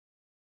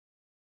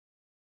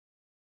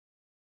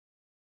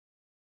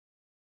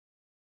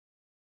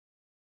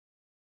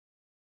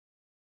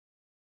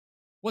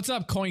What's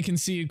up, Coin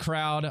Concede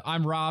crowd?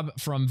 I'm Rob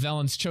from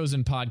Velen's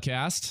Chosen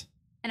podcast.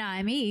 And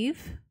I'm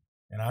Eve.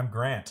 And I'm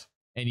Grant.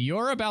 And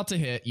you're about to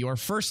hit your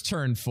first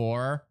turn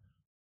for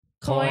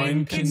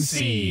Coin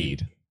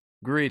Concede.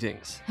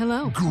 Greetings.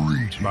 Hello.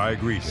 Greet. My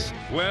greetings.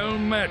 Well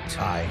met.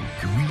 I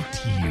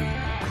greet you.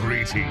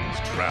 Greetings,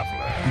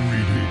 traveler.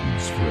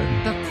 Greetings,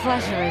 friend. The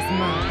pleasure is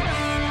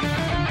mine.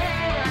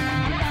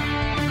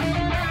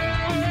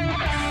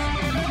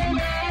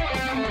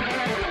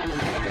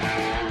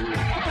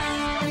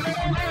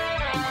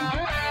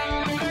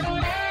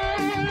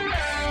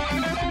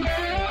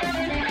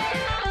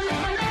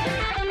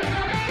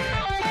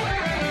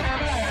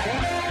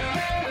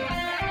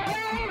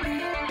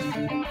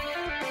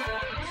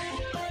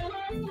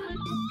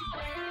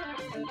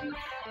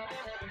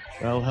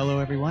 Well, hello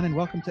everyone, and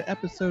welcome to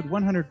episode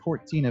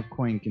 114 of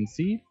Coin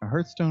Concede, a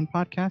Hearthstone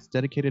podcast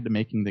dedicated to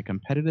making the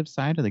competitive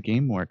side of the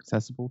game more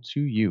accessible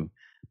to you.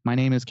 My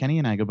name is Kenny,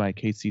 and I go by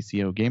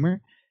KCCO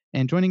Gamer.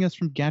 And joining us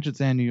from Gadgets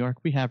and New York,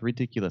 we have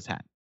Ridiculous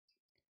Hat.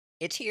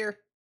 It's here.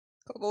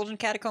 Kobolds and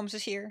Catacombs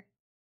is here.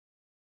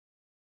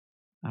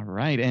 All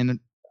right, and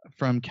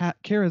from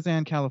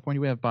Karazhan,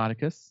 California, we have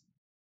Bodicus.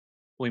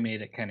 We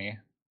made it, Kenny.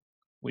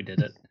 We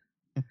did it.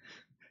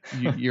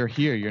 You're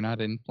here. You're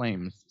not in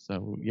flames.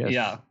 So, yes.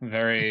 Yeah,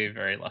 very,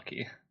 very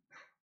lucky.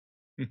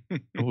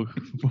 We'll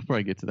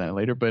probably get to that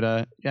later.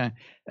 But, yeah.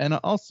 And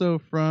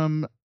also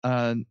from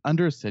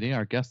Undercity,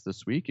 our guest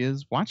this week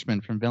is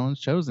Watchman from Velen's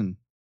Chosen.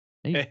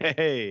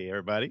 Hey,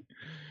 everybody.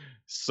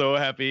 So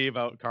happy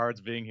about cards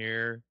being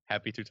here.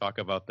 Happy to talk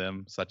about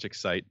them. Such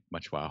excite.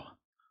 Much wow.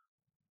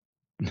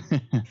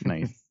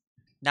 Nice.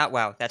 Not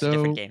wow. That's a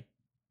different game.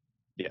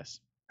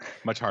 Yes.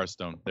 Much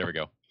Hearthstone. There we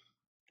go.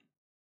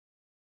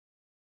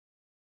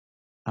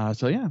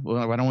 So yeah,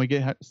 well, why don't we go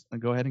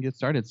ahead and get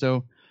started?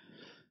 So,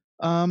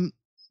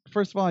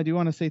 first of all, I do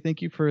want to say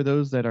thank you for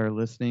those that are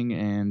listening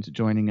and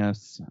joining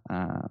us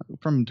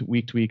from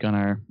week to week on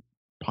our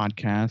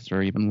podcast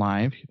or even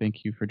live.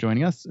 Thank you for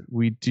joining us.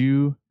 We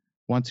do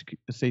want to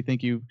say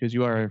thank you because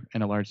you are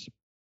in a large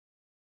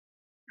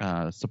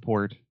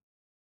support.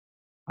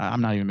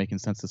 I'm not even making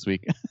sense this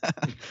week.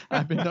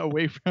 I've been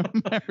away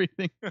from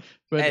everything.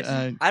 But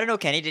I don't know,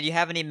 Kenny. Did you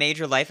have any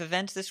major life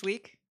events this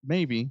week?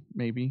 Maybe.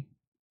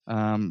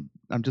 I'm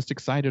just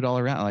excited all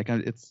around. Like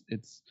it's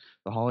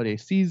the holiday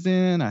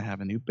season. I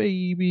have a new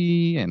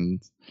baby,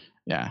 and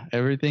yeah,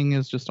 everything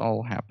is just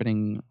all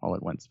happening all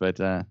at once. But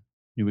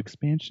new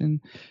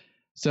expansion.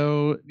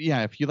 So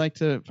yeah, if you'd like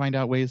to find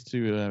out ways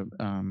to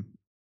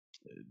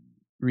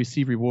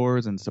receive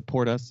rewards and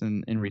support us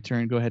in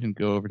return, go ahead and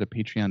go over to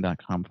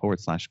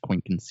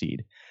patreon.com/coinconcede.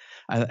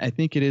 I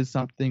think it is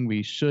something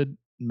we should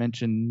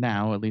mention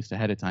now, at least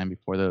ahead of time,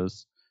 before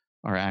those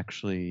are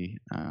actually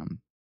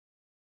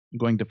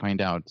going to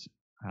find out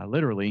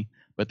literally,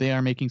 but they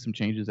are making some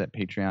changes at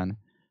Patreon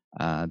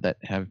that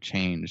have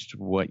changed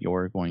what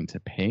you're going to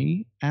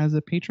pay as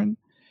a patron.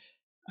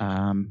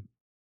 Pat,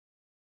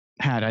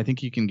 I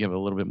think you can give a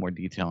little bit more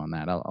detail on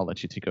that. I'll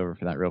let you take over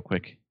for that real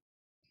quick.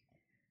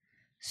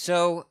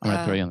 So I'm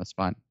gonna throw you on the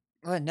spot.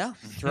 Well, no,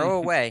 throw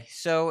away.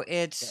 So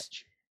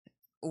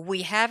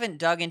we haven't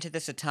dug into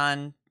this a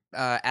ton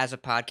as a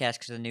podcast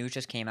because the news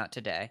just came out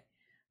today,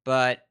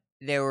 but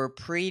there were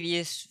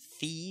previous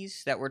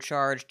fees that were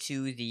charged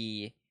to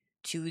the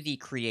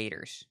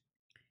creators,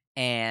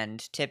 and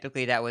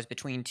typically that was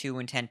between 2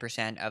 and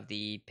 10% of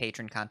the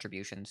patron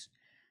contributions.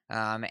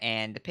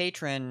 And the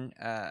patron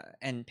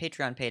and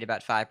Patreon paid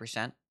about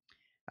 5%.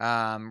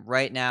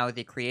 Right now,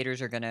 the creators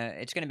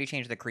it's gonna be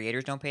changed. The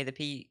creators don't pay the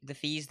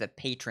fees. The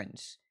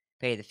patrons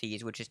pay the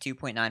fees, which is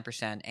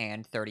 2.9%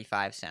 and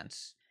 35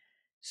 cents.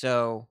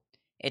 So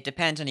it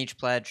depends on each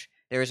pledge.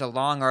 There is a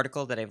long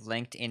article that I've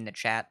linked in the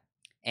chat,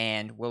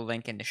 and we'll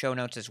link in the show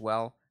notes as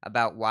well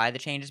about why the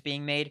change is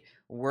being made.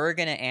 We're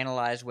going to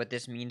analyze what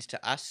this means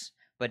to us,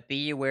 but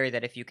be aware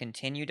that if you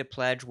continue to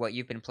pledge what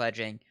you've been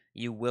pledging,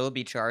 you will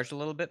be charged a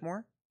little bit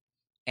more,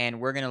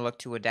 and we're going to look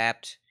to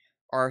adapt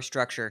our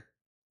structure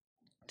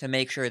to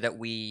make sure that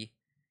we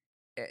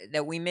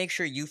make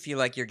sure you feel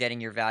like you're getting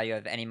your value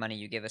of any money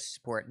you give us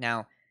support.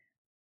 Now,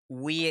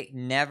 we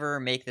never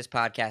make this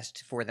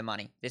podcast for the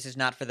money. This is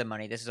not for the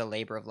money. This is a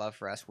labor of love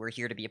for us. We're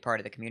here to be a part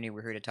of the community.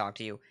 We're here to talk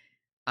to you.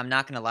 I'm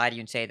not going to lie to you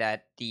and say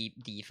that the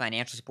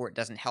financial support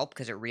doesn't help,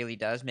 because it really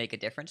does make a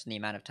difference in the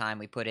amount of time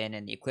we put in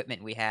and the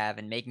equipment we have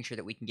and making sure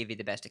that we can give you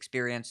the best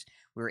experience.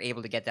 We were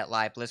able to get that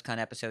live BlizzCon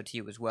episode to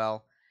you as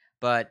well.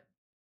 But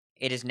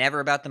it is never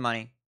about the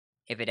money.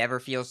 If it ever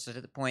feels to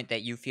the point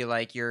that you feel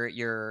like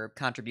your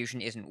contribution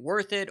isn't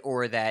worth it,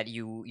 or that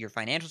your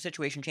financial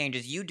situation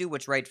changes, you do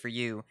what's right for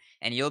you,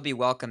 and you'll be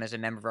welcome as a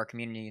member of our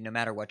community no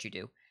matter what you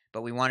do.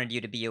 But we wanted you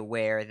to be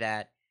aware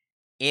that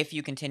if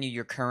you continue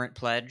your current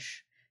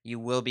pledge, you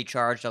will be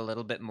charged a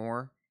little bit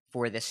more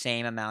for the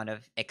same amount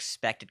of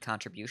expected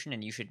contribution,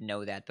 and you should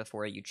know that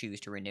before you choose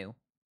to renew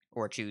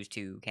or choose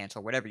to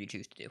cancel, whatever you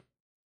choose to do.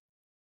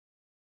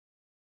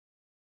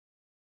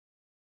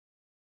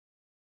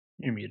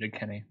 You're muted,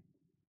 Kenny.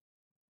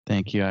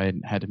 Thank you. I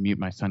had to mute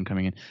my son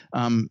coming in.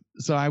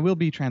 So I will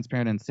be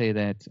transparent and say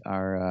that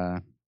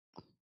our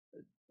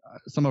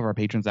some of our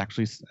patrons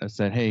actually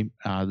said, "Hey,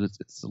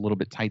 it's a little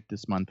bit tight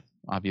this month,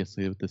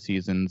 obviously with the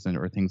seasons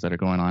or things that are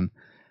going on.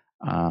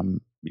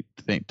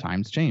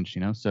 Times change,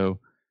 So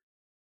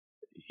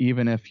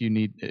even if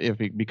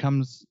it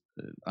becomes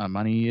a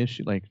money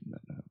issue, like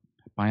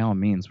by all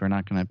means, we're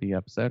not going to be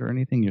upset or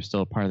anything. You're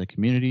still a part of the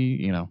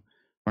community.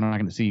 We're not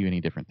going to see you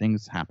any different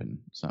things happen.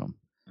 So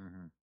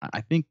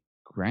I think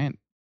Grant,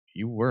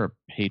 you were a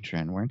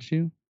patron, weren't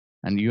you?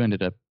 And you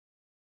ended up.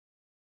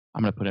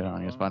 I'm going to put it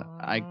on your spot.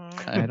 I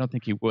don't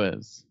think he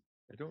was.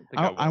 I don't think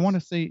I was.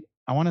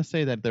 I want to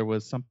say that there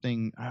was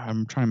something.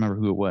 I'm trying to remember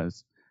who it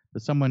was,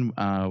 but someone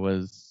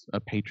was a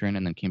patron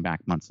and then came back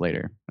months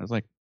later. I was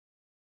like,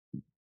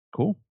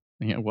 cool,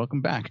 welcome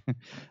back.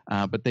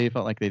 But they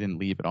felt like they didn't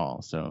leave at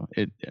all. So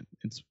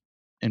it's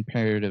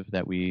imperative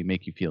that we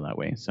make you feel that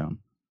way. So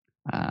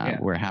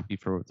we're happy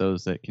for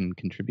those that can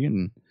contribute,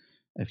 and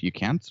if you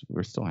can't,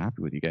 we're still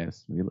happy with you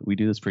guys. We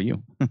do this for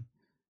you.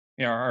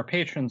 Yeah, our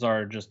patrons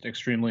are just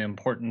extremely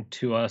important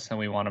to us, and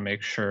we want to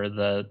make sure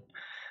that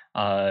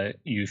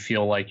you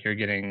feel like you're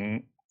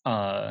getting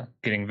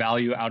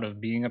value out of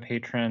being a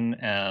patron,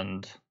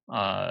 and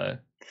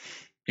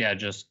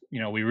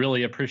we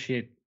really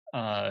appreciate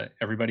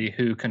everybody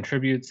who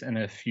contributes. And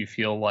if you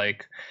feel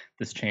like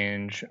this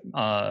change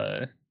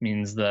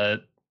means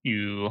that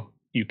you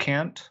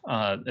can't,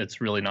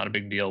 it's really not a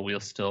big deal. We'll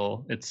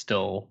still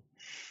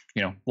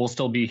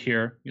be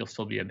here. You'll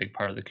still be a big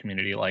part of the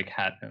community, like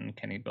Hat and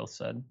Kenny both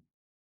said.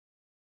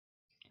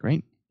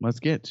 Great. Let's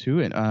get to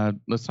it.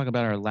 Let's talk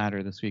about our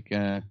ladder this week.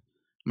 I'm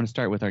going to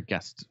start with our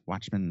guest,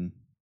 Watchman.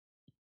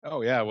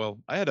 Oh, yeah. Well,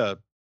 I had a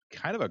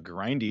kind of a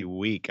grindy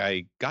week.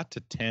 I got to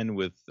 10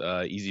 with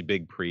Easy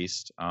Big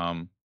Priest,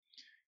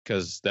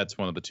 because that's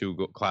one of the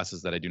two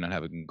classes that I do not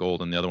have in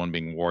gold, and the other one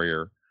being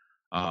Warrior.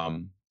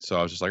 So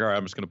I was just like, all right,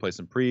 I'm just going to play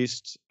some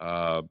Priest.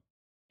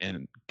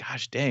 And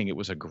gosh dang, it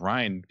was a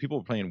grind. People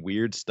were playing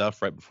weird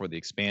stuff right before the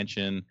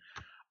expansion.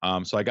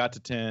 So I got to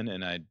 10,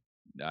 and I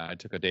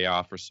took a day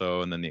off or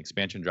so, and then the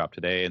expansion dropped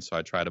today, and so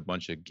I tried a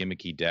bunch of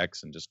gimmicky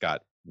decks and just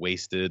got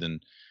wasted,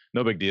 and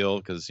no big deal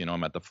because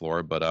I'm at the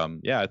floor. But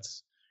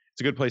it's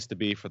a good place to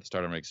be for the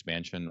start of an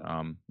expansion.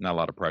 Not a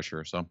lot of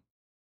pressure, so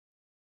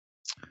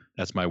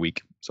that's my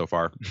week so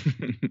far.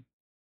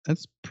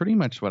 That's pretty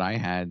much what I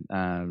had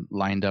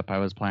lined up. I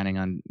was planning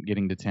on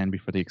getting to 10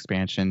 before the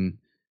expansion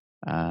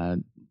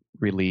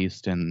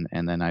released, and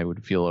then I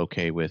would feel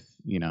okay with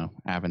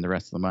having the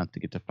rest of the month to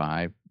get to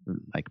 5,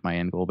 like my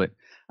end goal. But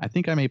I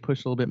think I may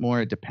push a little bit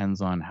more. It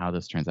depends on how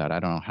this turns out. I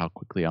don't know how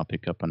quickly I'll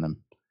pick up on the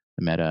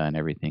meta and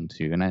everything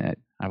too, and I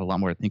have a lot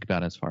more to think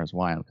about as far as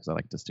wild, because I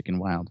like to stick in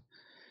wild.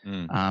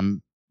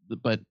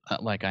 But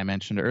like I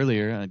mentioned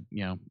earlier,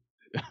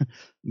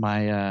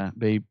 my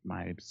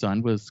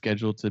son was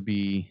scheduled to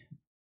be,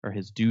 or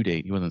his due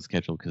date, he wasn't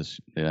scheduled because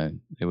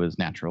it was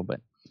natural,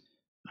 but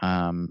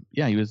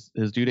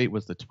his due date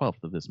was the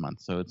 12th of this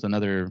month, so it's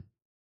another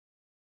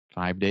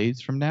 5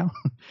 days from now.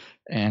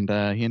 And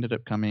he ended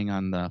up coming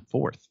on the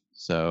 4th,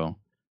 so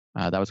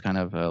that was kind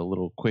of a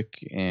little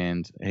quick,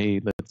 and hey,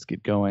 let's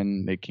get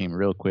going. They came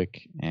real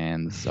quick,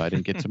 and so I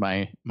didn't get to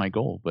my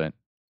goal, but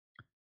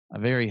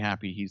I'm very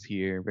happy he's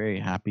here, very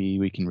happy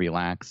we can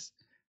relax.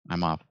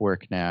 I'm off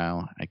work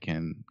now. I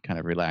can kind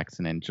of relax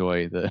and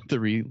enjoy the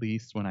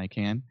release when I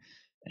can.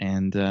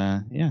 And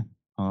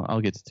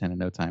I'll get to 10 in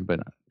no time. But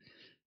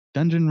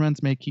dungeon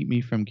runs may keep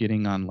me from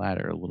getting on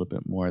ladder a little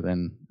bit more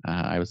than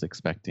I was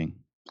expecting.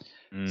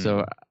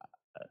 So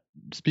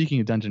speaking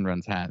of dungeon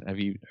runs, Hat, have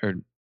you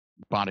heard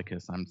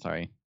Bodicus? I'm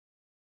sorry.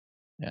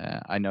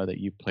 I know that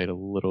you played a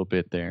little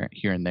bit there,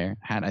 here and there.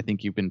 Hat, I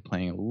think you've been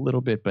playing a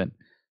little bit, but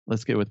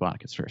let's get with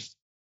Bodicus first.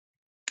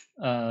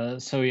 I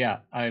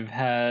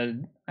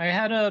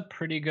had a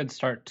pretty good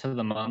start to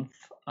the month.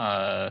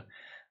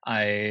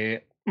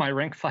 My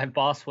rank 5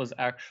 boss was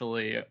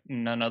actually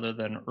none other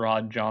than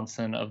Rod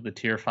Johnson of the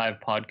Tier 5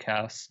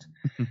 podcast.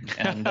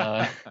 And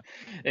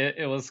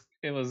it was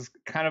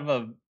kind of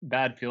a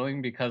bad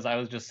feeling, because I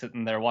was just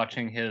sitting there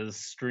watching his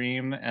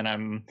stream, and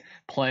I'm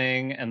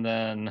playing, and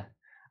then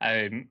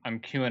I'm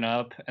queuing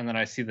up, and then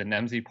I see the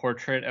Nemsy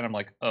portrait, and I'm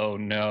like, oh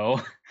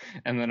no.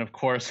 And then of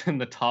course in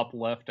the top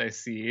left I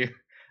see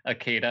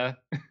Akeda,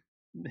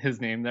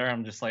 his name there.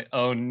 I'm just like,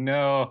 oh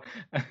no.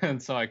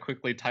 And so I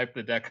quickly type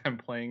the deck I'm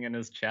playing in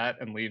his chat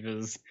and leave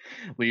his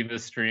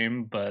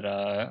stream. But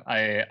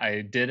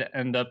I did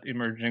end up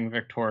emerging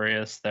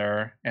victorious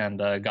there, and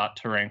got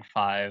to rank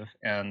 5,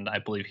 and I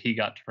believe he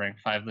got to rank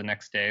 5 the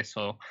next day.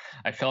 So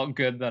I felt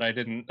good that I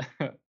didn't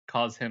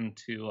cause him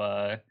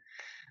to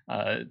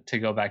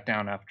go back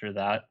down after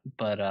that.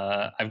 But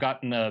I've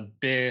gotten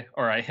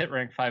I hit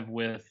rank 5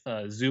 with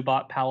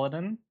Zubot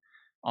Paladin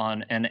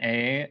on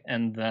NA,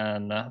 and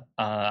then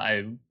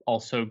I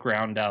also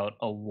ground out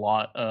a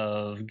lot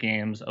of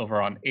games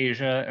over on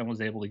Asia, and was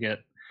able to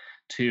get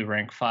to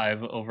rank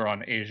 5 over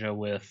on Asia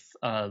with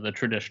the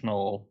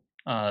traditional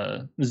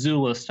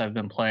zoo list I've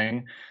been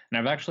playing. And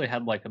I've actually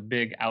had like a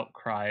big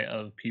outcry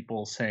of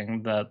people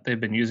saying that they've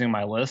been using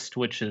my list,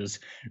 which is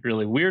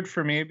really weird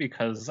for me,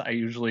 because I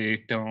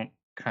usually don't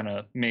kind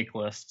of make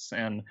lists,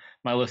 and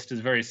my list is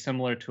very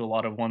similar to a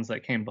lot of ones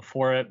that came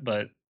before it,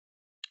 but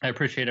I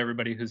appreciate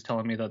everybody who's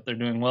telling me that they're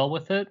doing well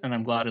with it, and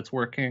I'm glad it's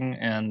working.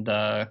 And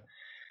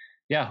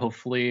yeah,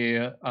 hopefully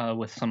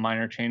with some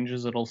minor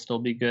changes, it'll still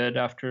be good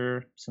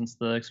since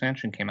the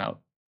expansion came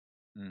out.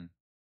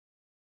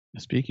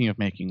 Speaking of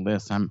making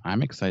lists,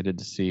 I'm excited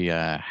to see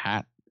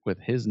Hat with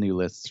his new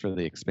lists for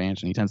the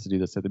expansion. He tends to do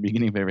this at the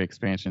beginning of every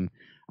expansion.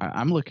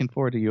 I'm looking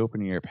forward to you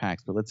opening your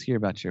packs, but let's hear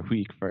about your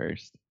week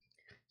first.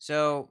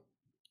 So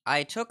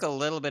I took a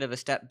little bit of a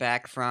step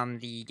back from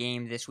the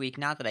game this week.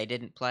 Not that I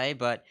didn't play,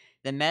 but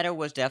the meta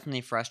was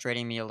definitely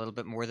frustrating me a little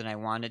bit more than I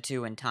wanted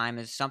to, and time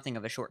is something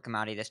of a short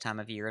commodity this time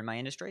of year in my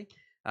industry.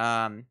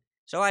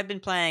 So I've been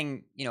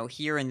playing,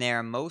 here and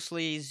there,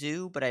 mostly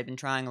Zoo, but I've been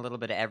trying a little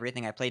bit of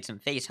everything. I played some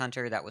Face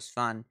Hunter, that was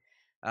fun.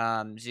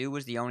 Zoo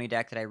was the only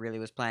deck that I really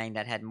was playing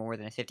that had more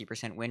than a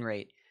 50% win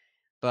rate.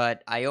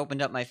 But I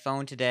opened up my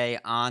phone today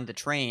on the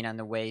train on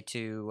the way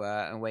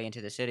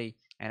into the city,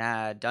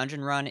 and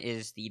Dungeon Run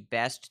is the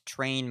best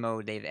train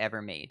mode they've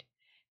ever made,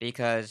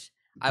 because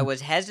I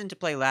was hesitant to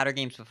play ladder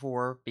games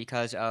before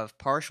because of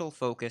partial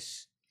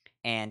focus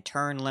and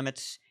turn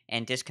limits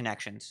and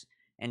disconnections,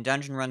 and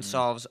Dungeon Run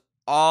solves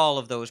all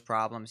of those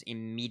problems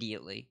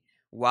immediately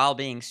while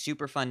being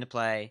super fun to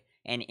play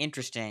and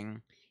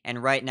interesting.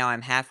 And right now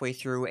I'm halfway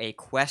through a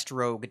Quest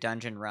Rogue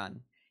Dungeon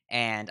Run,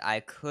 and I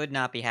could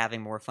not be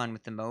having more fun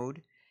with the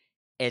mode.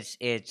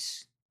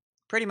 It's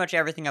pretty much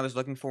everything I was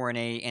looking for in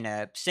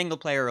a single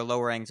player or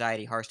lower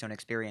anxiety Hearthstone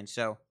experience.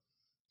 So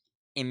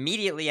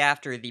immediately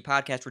after the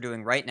podcast we're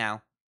doing right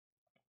now,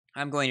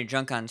 I'm going to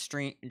jump on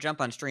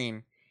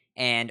stream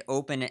and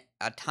open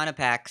a ton of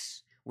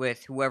packs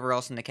with whoever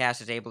else in the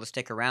cast is able to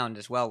stick around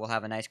as well. We'll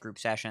have a nice group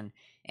session,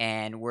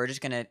 and we're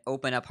just going to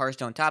open up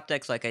Hearthstone top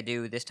decks like I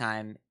do this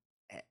time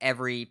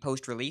every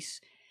post-release,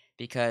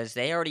 because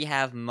they already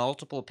have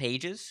multiple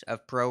pages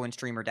of pro and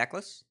streamer deck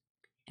lists,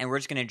 and we're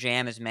just going to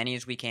jam as many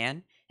as we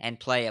can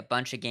and play a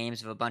bunch of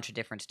games of a bunch of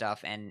different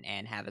stuff and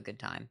have a good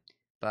time.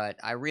 But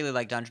I really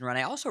like Dungeon Run.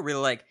 I also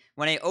really like,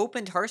 when I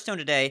opened Hearthstone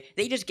today,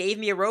 they just gave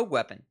me a rogue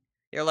weapon.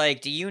 They're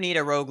like, do you need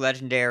a rogue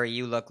legendary?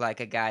 You look like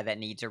a guy that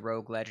needs a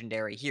rogue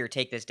legendary. Here,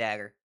 take this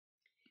dagger.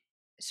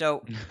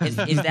 So is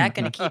that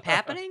going to keep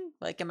happening?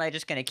 Like, am I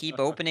just going to keep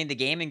opening the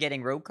game and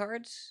getting rogue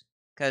cards?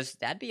 Because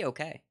that'd be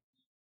okay.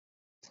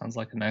 Sounds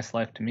like a nice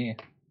life to me.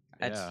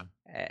 Yeah.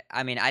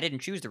 I mean, I didn't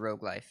choose the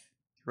rogue life.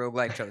 Rogue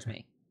life chose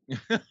me.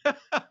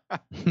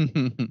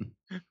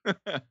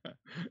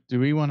 Do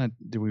we want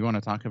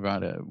to talk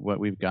about what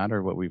we've got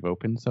or what we've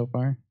opened so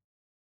far?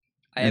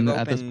 I have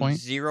at this opened point?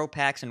 0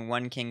 packs and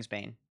 1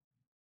 Kingsbane.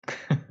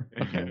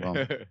 Okay,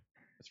 well,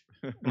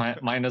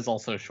 Mine is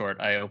also short.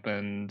 I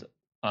opened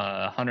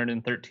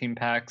 113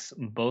 packs,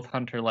 both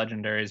Hunter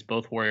legendaries,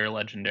 both Warrior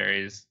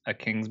legendaries, a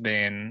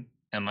Kingsbane,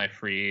 and my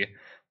free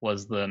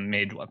was the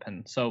Mage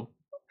weapon. So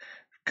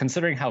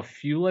considering how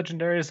few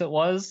legendaries it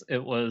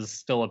was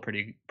still a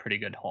pretty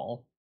good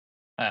haul,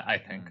 I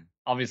think.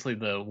 Obviously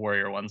the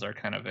Warrior ones are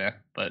kind of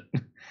but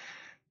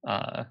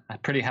I'm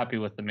pretty happy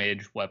with the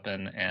Mage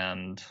weapon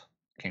and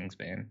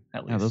Kingsbane,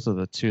 at least. yeah, those are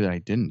the two that I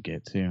didn't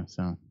get too.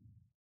 So,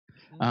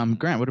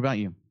 Grant, what about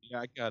you?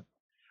 Yeah,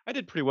 I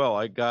did pretty well.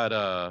 I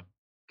got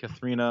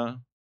Katharina,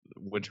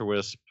 Winter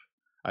Wisp.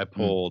 I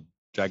pulled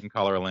Dragon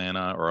Collar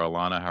Alana, or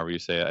Alana, however you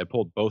say it. I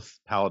pulled both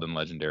Paladin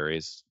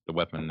legendaries, the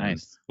weapon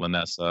Nice. and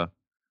Lanessa.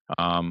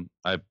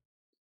 I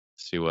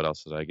see, what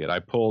else did I get? I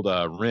pulled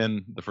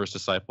Rin, the First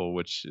Disciple,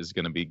 which is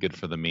going to be good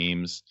for the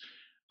memes.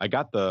 I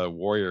got the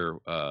Warrior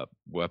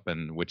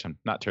weapon, which I'm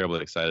not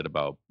terribly excited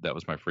about. That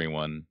was my free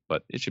one,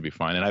 but it should be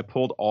fine. And I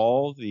pulled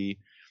all the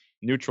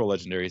neutral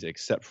legendaries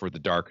except for the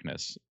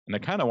Darkness. And I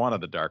kind of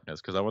wanted the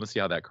Darkness because I want to see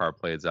how that card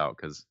plays out,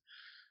 because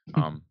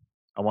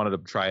I wanted to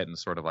try it in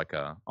sort of like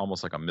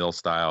almost like a mill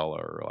style,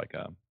 or like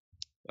a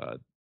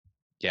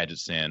Gadget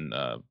Sand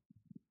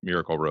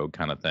Miracle Rogue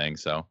kind of thing.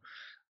 So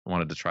I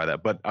wanted to try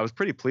that. But I was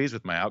pretty pleased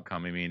with my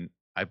outcome. I mean,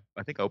 I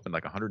think I opened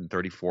like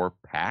 134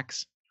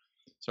 packs.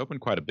 So I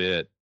opened quite a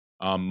bit.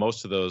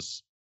 Most of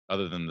those,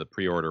 other than the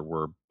pre-order,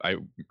 I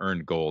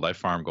earned gold. I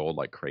farmed gold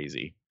like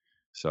crazy.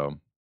 So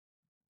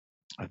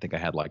I think I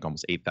had like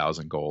almost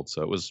 8,000 gold.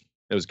 So it was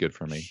good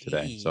for me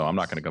today. So I'm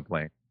not going to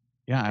complain.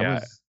 Yeah,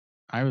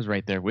 I was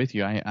right there with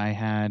you. I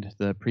had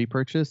the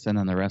pre-purchase, and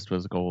then the rest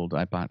was gold.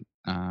 I bought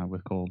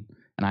with gold,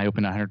 and I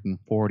opened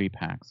 140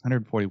 packs,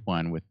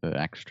 141 with the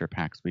extra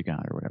packs we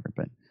got or whatever.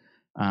 But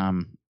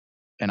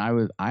and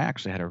I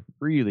actually had a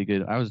really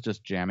good. I was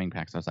just jamming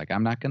packs. I was like,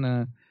 I'm not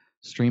gonna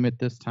stream it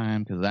this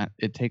time because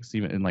it takes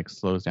even, it like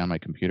slows down my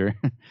computer,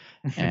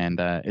 and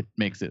it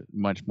makes it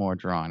much more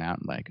drawn out.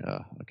 And like,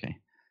 okay.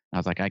 I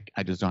was like,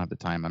 I just don't have the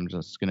time. I'm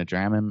just gonna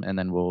jam him, and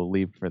then we'll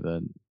leave for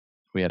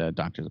we had a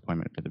doctor's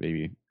appointment for the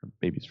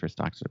baby's first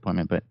doctor's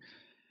appointment. But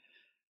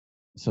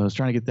so I was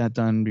trying to get that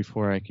done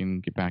before I can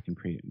get back and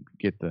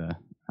get the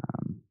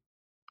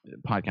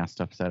podcast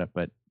stuff set up.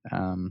 But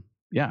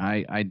yeah,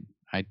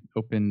 I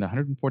opened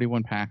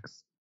 141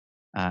 packs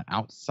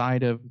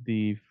outside of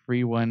the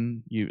free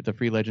one, the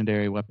free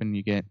legendary weapon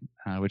you get,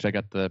 which I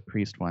got the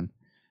priest one.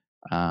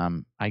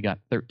 I got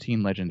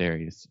 13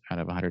 legendaries out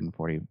of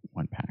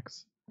 141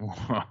 packs.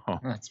 Wow.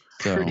 That's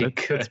So- pretty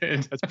That's-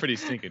 good. That's pretty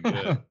stinking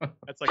good.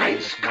 That's like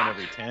almost 1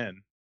 every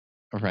 10.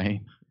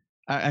 Right.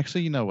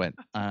 Actually, you know what?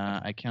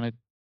 I counted.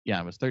 Yeah,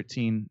 it was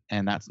 13,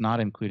 and that's not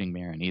including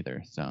Marin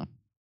either. So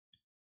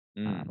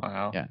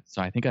Wow. yeah,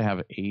 so I think I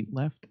have 8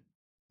 left.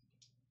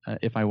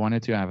 If I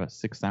wanted to, I have a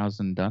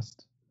 6,000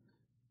 dust.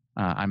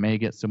 I may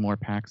get some more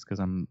packs because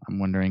I'm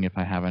wondering if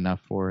I have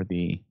enough for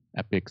the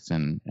epics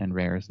and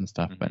rares and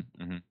stuff. But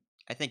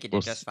I think you did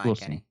We'll just s- fine, we'll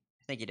Kenny. see.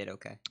 I think you did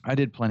okay. I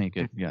did plenty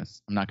good.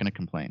 Yes, I'm not going to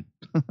complain.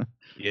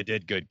 You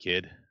did good,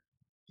 kid.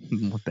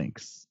 Well,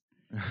 thanks.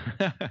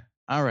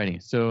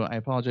 Alrighty, so I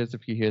apologize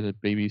if you hear the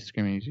baby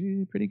screaming.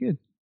 She's pretty good.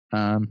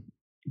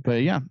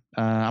 But yeah,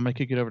 I'm gonna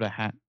kick it over to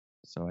Hat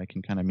so I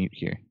can kind of mute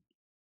here.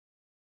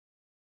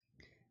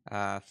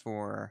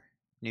 For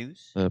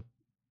news?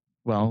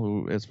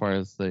 Well, as far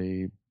as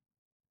the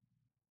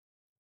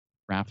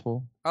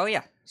raffle. Oh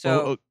yeah.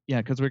 So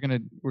Yeah, because we're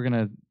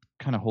gonna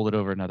kind of hold it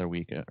over another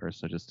week or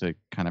so just to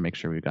kind of make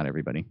sure we've got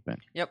everybody. But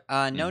yep.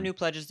 No new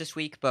pledges this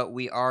week, but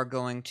we are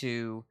going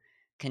to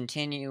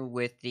continue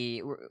with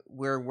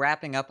we're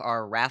wrapping up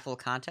our raffle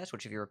contest,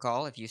 which if you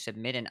recall, if you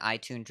submit an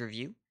iTunes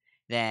review,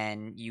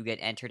 then you get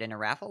entered in a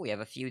raffle. We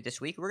have a few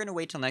this week. We're going to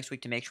wait till next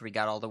week to make sure we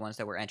got all the ones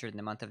that were entered in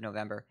the month of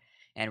November,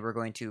 and we're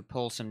going to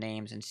pull some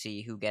names and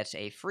see who gets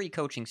a free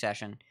coaching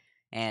session.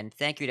 And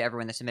thank you to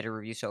everyone that submitted a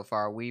review so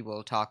far. We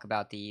will talk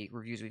about the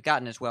reviews we've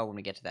gotten as well when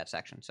we get to that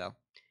section. So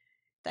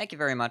thank you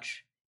very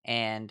much.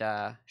 And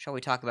shall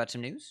we talk about some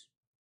news?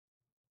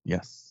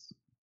 yes.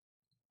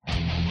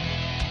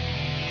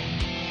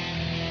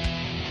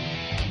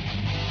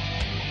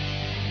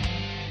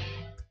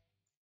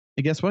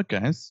 Hey, guess what,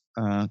 guys?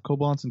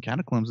 Kobolds and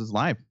Catacombs is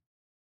live.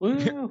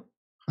 Woo!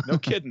 No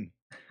kidding.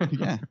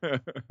 Yeah.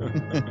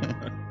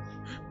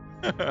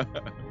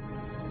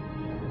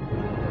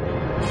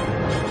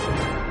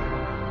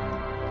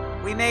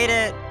 We made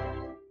it.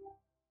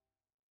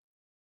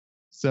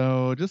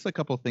 So just a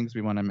couple things we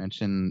want to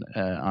mention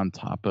on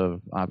top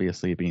of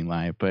obviously it being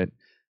live, but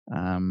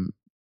I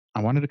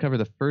wanted to cover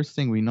the first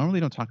thing. We normally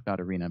don't talk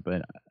about Arena,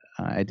 but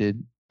I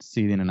did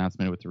see an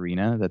announcement with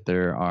Arena that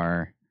there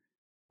are,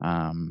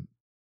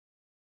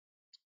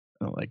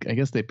 like, I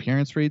guess the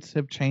appearance rates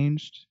have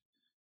changed.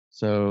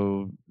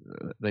 So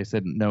they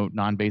said no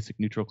non-basic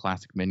neutral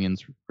classic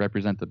minions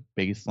represent the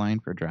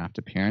baseline for draft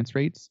appearance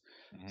rates.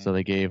 So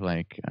they gave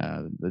like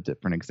the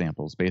different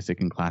examples. Basic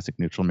and classic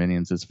neutral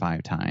minions is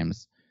 5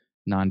 times.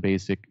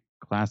 Non-basic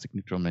classic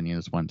neutral minion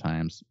is 1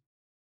 times.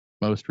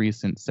 Most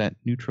recent set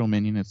neutral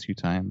minion is 2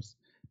 times.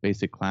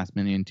 Basic class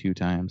minion 2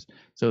 times.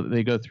 So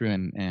they go through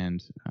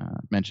and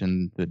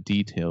mention the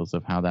details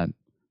of how that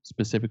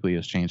specifically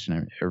has changed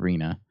in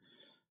Arena.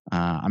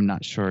 I'm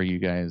not sure you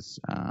guys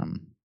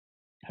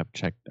have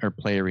checked or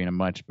play Arena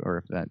much, or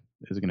if that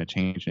is going to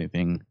change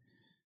anything.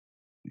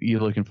 You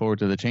looking forward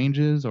to the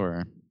changes,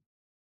 or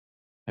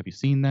have you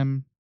seen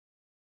them?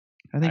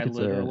 I think it's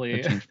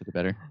a change for the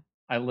better.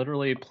 I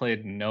literally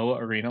played no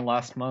Arena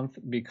last month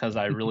because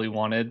I really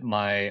wanted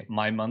my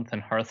month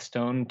in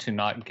Hearthstone to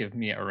not give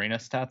me Arena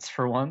stats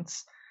for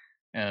once,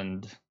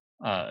 and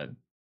I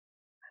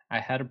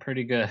had a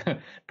pretty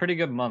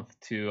good month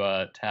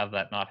to have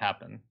that not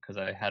happen because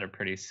I had a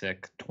pretty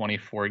sick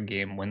 24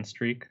 game win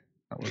streak.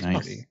 That was Nice.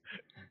 pretty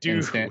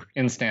Dude.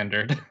 in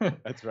standard.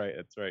 That's right.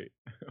 That's right.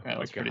 That Oh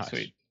was my pretty gosh.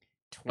 sweet.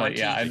 24 But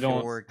yeah, I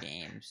don't-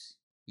 games.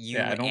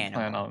 I don't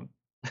plan on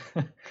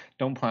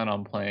don't plan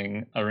on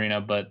playing Arena,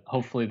 but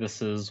hopefully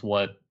this is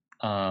what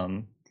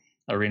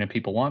Arena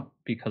people want,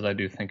 because I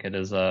do think it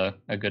is a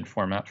good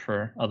format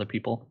for other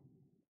people.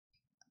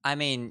 I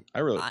mean,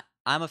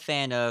 I'm a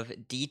fan of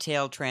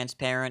detailed,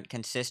 transparent,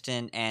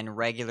 consistent, and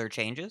regular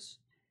changes.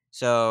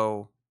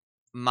 So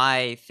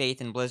my faith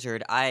in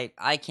Blizzard,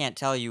 I can't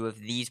tell you if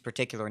these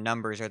particular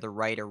numbers are the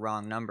right or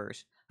wrong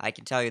numbers. I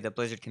can tell you that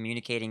Blizzard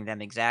communicating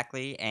them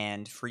exactly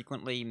and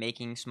frequently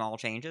making small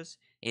changes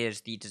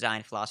is the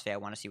design philosophy I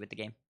want to see with the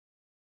game.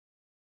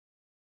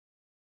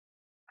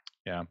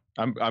 Yeah,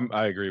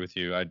 I agree with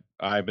you.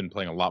 I've been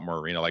playing a lot more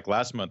Arena. Like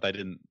last month, I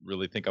didn't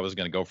really think I was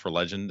going to go for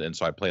Legend, and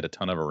so I played a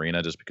ton of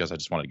Arena just because I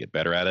just wanted to get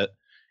better at it.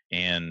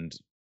 And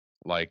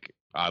like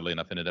oddly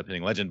enough, ended up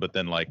hitting Legend. But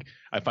then like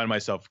I find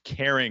myself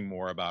caring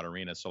more about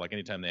Arena. So like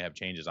anytime they have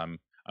changes, I'm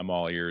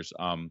all ears.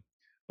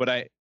 But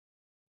I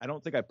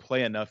don't think I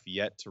play enough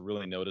yet to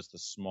really notice the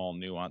small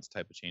nuance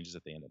type of changes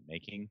that they end up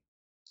making.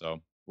 So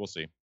we'll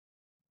see.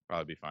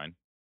 Probably be fine.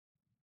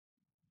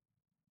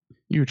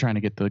 You were trying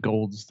to get the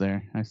golds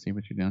there. I see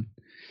what you're doing.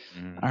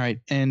 All right.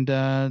 And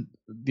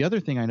the other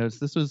thing I noticed,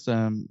 this was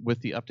with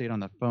the update on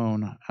the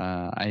phone.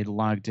 I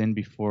logged in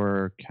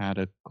before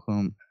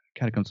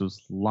Catacombs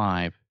was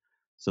live.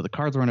 So the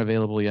cards weren't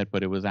available yet,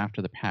 but it was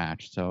after the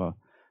patch. So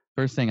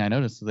first thing I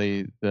noticed,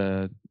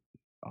 the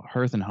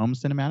Hearth and Home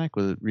cinematic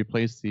was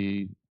replaced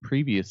the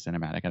previous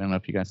cinematic. I don't know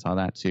if you guys saw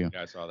that too.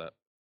 Yeah, I saw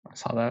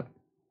that.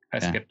 I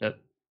skipped it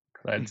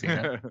because I hadn't seen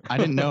it. I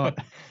didn't know.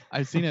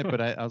 I've seen it, but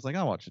I was like,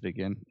 I'll watch it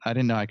again. I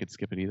didn't know I could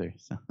skip it either.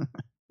 So You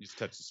just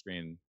touch the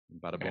screen,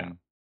 bada boom.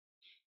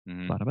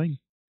 Mhm. Bada bing.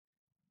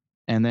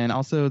 And then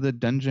also the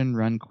dungeon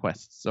run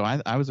quests. So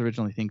I was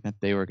originally thinking that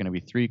they were going to be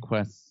 3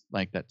 quests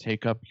like that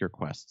take up your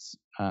quests,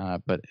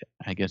 but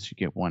I guess you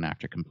get one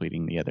after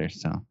completing the other.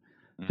 So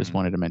just Mhm.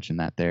 wanted to mention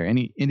that there.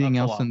 Anything That's a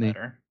else lot in the?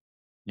 better.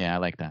 Yeah, I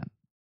like that.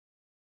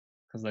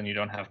 Because then you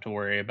don't have to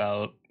worry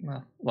about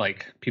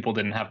like people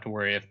didn't have to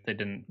worry if they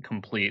didn't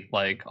complete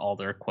like all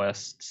their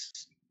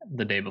quests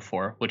the day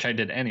before, which I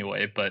did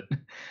anyway. But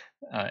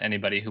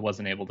anybody who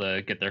wasn't able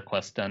to get their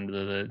quest done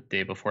the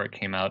day before it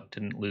came out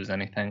didn't lose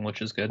anything,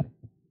 which is good.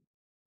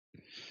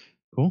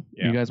 Cool.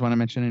 Yeah. You guys want to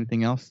mention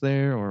anything else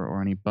there,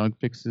 or any bug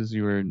fixes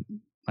you were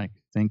like,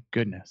 thank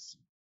goodness?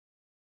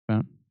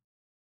 About?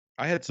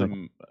 I had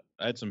some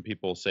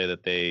people say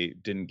that they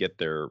didn't get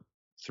their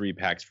 3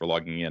 packs for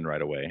logging in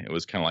right away. It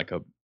was kind of like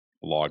a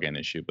login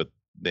issue, but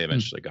they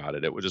eventually got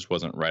it. It just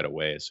wasn't right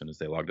away as soon as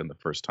they logged in the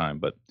first time.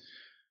 But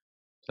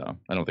so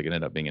I don't think it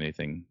ended up being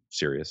anything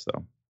serious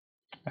though.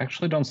 I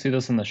actually don't see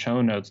this in the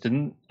show notes.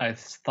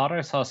 Thought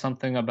I saw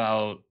something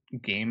about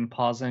game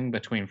pausing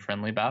between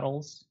friendly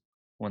battles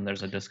when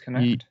there's a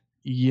disconnect?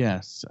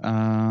 Yes.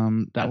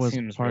 That was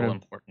seems part real of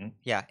important.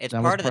 Yeah, it's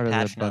that was part of the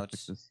patch bug notes.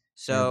 fixes.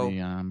 So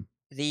Or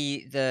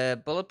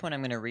the bullet point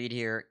I'm going to read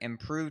here: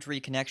 improved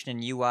reconnection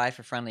in UI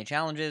for friendly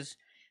challenges.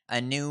 A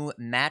new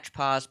match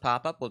pause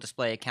pop-up will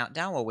display a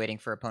countdown while waiting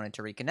for opponent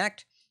to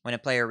reconnect. When a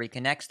player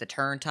reconnects, the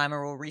turn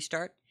timer will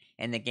restart,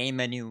 and the game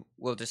menu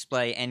will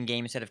display end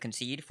game instead of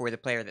concede for the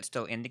player that's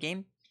still in the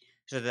game,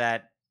 so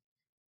that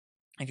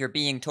if you're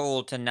being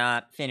told to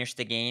not finish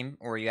the game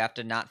or you have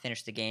to not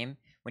finish the game,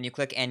 when you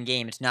click end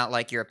game, it's not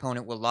like your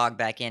opponent will log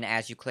back in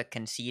as you click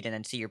concede and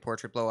then see your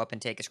portrait blow up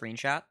and take a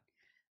screenshot.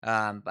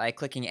 By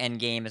clicking end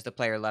game as the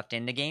player left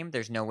in the game,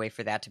 there's no way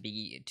for that to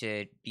be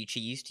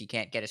cheesed. You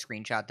can't get a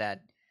screenshot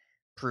that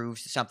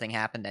proves something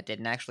happened that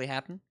didn't actually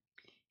happen.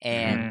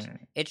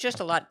 And it's just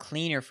a lot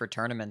cleaner for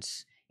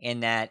tournaments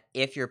in that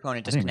if your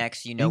opponent I didn't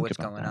disconnects, you know think what's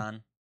about going that.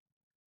 on.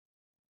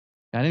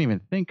 I didn't even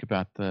think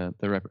about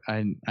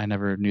I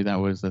never knew that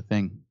was a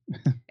thing.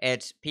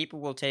 It's people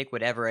will take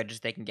whatever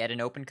edges they can get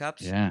in open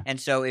cups. Yeah. And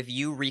so if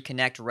you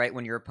reconnect right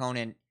when your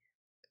opponent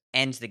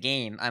ends the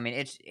game, I mean,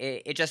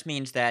 it just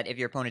means that if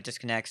your opponent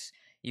disconnects,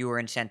 you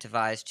are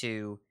incentivized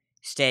to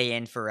stay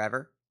in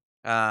forever.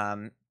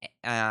 But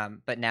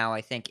now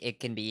I think it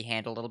can be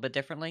handled a little bit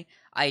differently.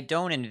 I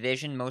don't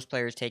envision most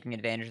players taking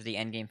advantage of the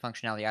endgame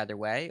functionality either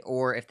way,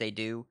 or if they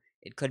do,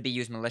 it could be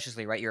used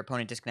maliciously, right? Your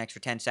opponent disconnects for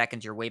 10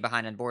 seconds, you're way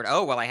behind on board.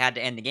 Oh, well, I had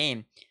to end the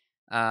game.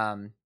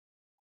 I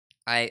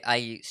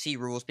see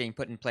rules being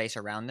put in place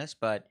around this,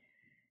 but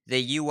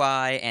the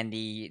UI and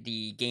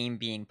the game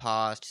being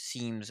paused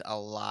seems a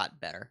lot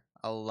better.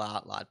 A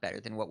lot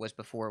better than what was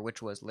before,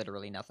 which was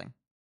literally nothing.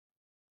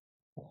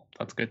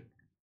 That's good.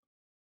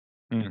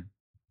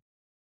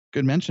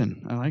 Good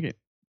mention. I like it.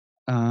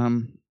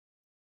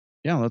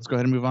 Yeah, let's go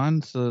ahead and move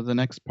on. So the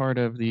next part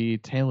of the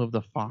Tale of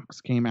the Fox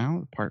came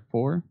out, part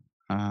 4.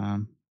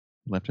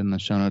 Left in the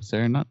show notes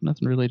there.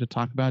 Nothing really to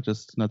talk about,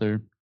 just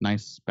another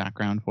nice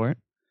background for it.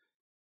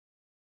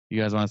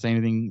 You guys want to say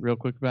anything real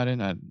quick about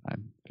it? I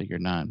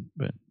figured not,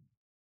 but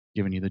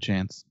giving you the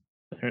chance.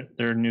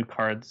 There are new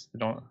cards.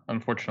 I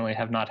unfortunately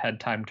have not had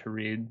time to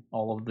read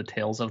all of the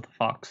Tales of the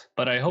Fox,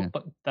 but I hope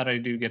that I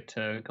do get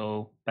to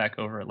go back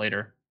over it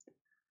later.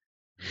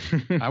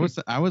 I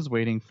was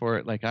waiting for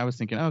it. Like I was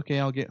thinking, okay,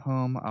 I'll get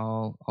home,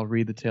 I'll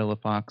read the Tale of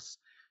the Fox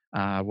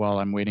while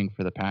I'm waiting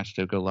for the patch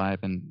to go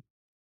live, and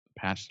the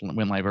patch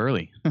went live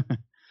early.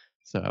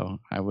 So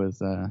I was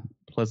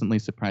pleasantly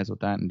surprised with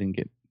that and didn't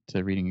get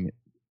to reading it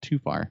too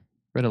far.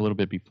 Read a little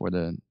bit before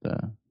the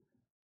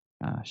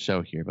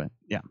show here, but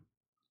yeah.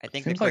 I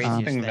think seems the like craziest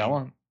something thing.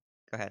 Velen.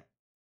 Go ahead.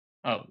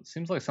 Oh, it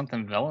seems like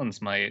something Velens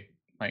might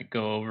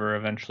go over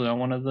eventually on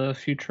one of the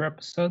future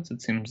episodes.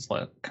 It seems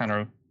like kind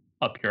of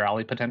up your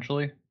alley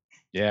potentially.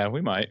 Yeah,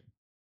 we might.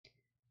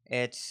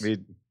 It's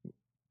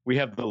we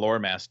have the lore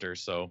master,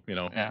 so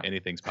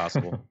anything's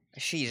possible.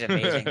 She's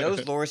amazing.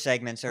 Those lore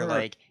segments are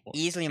like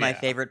easily my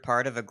favorite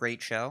part of a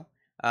great show.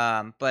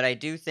 But I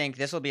do think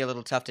this will be a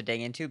little tough to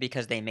dig into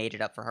because they made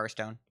it up for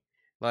Hearthstone.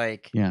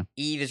 Like,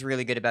 Eve is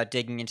really good about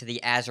digging into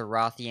the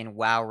Azerothian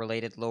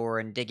WoW-related lore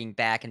and digging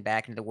back and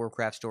back into the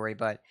Warcraft story,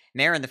 but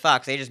Maren the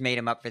Fox, they just made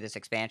him up for this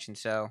expansion,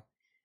 so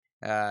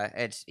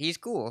he's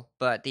cool,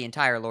 but the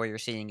entire lore you're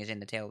seeing is in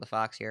the Tale of the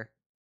Fox here.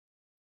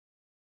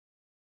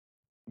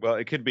 Well,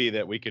 it could be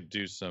that we could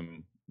do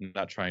some,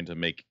 not trying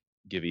to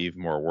give Eve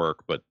more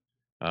work, but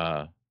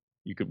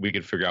we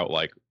could figure out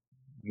like,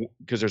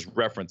 because there's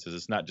references.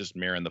 It's not just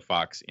Maren the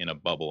Fox in a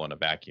bubble in a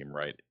vacuum,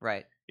 right?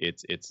 Right.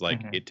 It's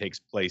like it takes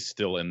place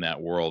still in that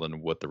world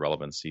and what the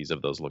relevancies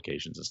of those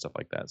locations and stuff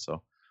like that.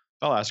 So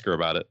I'll ask her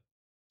about it.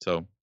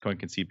 So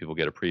Concede people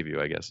get a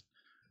preview, I guess.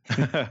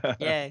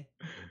 Yay.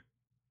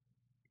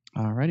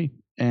 Alrighty.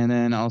 And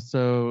then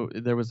also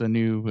there was a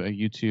new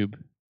YouTube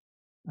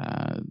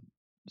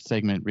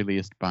segment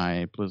released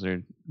by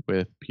Blizzard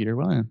with Peter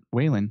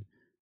Whalen.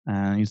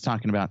 He's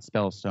talking about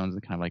spell stones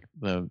and kind of like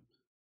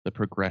the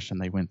progression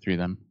they went through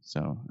them.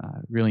 So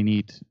really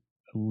neat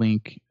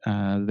link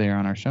there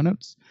on our show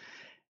notes.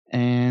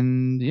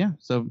 And yeah,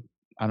 so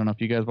I don't know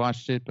if you guys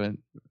watched it, but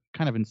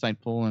kind of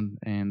insightful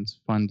and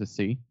fun to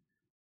see.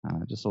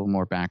 Just a little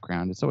more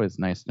background. It's always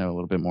nice to know a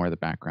little bit more of the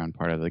background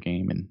part of the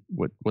game and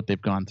what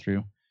they've gone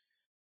through.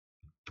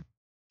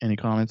 Any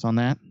comments on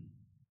that?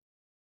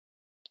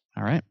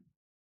 All right.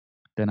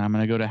 Then I'm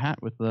going to go to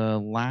Hat with the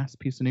last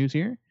piece of news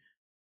here.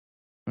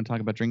 Want to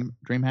talk about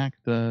DreamHack,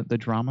 the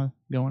drama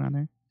going on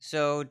there?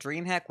 So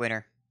DreamHack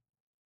winner.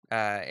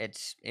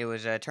 It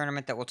was a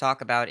tournament that we'll talk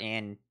about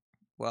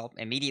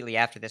immediately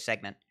after this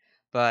segment.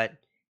 But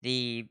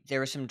there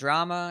was some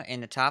drama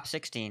in the top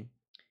 16.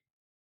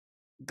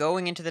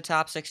 Going into the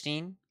top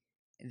 16,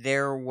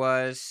 there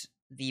was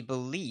the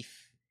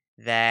belief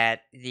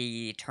that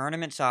the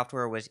tournament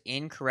software was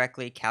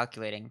incorrectly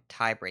calculating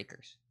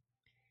tiebreakers.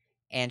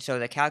 And so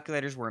the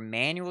calculators were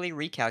manually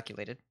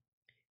recalculated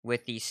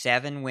with the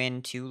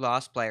 7-win,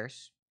 2-loss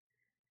players.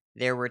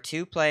 There were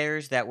 2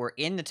 players that were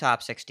in the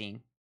top 16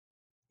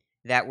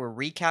 that were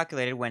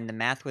recalculated when the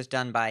math was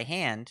done by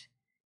hand.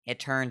 It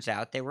turns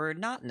out they were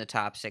not in the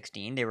top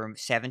 16. They were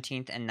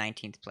 17th and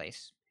 19th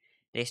place.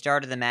 They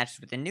started the matches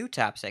with the new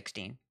top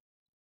 16.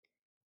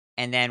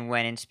 And then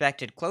when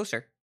inspected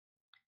closer,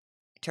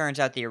 it turns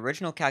out the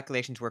original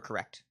calculations were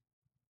correct.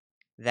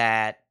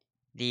 That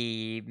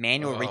the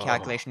manual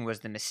recalculation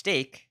was the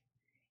mistake,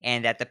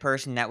 and that the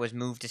person that was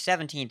moved to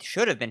 17th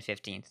should have been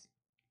 15th.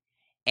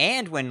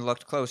 And when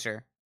looked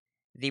closer,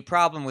 the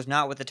problem was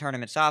not with the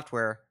tournament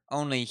software,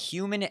 only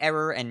human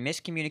error and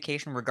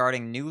miscommunication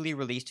regarding newly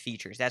released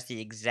features. That's the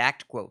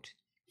exact quote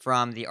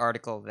from the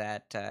article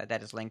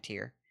that is linked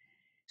here.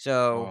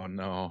 So, Oh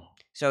no.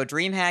 So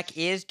DreamHack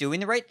is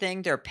doing the right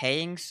thing. They're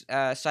paying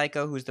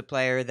Psycho, who's the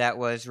player that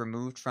was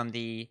removed from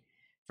the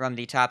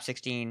top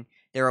 16.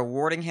 They're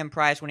awarding him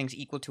prize winnings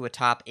equal to a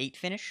top 8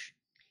 finish,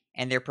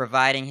 and they're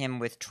providing him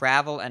with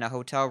travel and a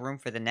hotel room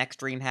for the next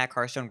DreamHack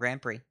Hearthstone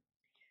Grand Prix.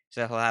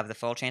 So he'll have the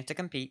full chance to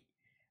compete.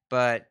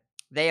 But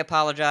they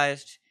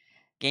apologized.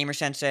 Gamer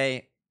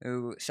Sensei,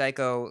 who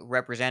Psycho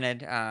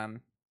represented,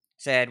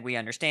 said, "We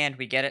understand,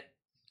 we get it,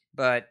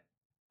 but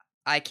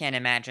I can't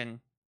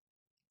imagine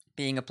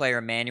being a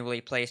player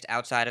manually placed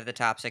outside of the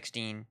top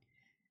 16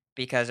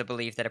 because of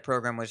belief that a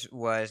program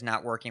was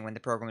not working when the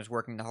program was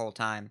working the whole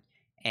time."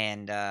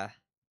 And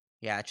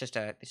yeah, it's just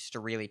a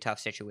really tough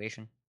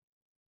situation.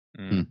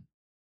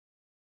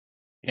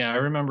 Yeah, I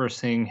remember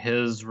seeing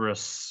his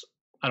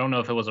I don't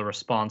know if it was a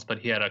response, but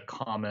he had a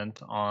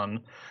comment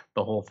on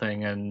the whole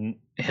thing, and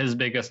his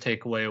biggest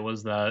takeaway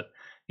was that,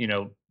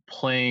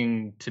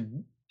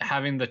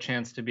 having the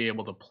chance to be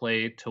able to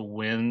play to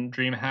win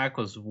DreamHack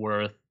was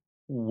worth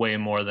way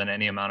more than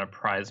any amount of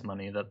prize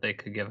money that they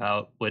could give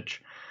out,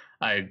 which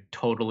I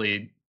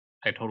totally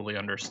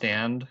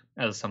understand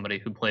as somebody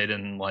who played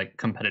in like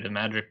competitive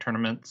Magic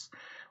tournaments.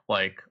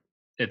 Like,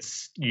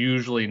 it's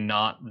usually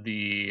not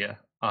the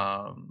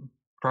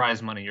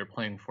prize money you're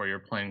playing for. You're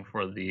playing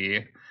for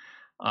the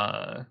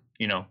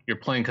you're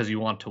playing because you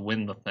want to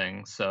win the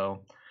thing.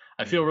 So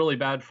I feel really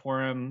bad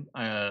for him.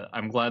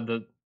 I'm glad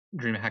that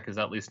DreamHack is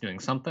at least doing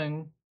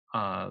something,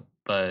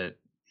 but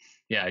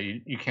yeah,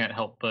 you can't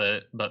help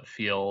but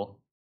feel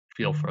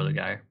for the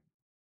guy.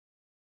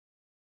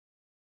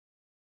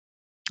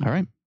 All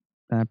right,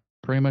 that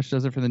pretty much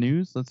does it for the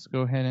news. Let's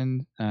go ahead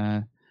and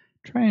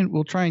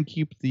we'll try and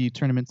keep the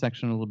tournament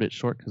section a little bit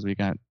short because we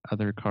got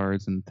other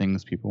cards and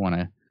things people want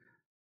to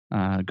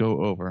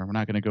go over. We're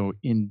not going to go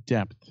in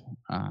depth,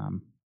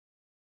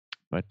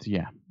 but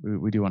yeah,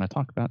 we do want to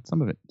talk about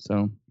some of it.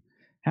 So,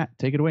 Hat,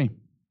 take it away.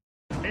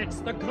 It's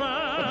the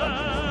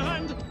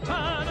grand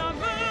tournament.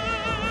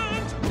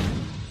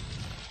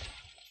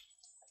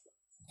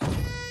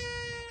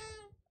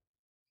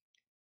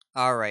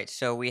 All right,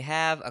 so we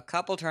have a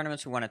couple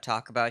tournaments we want to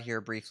talk about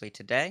here briefly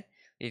today.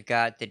 We've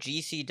got the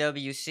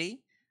GCWC.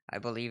 I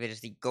believe it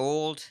is the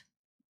Gold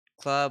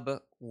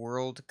Club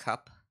World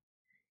Cup.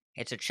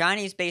 It's a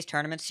Chinese-based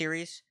tournament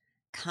series,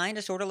 kind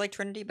of sort of like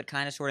Trinity, but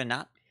kind of sort of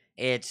not.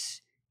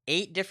 It's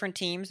 8 different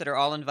teams that are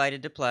all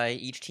invited to play.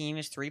 Each team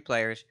is 3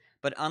 players,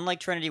 but unlike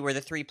Trinity, where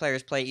the 3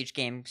 players play each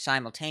game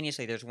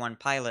simultaneously, there's one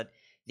pilot.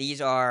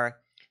 These are,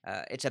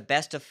 it's a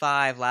best of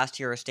 5 last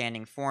year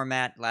standing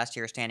format. Last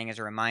year standing, as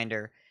a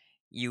reminder,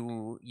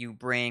 you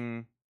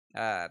bring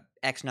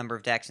X number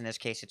of decks. In this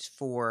case, it's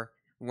 4.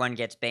 One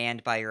gets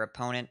banned by your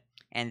opponent,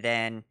 and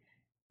then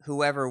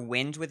whoever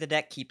wins with the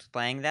deck keeps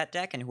playing that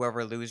deck, and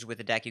whoever loses with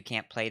the deck, you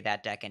can't play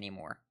that deck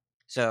anymore.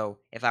 So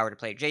if I were to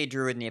play Jade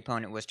Druid and the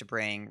opponent was to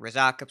bring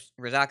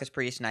Rizaka's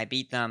Priest and I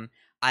beat them,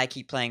 I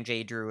keep playing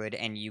Jade Druid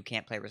and you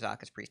can't play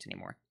Rizaka's Priest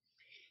anymore.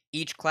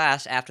 Each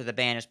class after the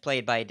ban is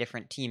played by a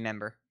different team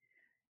member.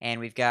 And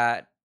we've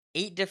got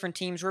 8 different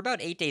teams. We're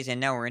about 8 days in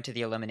now. We're into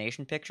the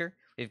elimination picture.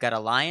 We've got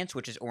Alliance,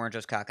 which is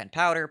Orange's Cock and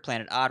Powder,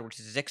 Planet Odd, which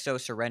is Zixo,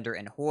 Surrender,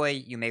 and Hoy.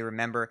 You may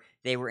remember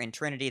they were in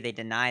Trinity. They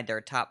denied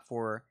their top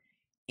 4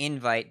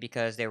 invite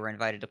because they were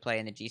invited to play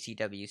in the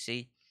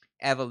GCWC.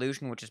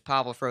 Evolution, which is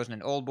Pavel, Frozen,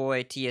 and Old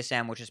Boy.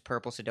 TSM, which is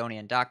Purple, Sidonia,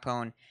 and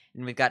Dokpone.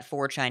 And we've got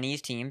 4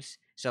 Chinese teams.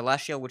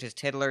 Celestial, which is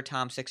Tiddler,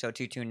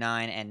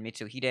 Tom60229, and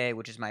Mitsuhide,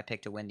 which is my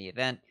pick to win the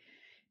event.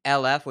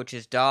 LF, which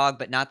is dog,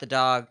 but not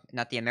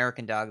the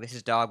American dog. This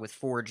is dog with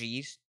 4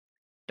 G's.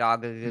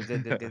 Dog.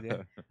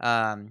 We've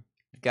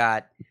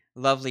got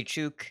Lovely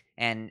Chook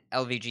and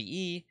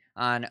LVGE.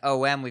 On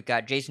OM, we've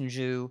got Jason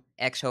Zhu,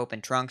 X-Hope,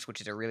 and Trunks,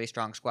 which is a really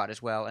strong squad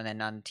as well. And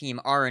then on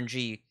Team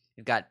RNG,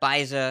 we've got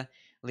Biza,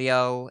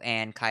 Leo,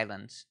 and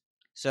Kylans.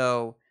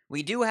 So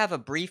we do have a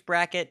brief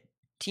bracket.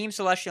 Team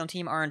Celestial and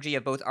Team RNG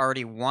have both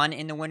already won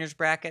in the winners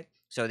bracket,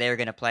 so they're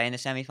going to play in the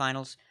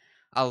semifinals.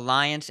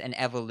 Alliance and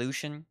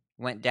Evolution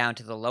went down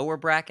to the lower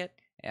bracket.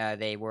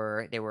 They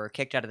were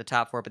kicked out of the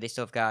top 4, but they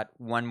still have got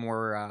one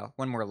more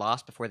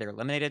loss before they're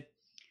eliminated.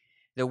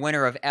 The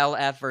winner of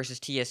LF versus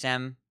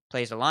TSM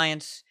plays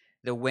Alliance.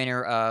 The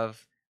winner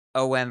of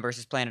OM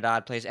versus Planet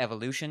Odd plays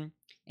Evolution.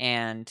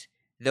 And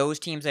those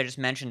teams I just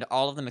mentioned,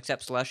 all of them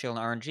except Celestial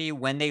and RNG,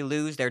 when they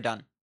lose, they're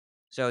done.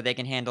 So they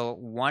can handle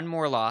one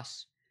more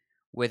loss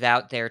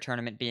without their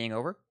tournament being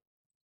over.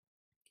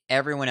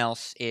 Everyone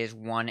else is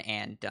one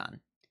and done.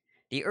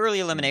 The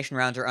early elimination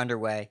rounds are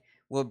underway.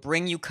 We'll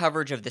bring you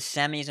coverage of the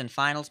semis and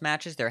finals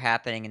matches. They're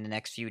happening in the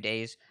next few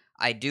days.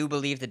 I do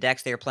believe the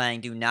decks they're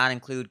playing do not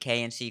include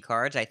K and C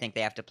cards. I think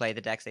they have to play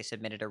the decks they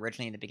submitted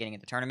originally in the beginning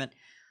of the tournament.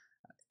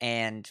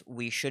 And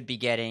we should be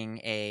getting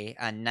a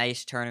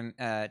nice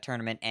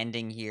tournament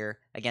ending here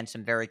against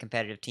some very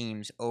competitive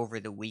teams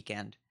over the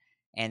weekend.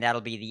 And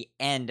that'll be the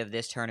end of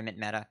this tournament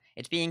meta.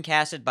 It's being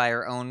casted by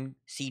our own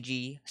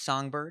CG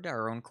Songbird,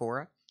 our own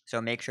Cora,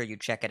 so make sure you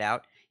check it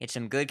out. It's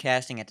some good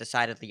casting at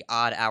decidedly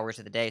odd hours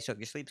of the day, so if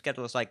your sleep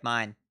schedule is like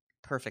mine,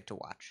 perfect to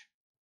watch.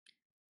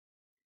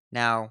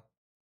 Now,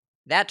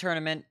 that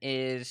tournament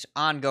is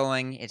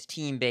ongoing, it's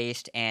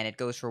team-based, and it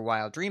goes for a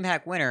while.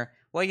 DreamHack winner,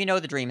 well, you know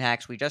the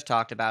DreamHacks, we just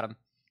talked about them.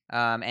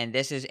 And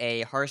this is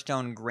a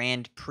Hearthstone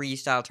Grand Prix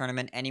style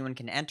tournament. Anyone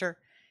can enter.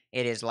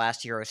 It is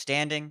last hero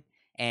standing,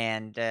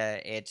 and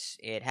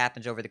it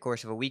happens over the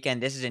course of a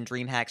weekend. This is in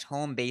DreamHack's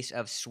home base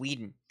of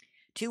Sweden.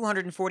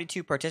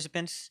 242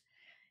 participants,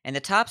 and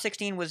the top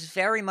 16 was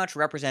very much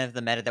representative of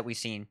the meta that we've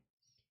seen.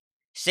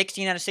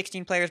 16 out of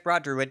 16 players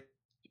brought Druid.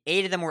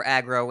 8 of them were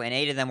aggro, and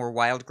 8 of them were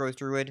wild growth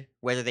Druid.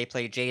 Whether they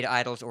played Jade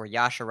Idols or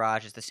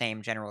Yasharaj is the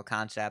same general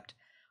concept.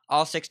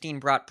 All 16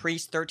 brought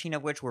Priests, 13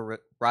 of which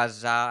were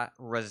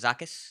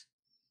Razakis.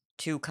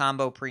 2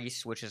 combo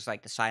Priests, which is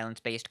like the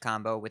silence-based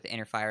combo with the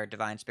Inner Fire,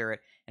 Divine Spirit,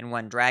 and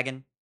 1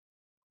 Dragon.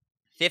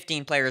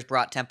 15 players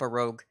brought Tempo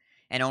Rogue,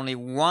 and only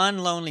 1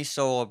 Lonely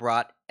Soul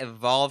brought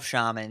Evolve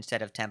Shaman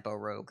instead of Tempo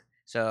Rogue.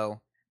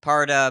 So,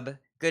 Pardub,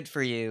 good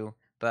for you,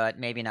 but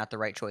maybe not the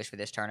right choice for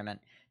this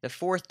tournament. The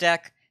 4th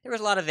deck, there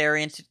was a lot of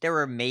variants. There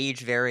were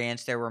Mage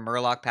variants, there were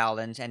Murloc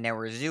Paladins, and there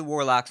were Zoo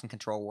Warlocks and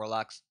Control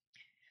Warlocks.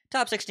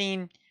 Top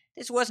 16,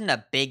 this wasn't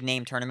a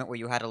big-name tournament where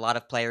you had a lot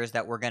of players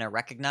that we're going to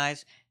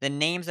recognize. The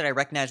names that I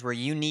recognized were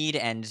Unid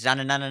and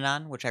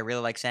Zananananan, which I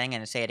really like saying,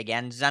 and I say it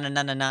again,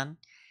 Zananananan.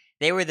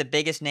 They were the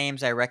biggest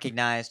names I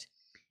recognized.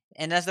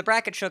 And as the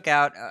bracket shook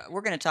out,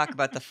 we're going to talk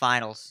about the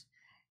finals.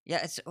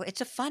 Yeah,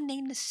 it's a fun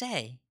name to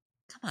say.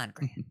 Come on,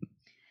 Grant.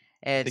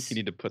 I think you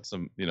need to put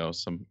some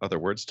other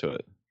words to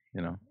it.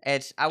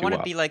 I want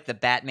to be like the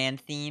Batman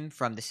theme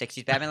from the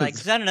 60s Batman, like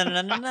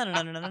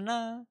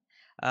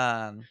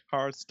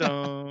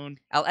Hearthstone.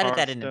 I'll edit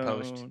that in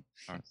post.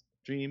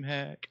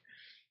 DreamHack.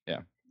 Yeah.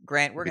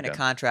 Grant, we're going to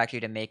contract you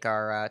to make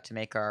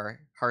our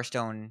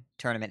Hearthstone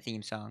tournament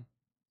theme song.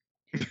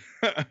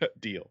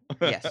 Deal.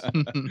 Yes.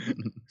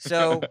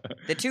 So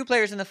the 2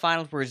 players in the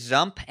finals were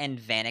Zump and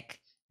Vanek.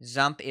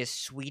 Zump is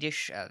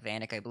Swedish.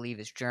 Vanek, I believe,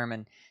 is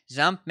German.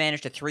 Zump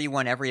managed to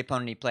 3-1 every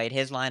opponent he played.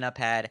 His lineup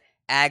had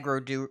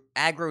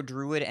aggro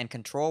Druid and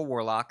Control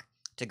Warlock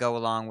to go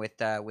along with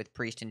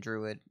Priest and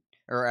Druid,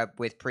 or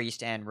with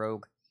Priest and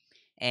Rogue.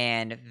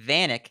 And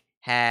Vanek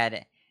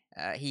had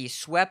he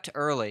swept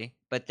early,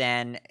 but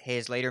then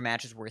his later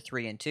matches were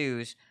 3 and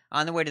 2s.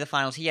 On the way to the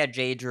finals, he had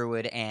Jade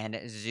Druid and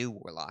Zoo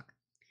Warlock.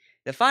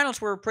 The finals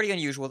were pretty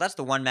unusual. That's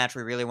the one match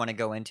we really want to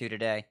go into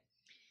today.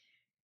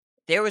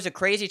 There was a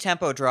crazy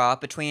tempo draw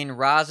between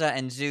Raza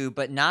and Zoo,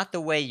 but not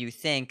the way you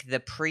think. The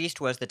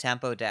Priest was the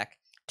tempo deck.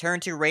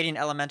 Turn 2, Radiant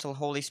Elemental,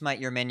 Holy Smite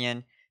your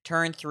minion.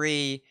 Turn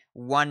 3,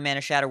 1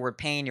 mana Shadow Word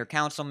Pain, your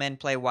Councilman,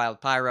 play Wild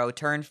Pyro.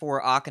 Turn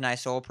 4, Akanai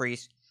Soul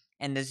Priest.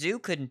 And the Zoo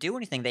couldn't do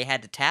anything. They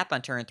had to tap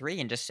on turn 3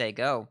 and just say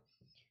go.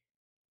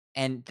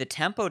 And the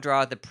tempo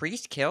draw, the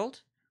Priest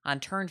killed on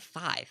turn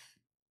 5.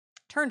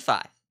 Turn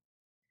 5.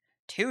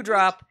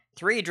 2-drop,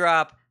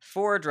 3-drop,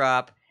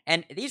 4-drop,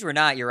 and these were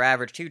not your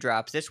average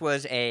 2-drops. This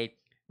was a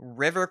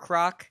River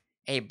Croc,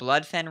 a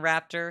Bloodfen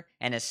Raptor,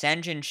 and a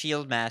Senjin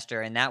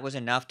Shieldmaster, and that was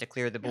enough to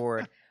clear the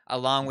board,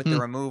 along with the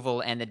removal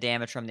and the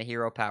damage from the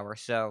hero power.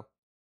 So,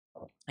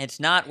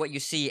 it's not what you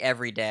see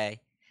every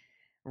day.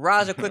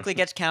 Raza quickly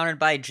gets countered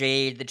by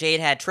Jade. The Jade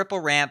had triple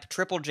ramp,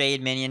 triple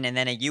Jade minion, and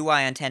then a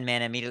UI on 10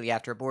 mana immediately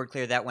after a board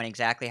clear. That went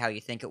exactly how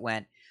you think it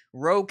went.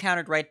 Rogue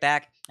countered right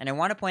back, and I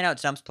want to point out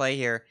Zump's play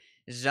here.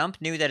 Zump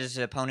knew that his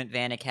opponent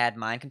Vanek had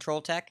mind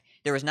control tech.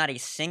 There was not a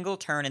single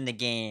turn in the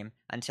game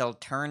until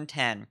turn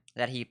 10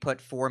 that he put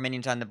 4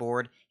 minions on the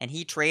board, and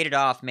he traded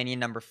off minion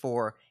number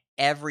 4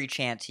 every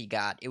chance he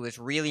got. It was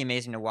really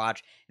amazing to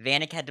watch.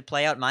 Vanek had to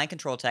play out Mind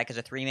Control Tech as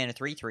a 3-mana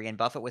 3/3 and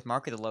buff it with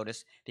Mark of the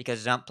Lotus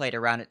because Zump played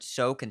around it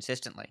so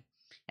consistently.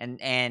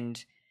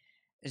 And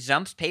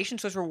Zump's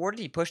patience was rewarded.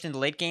 He pushed in the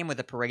late game with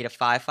a parade of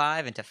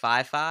 5/5 into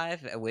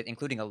 5/5,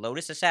 including a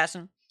Lotus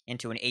Assassin,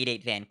 into an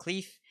 8/8 Van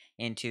Cleef,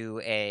 into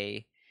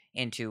a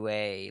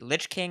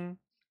Lich King,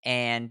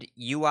 and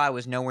UI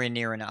was nowhere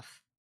near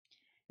enough.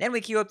 Then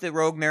we queue up the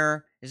Rogue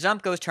Mirror.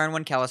 Zump goes turn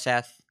 1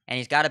 Keleseth, and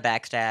he's got a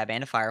Backstab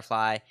and a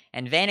Firefly,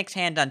 and Vanek's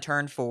hand on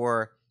turn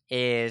 4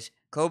 is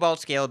Cobalt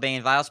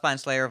Scalebane,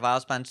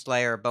 Vilespine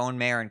Slayer, Bone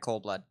Mare, and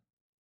Coldblood.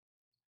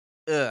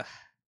 Ugh.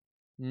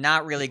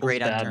 Not really Feels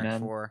great on bad, turn man.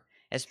 4.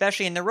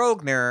 Especially in the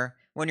Rogue Mirror,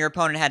 when your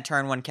opponent had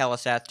turn 1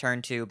 Keleseth,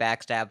 turn 2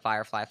 Backstab,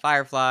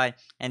 Firefly,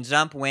 and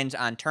Zump wins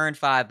on turn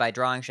 5 by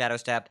drawing Shadow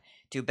Step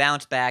to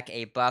bounce back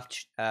a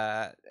buffed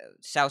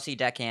South Sea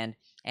deckhand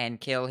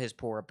and kill his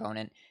poor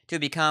opponent to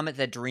become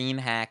the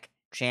DreamHack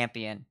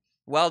champion.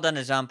 Well done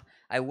to Zump.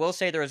 I will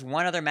say there is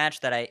one other match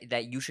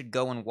that you should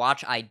go and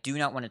watch. I do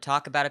not want to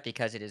talk about it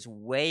because it is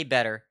way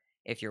better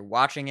if you're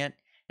watching it.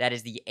 That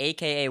is the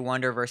AKA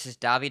Wonder versus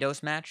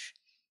Davidos match.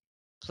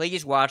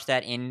 Please watch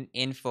that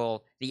in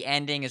full. The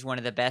ending is one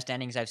of the best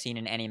endings I've seen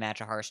in any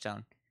match of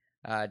Hearthstone.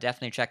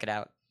 Definitely check it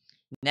out.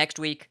 Next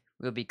week,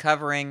 we'll be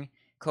covering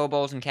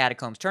Kobolds and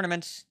Catacombs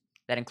tournaments.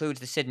 That includes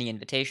the Sydney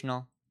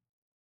Invitational.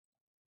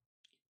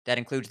 That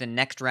includes the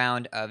next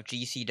round of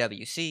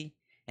GCWC.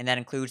 And that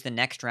includes the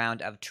next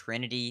round of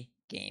Trinity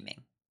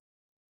Gaming.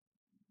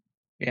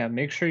 Yeah,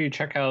 make sure you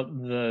check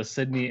out the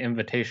Sydney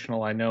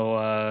Invitational. I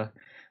know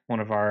one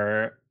of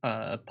our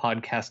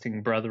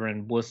podcasting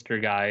brethren, Blister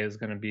Guy, is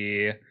going to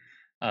be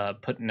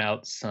putting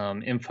out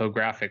some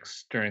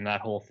infographics during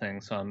that whole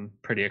thing. So I'm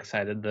pretty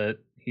excited that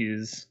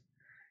he's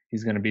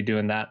going to be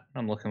doing that.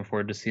 I'm looking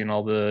forward to seeing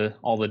all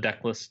the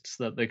deck lists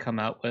that they come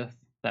out with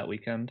that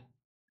weekend.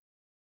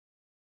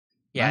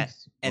 Yeah,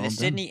 Nice. and Well the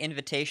done. Sydney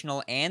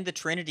Invitational and the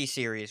Trinity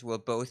Series will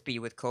both be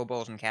with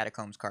Kobolds and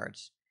Catacombs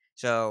cards.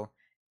 So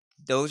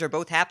those are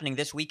both happening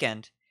this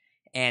weekend,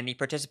 and the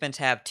participants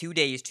have 2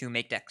 days to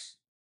make decks.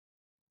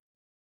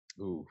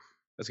 Ooh,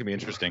 that's gonna be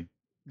interesting.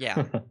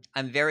 Yeah,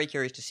 I'm very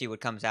curious to see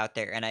what comes out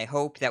there, and I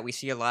hope that we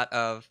see a lot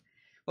of...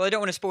 Well, I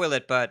don't want to spoil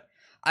it, but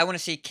I want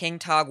to see King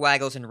Tog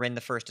Waggles and Rin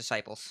the First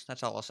Disciples.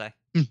 That's all I'll say.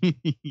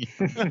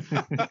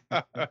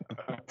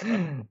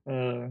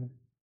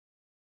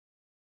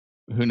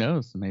 Who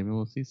knows? Maybe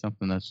we'll see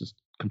something that's just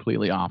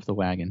completely off the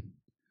wagon.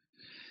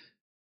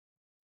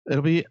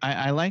 It'll be.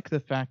 I like the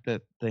fact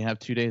that they have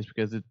 2 days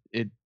because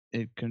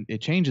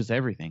it changes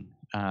everything.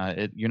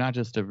 You're not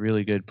just a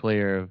really good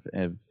player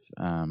of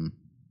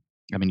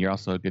I mean, you're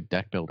also a good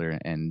deck builder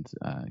and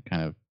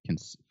kind of can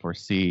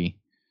foresee.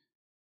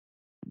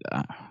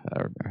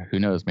 Or who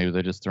knows? Maybe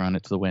they're just throwing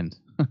it to the wind.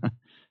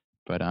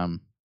 But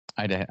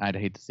I'd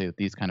hate to say that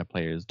these kind of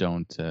players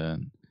don't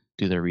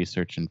do their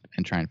research and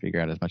try and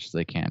figure out as much as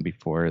they can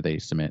before they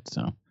submit.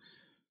 So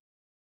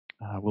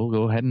we'll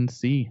go ahead and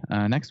see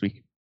next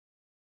week.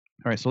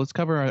 All right, so let's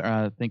cover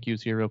our thank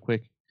yous here real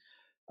quick.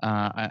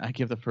 I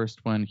give the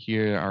first one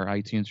here, our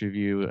iTunes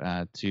review,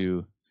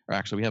 or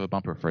actually we have a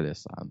bumper for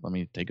this. Let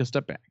me take a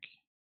step back.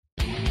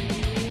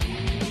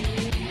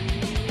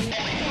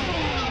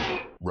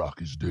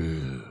 Rock is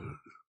dead.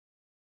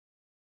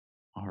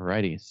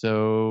 Alrighty,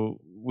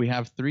 so we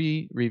have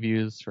 3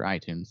 reviews for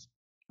iTunes.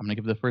 I'm gonna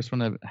give the first one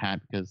to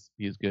Hat because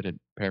he's good at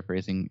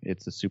paraphrasing.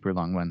 It's a super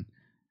long one.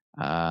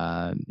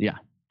 Yeah,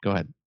 go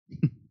ahead.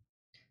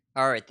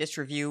 All right, this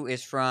review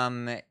is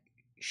from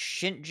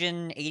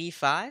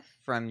Shinjin85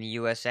 from the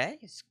USA.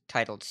 It's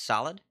titled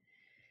Solid.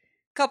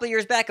 A couple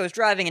years back, I was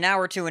driving an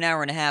hour to an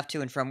hour and a half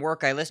to and from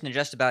work. I listened to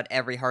just about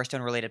every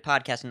Hearthstone-related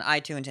podcast on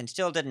iTunes and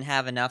still didn't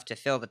have enough to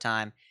fill the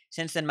time.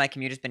 Since then, my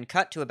commute has been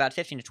cut to about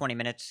 15 to 20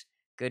 minutes.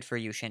 Good for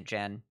you,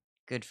 Shinjen.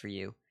 Good for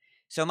you.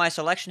 So my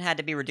selection had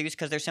to be reduced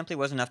because there simply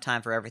wasn't enough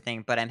time for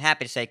everything, but I'm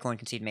happy to say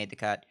Concede made the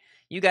cut.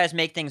 You guys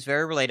make things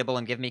very relatable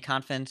and give me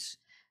confidence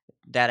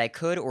that I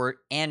could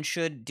and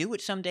should do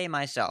it someday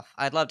myself.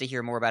 I'd love to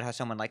hear more about how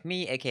someone like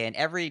me, aka an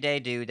everyday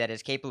dude that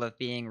is capable of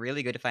being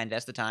really good if I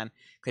invest the time,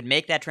 could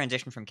make that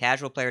transition from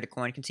casual player to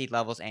coin concede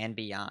levels and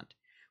beyond.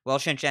 Well,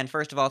 Shin-Chan,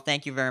 first of all,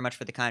 thank you very much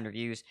for the kind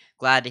reviews.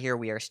 Glad to hear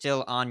we are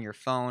still on your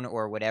phone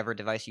or whatever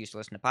device you use to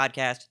listen to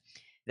podcasts.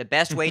 The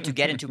best way to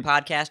get into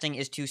podcasting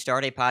is to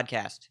start a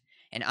podcast.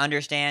 And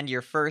understand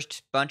your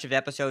first bunch of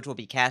episodes will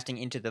be casting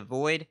into the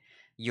void.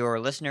 Your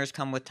listeners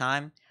come with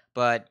time,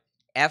 but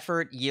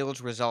effort yields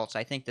results.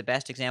 I think the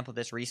best example of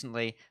this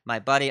recently, my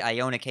buddy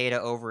Iona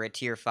Kata over at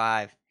Tier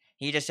 5.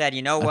 He just said,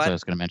 you know That's what I what?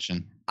 was gonna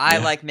mention. I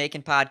Yeah. like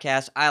making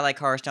podcasts. I like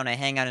Hearthstone. I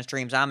hang out in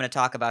streams. I'm going to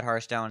talk about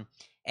Hearthstone.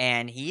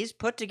 And he's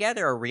put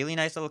together a really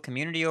nice little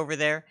community over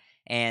there.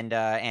 And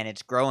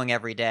it's growing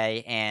every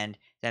day. And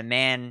the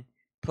man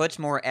puts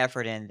more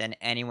effort in than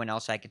anyone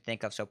else I could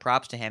think of. So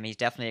props to him. He's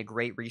definitely a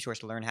great resource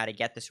to learn how to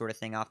get this sort of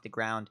thing off the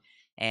ground.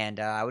 And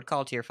I would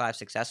call Tier 5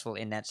 successful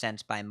in that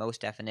sense by most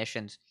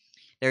definitions.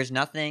 There's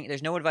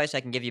no advice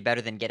I can give you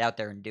better than get out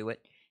there and do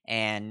it.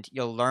 and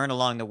you'll learn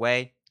along the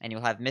way, and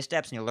you'll have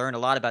missteps, and you'll learn a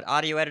lot about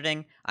audio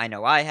editing. I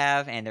know I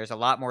have, and there's a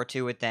lot more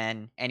to it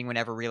than anyone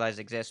ever realized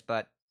exists,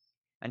 but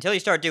until you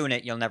start doing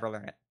it, you'll never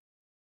learn it.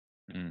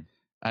 Mm.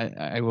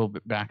 I will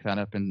back that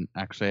up, and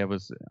actually I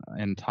was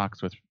in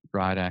talks with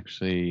Rod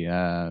actually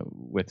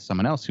with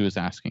someone else who was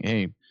asking,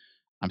 hey,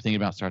 I'm thinking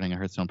about starting a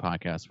Hearthstone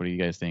podcast. What do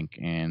you guys think?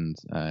 And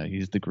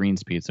he's the Green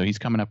Speed, so he's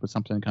coming up with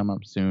something to come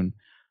up soon.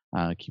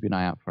 Keep an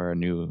eye out for our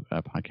new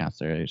podcast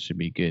there. It should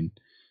be good,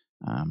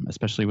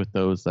 especially with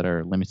those that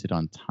are limited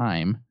on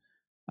time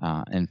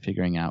and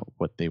figuring out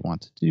what they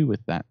want to do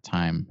with that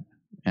time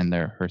and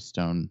their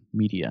Hearthstone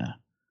media.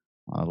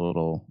 A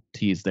little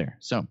tease there.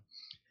 So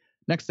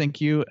next thank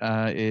you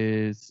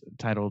is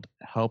titled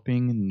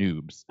Helping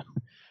Noobs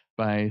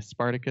by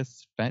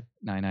Spartacus Fet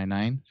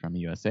 999 from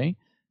USA.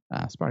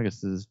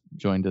 Spartacus has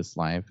joined us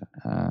live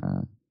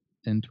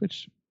in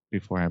Twitch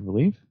before, I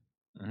believe.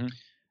 Mm-hmm.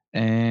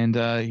 And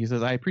he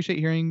says, I appreciate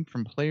hearing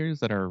from players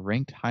that are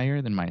ranked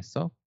higher than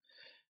myself.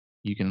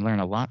 You can learn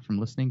a lot from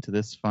listening to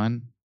this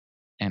fun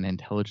and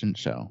intelligent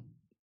show.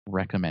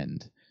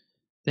 Recommend.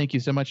 Thank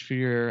you so much for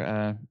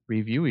your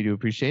review. We do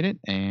appreciate it.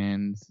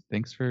 And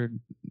thanks for,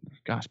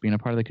 being a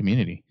part of the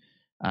community.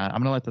 I'm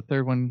going to let the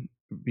third one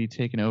be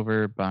taken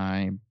over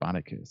by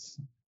Bodicus.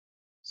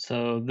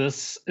 So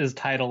this is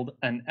titled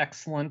An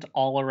Excellent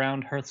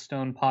All-Around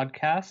Hearthstone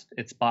Podcast.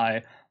 It's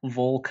by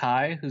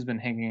Volkai, who's been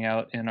hanging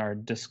out in our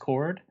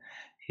Discord.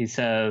 He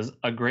says,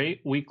 a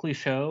great weekly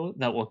show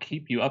that will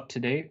keep you up to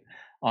date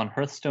on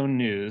Hearthstone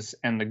news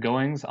and the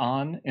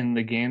goings-on in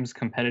the game's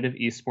competitive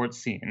esports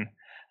scene.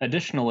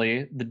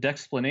 Additionally, the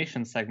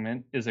Dexplanation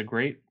segment is a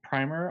great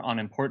primer on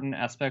important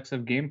aspects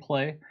of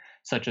gameplay,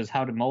 such as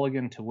how to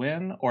mulligan to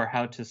win or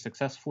how to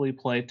successfully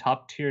play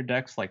top-tier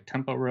decks like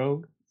Tempo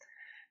Rogue.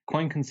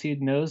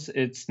 Concede knows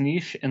its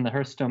niche in the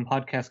Hearthstone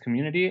podcast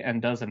community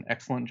and does an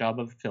excellent job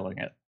of filling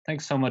it.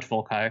 Thanks so much,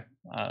 Volkai.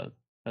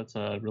 That's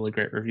a really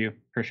great review.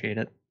 Appreciate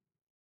it.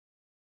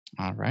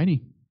 All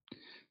righty.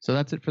 So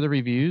that's it for the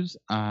reviews.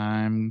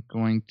 I'm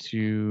going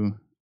to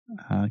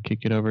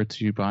kick it over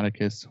to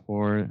Bodicus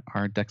for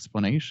our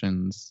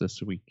Dexplanations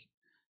this week.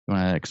 You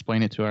want to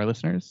explain it to our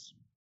listeners?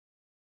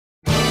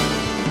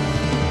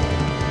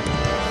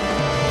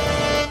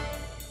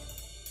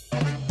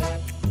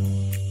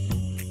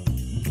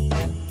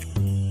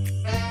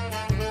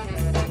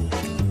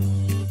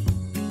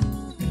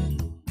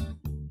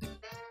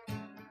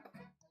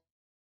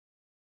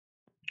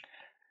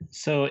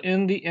 So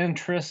in the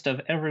interest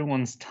of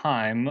everyone's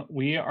time,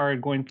 we are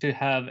going to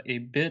have a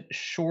bit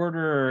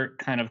shorter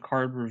kind of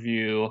card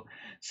review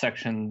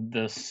section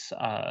this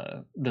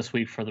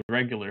week for the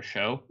regular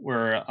show.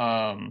 We're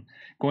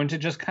going to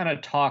just kind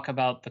of talk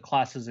about the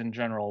classes in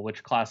general,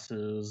 which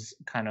classes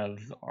kind of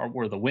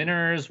were the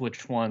winners,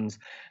 which ones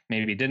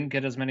maybe didn't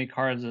get as many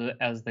cards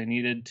as they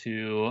needed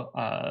to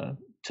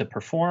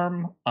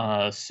perform.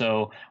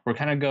 So we're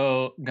kind of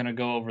going to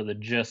go over the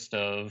gist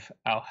of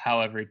how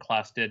every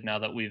class did now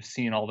that we've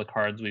seen all the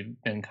cards. We've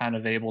been kind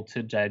of able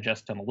to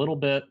digest them a little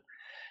bit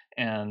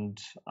and,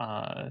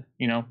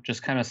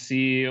 just kind of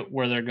see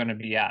where they're going to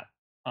be at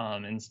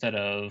instead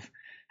of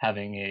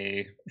having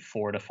a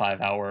 4 to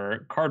 5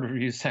 hour card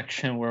review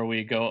section where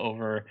we go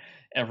over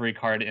every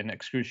card in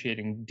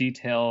excruciating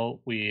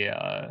detail. We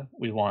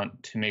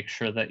want to make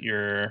sure that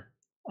your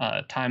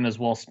time is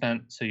well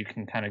spent so you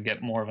can kind of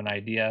get more of an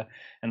idea.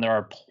 And there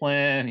are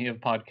plenty of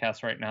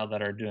podcasts right now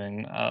that are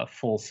doing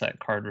full set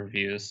card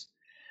reviews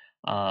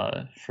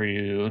for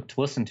you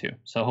to listen to.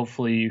 So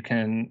hopefully you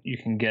can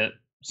get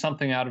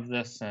something out of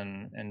this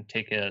and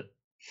take it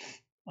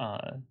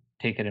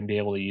and be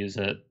able to use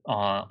it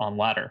on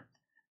ladder.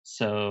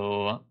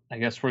 So I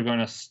guess we're going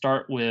to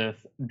start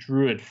with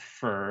Druid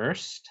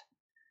first.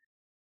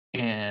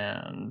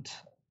 And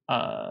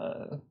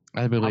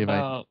I believe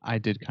I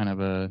did kind of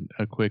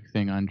a quick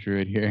thing on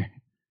Druid here.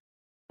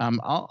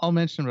 I'll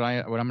mention what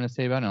I'm going to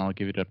say about it, and I'll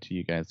give it up to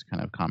you guys to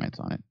kind of comment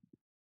on it.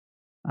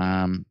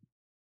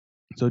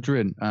 So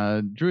Druid,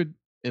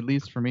 at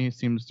least for me,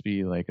 seems to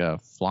be like a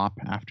flop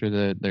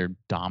after their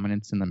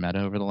dominance in the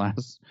meta over the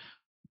last,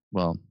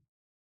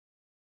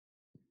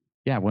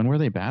 when were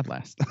they bad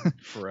last?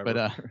 Forever.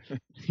 But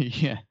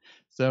yeah.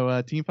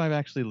 So Team 5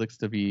 actually looks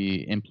to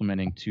be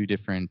implementing two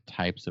different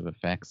types of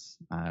effects,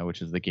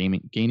 which is the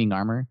gaining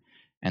armor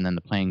and then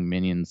the playing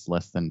minions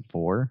less than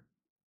 4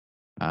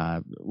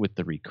 with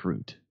the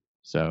recruit.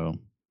 So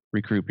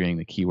recruit being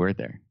the key word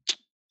there.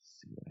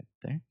 See what I did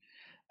there.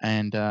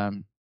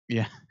 And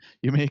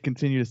you may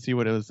continue to see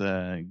what was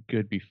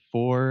good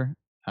before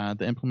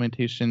the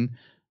implementation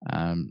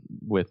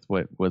with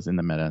what was in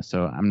the meta.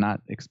 So I'm not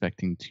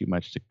expecting too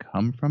much to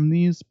come from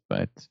these,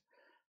 but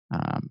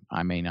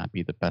I may not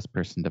be the best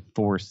person to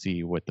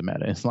foresee what the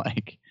meta is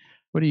like.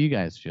 What do you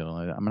guys feel?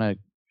 I'm going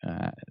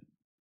to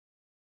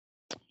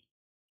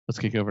let's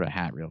kick over to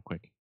Hat real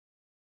quick.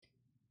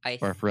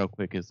 Or if real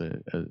quick is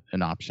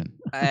an option.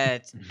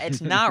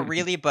 It's not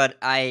really, but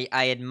I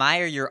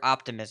admire your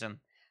optimism.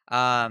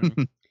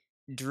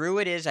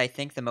 Druid is, I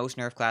think, the most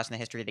nerfed class in the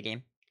history of the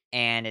game,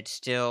 and it's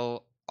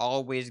still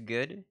always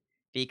good.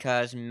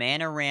 because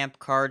mana ramp,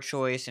 card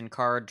choice, and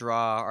card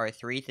draw are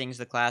 3 things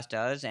the class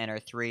does and are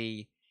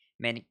 3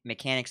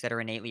 mechanics that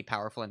are innately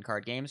powerful in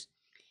card games.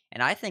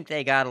 And I think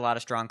they got a lot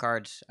of strong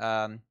cards.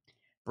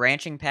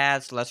 Branching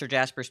Paths, Lesser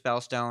Jasper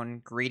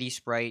Spellstone, Greedy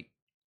Sprite.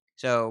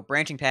 So,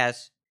 Branching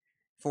Paths,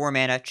 4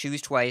 mana,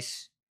 choose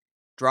twice,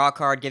 draw a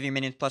card, give your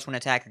minions +1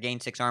 attack or gain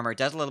 6 armor. It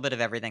does a little bit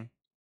of everything.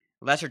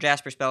 Lesser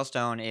Jasper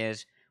Spellstone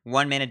is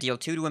 1 mana, deal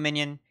 2 to a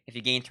minion. If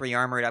you gain 3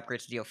 armor, it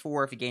upgrades to deal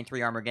 4. If you gain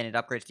 3 armor again, it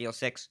upgrades to deal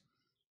 6.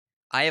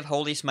 I have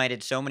Holy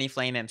Smited so many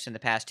Flame Imps in the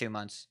past 2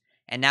 months,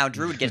 and now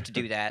Druid gets to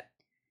do that.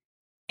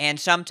 And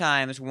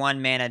sometimes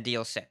 1 mana,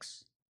 deal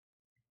 6.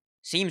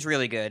 Seems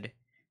really good.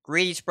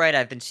 Greedy Sprite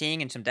I've been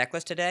seeing in some deck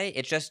lists today.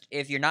 It's just,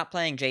 if you're not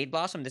playing Jade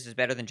Blossom, this is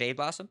better than Jade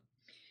Blossom.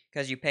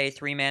 Because you pay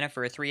 3 mana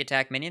for a 3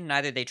 attack minion, and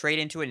either they trade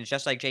into it and it's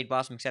just like Jade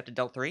Blossom except it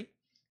dealt 3,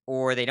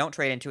 or they don't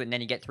trade into it and then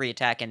you get 3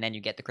 attack and then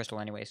you get the crystal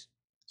anyways.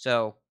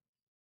 So,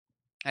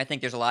 I think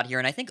there's a lot here,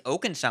 and I think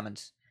Oaken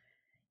Summons,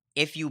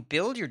 if you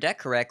build your deck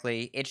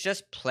correctly, it's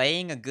just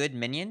playing a good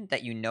minion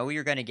that you know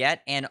you're going to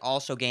get and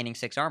also gaining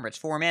 6 armor. It's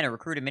 4 mana,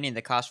 recruit a minion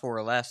that costs 4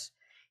 or less,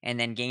 and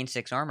then gain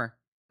 6 armor.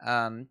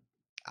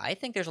 I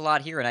think there's a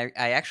lot here, and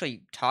I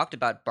actually talked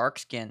about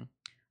Barkskin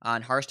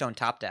on Hearthstone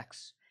top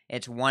decks.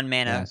 It's 1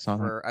 mana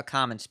for a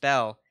common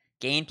spell,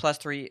 gain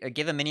 +3,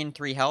 give a minion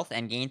 3 health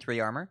and gain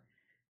 3 armor.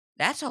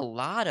 That's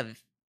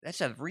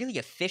a really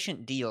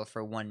efficient deal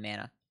for 1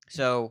 mana.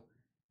 So,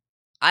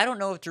 I don't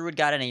know if Druid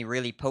got any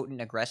really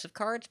potent aggressive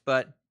cards,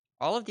 but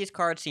all of these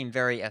cards seem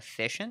very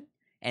efficient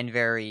and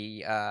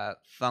very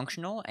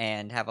functional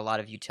and have a lot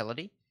of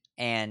utility.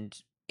 And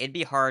it'd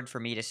be hard for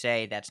me to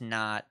say that's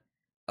not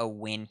a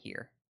win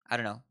here. I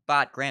don't know.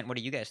 Bot, Grant, what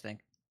do you guys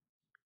think?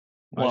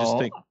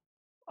 Well,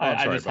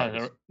 I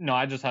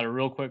just had a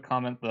real quick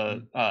comment.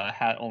 The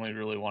hat only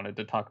really wanted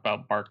to talk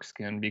about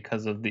Barkskin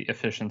because of the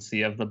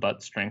efficiency of the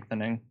butt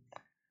strengthening.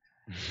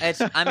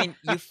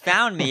 You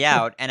found me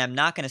out, and I'm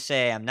not going to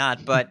say I'm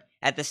not, but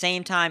at the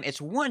same time,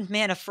 it's 1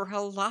 mana for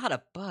a lot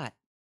of butt.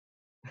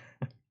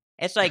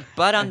 It's like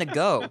butt on the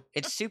go.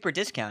 It's super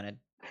discounted.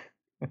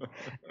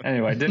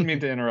 Anyway, didn't mean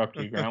to interrupt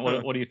you, Grant.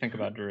 What do you think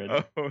about Druid?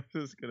 I was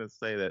just going to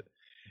say that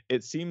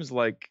it seems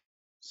like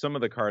some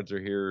of the cards are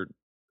here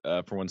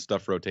for when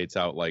stuff rotates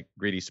out, like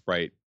Greedy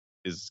Sprite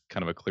is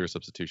kind of a clear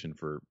substitution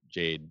for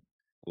Jade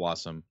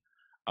Blossom.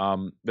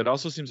 But it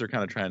also seems they're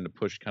kind of trying to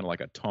push kind of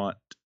like a taunt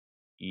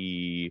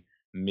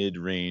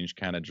mid-range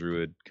kind of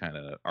Druid kind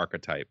of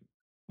archetype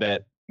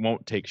that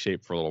won't take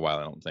shape for a little while.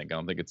 I don't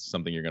think it's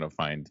something you're going to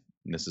find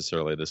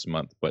necessarily this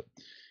month, but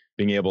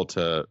being able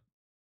to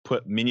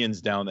put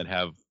minions down that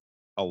have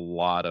a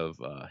lot of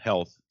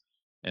health,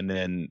 and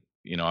then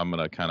I'm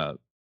going to kind of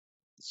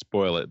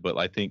spoil it, but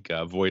I think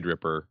Void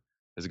Ripper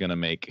is going to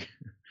make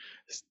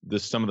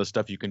some of the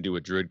stuff you can do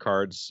with Druid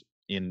cards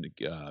in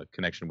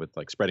connection with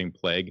like Spreading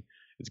Plague.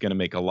 It's going to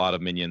make a lot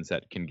of minions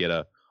that can get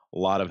a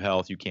lot of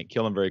health. You can't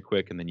kill them very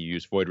quick, and then you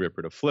use Void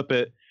Ripper to flip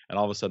it, and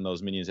all of a sudden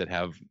those minions that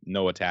have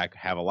no attack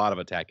have a lot of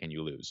attack, and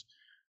you lose.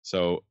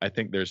 So I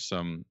think there's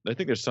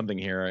something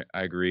here.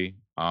 I agree.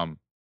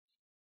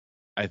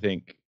 I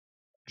think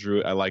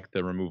Druid. I like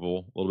the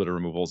removal. A little bit of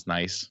removal is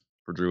nice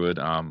for Druid.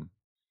 I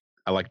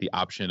like the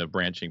option of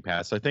Branching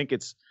Paths. I think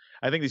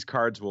these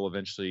cards will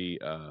eventually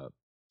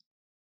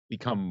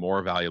become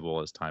more valuable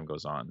as time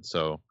goes on.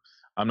 So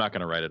I'm not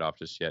going to write it off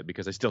just yet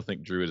because I still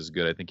think Druid is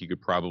good. I think you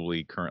could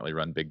probably currently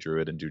run Big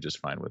Druid and do just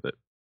fine with it,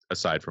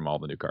 aside from all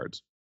the new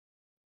cards.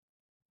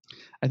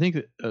 I think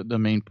the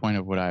main point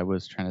of what I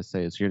was trying to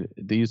say is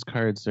these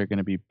cards are going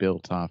to be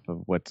built off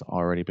of what's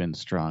already been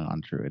strong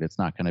on Druid. It's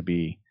not going to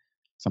be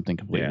something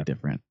completely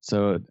different.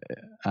 So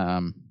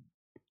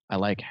I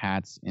like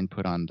Hat's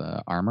input on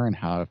the armor and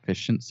how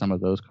efficient some of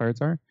those cards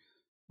are,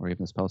 or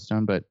even the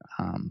Spellstone, but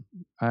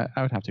I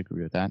would have to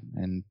agree with that.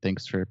 And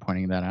thanks for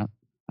pointing that out.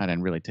 I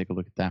didn't really take a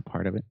look at that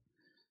part of it,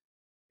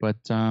 but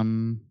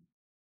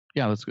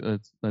yeah,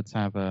 let's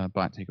have a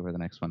bot take over the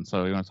next one.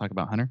 So you want to talk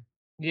about Hunter?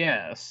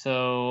 Yeah,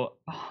 so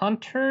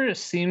Hunter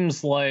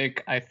seems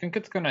like, I think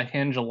it's going to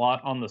hinge a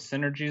lot on the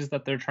synergies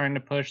that they're trying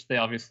to push. They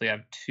obviously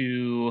have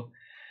two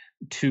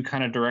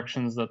kind of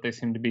directions that they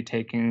seem to be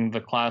taking the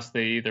class.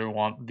 They either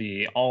want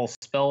the all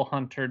spell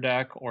Hunter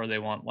deck, or they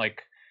want,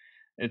 like,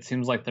 it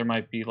seems like there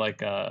might be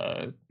like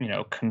a,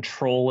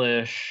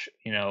 control-ish,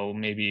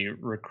 maybe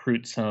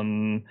recruit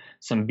some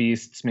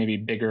beasts, maybe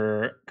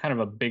kind of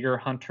a bigger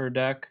Hunter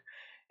deck.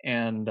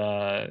 And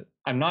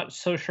I'm not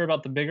so sure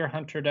about the bigger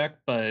Hunter deck,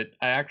 but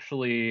I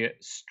actually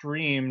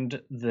streamed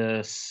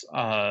this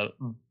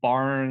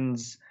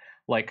Barnes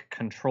like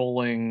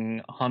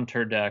controlling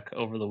Hunter deck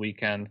over the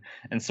weekend,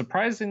 and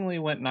surprisingly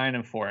went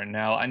 9-4.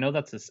 Now I know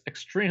that's an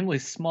extremely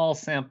small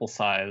sample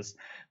size,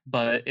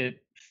 but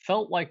it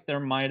felt like there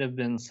might have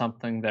been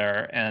something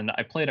there. And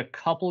I played a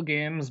couple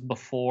games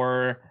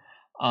before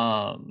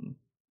on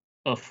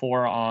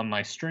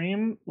my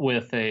stream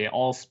with a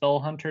all spell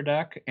Hunter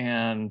deck,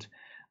 and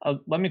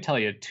let me tell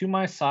you, To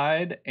My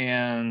Side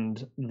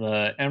and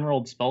the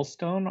Emerald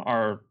Spellstone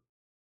are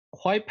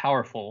quite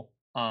powerful.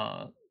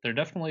 they're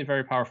definitely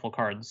very powerful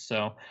cards.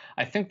 So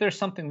I think there's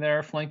something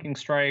there. Flanking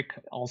Strike,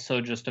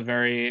 also just a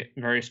very,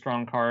 very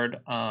strong card.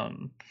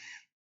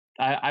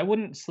 I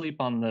wouldn't sleep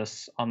on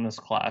this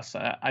class.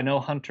 I know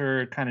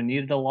Hunter kind of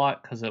needed a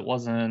lot because it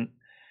wasn't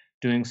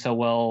doing so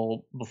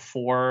well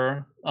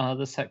before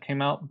the set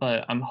came out,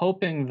 but I'm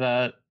hoping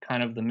that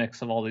kind of the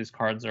mix of all these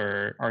cards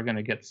are going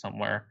to get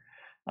somewhere.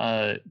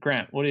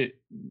 Grant, what are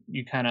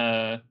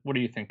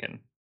you thinking?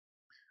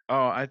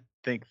 Oh, I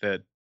think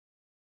that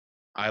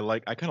I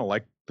kind of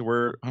like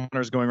where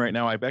Hunter's going right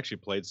now. I've actually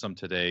played some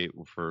today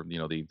for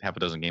the half a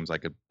dozen games I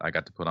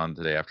got to put on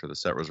today after the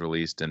set was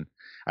released, and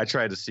I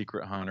tried the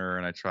Secret Hunter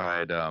and I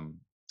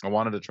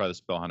wanted to try the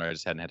Spell Hunter. I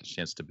just hadn't had a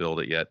chance to build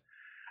it yet.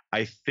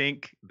 I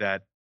think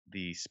that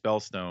the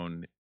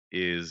Spellstone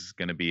is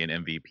going to be an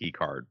MVP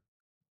card.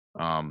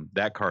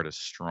 That card is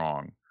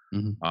strong.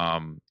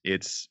 Mhm.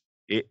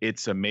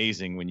 It's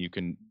amazing when you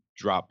can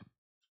drop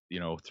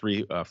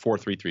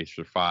 4/3/3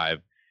 for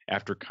 5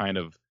 after kind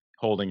of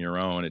holding your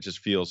own. It just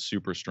feels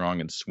super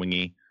strong and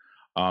swingy.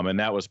 And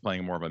that was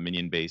playing more of a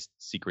minion based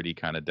secret-y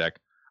kind of deck.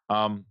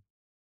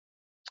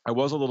 I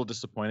was a little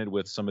disappointed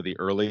with some of the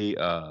early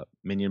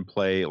minion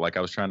play. Like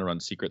I was trying to run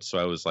secrets, so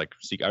I was like,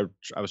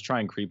 I was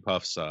trying Creep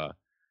Puff's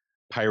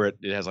pirate.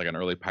 It has like an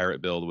early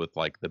pirate build with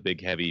like the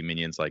big heavy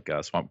minions like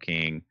Swamp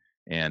King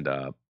and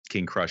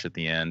King Crush at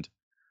the end.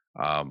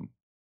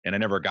 And I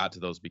never got to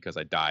those because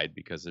I died,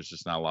 because there's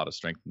just not a lot of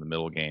strength in the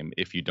middle game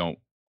if you don't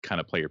kind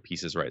of play your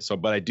pieces right. So,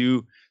 but I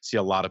do see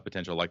a lot of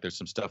potential. Like there's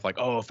some stuff like,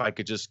 oh, if I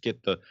could just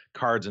get the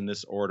cards in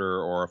this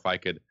order, or if I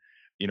could,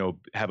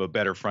 have a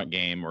better front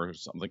game or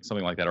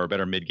something like that, or a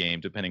better mid game,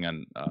 depending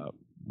on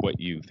what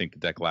you think the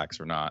deck lacks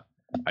or not.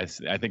 I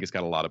think it's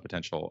got a lot of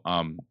potential.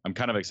 I'm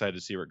kind of excited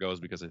to see where it goes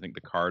because I think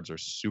the cards are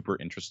super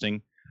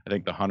interesting. I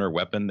think the Hunter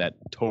weapon that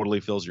totally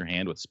fills your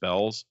hand with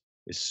spells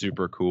is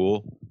super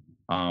cool.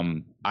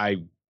 I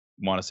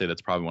want to say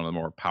that's probably one of the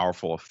more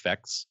powerful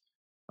effects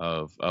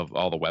of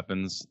all the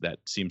weapons, that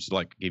seems to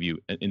like give you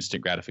an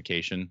instant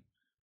gratification,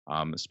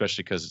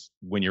 especially because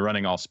when you're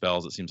running all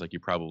spells, it seems like you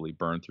probably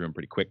burn through them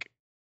pretty quick.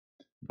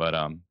 But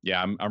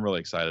yeah, I'm really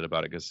excited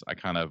about it because I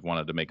kind of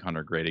wanted to make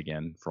Hunter great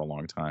again for a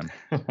long time.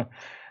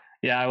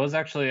 Yeah,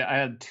 I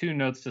had two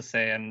notes to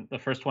say, and the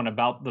first one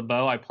about the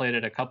bow. I played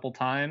it a couple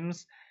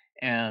times,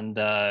 and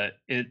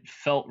it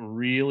felt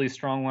really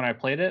strong when I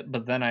played it,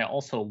 but then I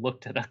also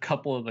looked at a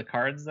couple of the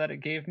cards that it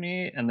gave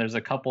me, and there's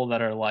a couple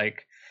that are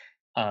like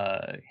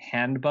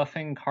hand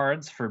buffing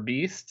cards for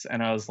beasts,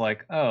 and I was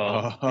like,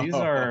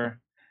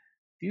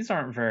 these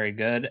aren't very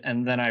good.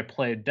 And then I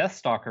played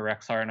Deathstalker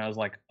Rexar, and I was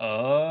like,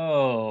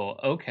 oh,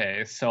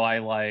 okay. So I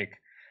like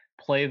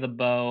play the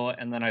bow,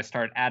 and then I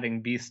start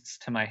adding beasts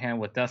to my hand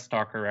with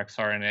Deathstalker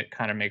Rexar, and it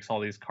kind of makes all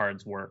these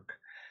cards work.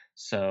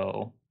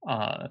 So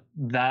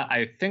that,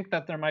 I think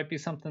that there might be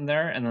something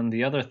there. And then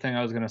the other thing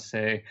I was going to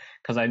say,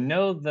 because I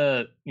know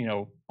that,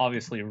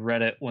 obviously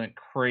Reddit went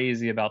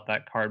crazy about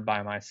that card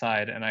By My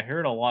Side, and I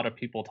heard a lot of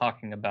people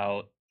talking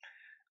about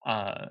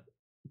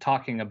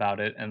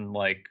it and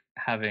like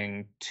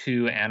having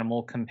two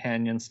animal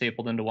companions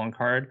stapled into one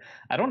card.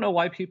 I don't know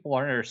why people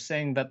are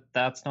saying that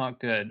that's not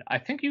good. I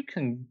think you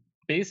can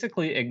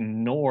basically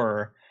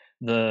ignore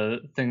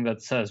the thing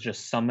that says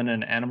just summon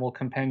an animal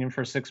companion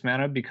for 6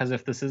 mana, because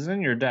if this is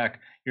in your deck,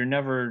 you're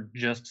never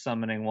just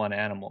summoning one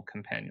animal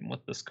companion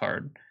with this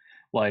card.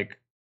 Like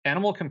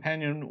animal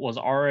companion was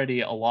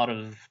already a lot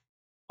of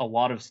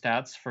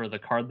stats for the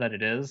card that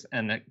it is,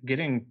 and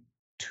getting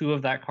two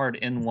of that card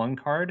in one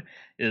card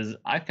is,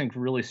 I think,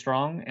 really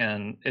strong,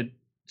 and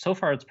so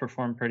far it's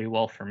performed pretty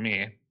well for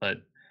me. But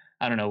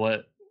I don't know,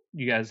 what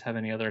you guys have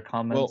any other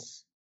comments? Well,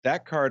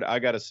 that card, I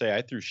gotta say,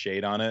 I threw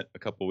shade on it a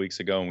couple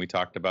weeks ago and we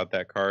talked about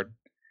that card,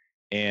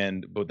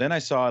 but then I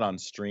saw it on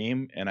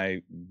stream and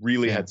I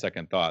really had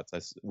second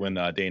thoughts. When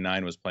Day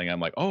 9 was playing, I'm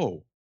like,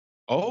 oh,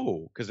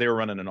 because they were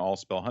running an all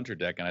spell Hunter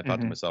deck, and I thought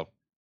to myself,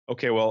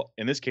 okay, well,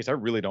 in this case, I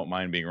really don't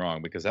mind being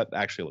wrong, because that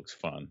actually looks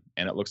fun,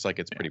 and it looks like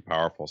it's pretty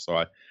powerful. So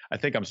I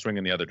think I'm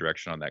swinging the other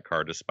direction on that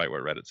card, despite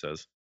what Reddit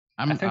says.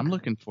 I'm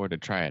looking forward to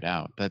try it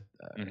out. That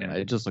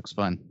it just looks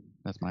fun.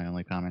 That's my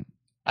only comment.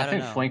 I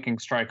think Flanking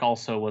Strike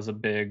also was a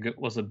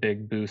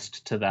big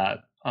boost to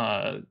that.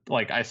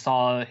 Like I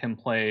saw him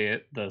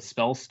play the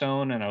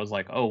Spellstone, and I was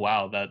like, oh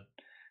wow,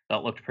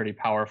 that looked pretty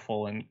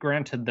powerful. And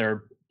granted,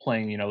 they're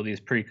playing these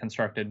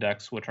pre-constructed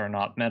decks, which are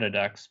not meta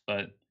decks,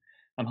 but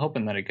I'm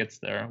hoping that it gets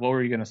there. What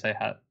were you going to say,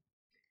 Hat?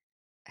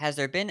 Has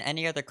there been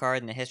any other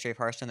card in the history of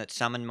Hearthstone that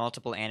summoned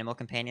multiple animal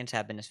companions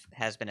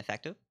has been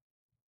effective?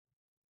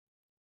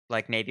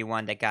 Like maybe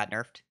one that got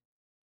nerfed?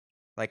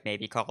 Like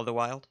maybe Call of the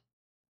Wild?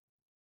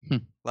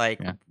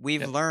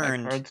 We've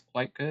learned, that card's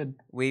quite good.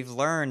 We've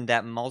learned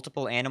that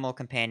multiple animal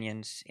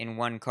companions in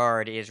one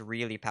card is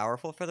really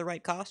powerful for the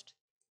right cost.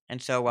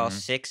 And so while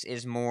 6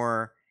 is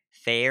more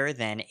fair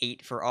than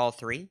 8 for all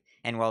 3,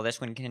 and while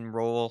this one can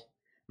roll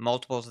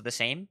multiples of the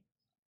same,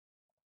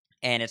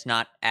 and it's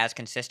not as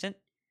consistent,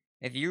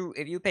 if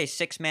you pay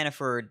 6 mana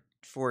for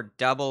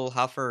double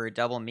Huffer or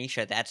double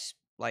Misha, that's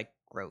like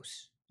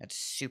gross. That's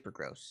super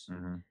gross.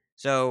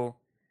 So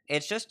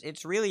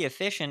it's really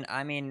efficient.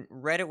 I mean,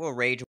 Reddit will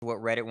rage what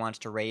Reddit wants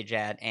to rage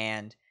at,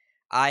 and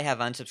I have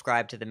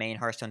unsubscribed to the main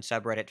Hearthstone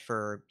subreddit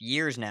for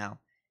years now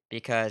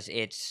because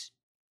it's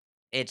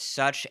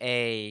such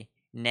a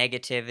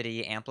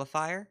negativity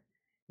amplifier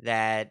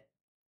that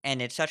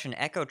and it's such an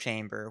echo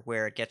chamber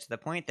where it gets to the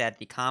point that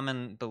the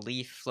common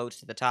belief floats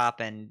to the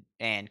top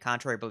and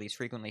contrary beliefs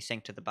frequently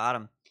sink to the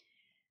bottom.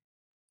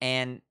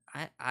 And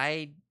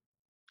I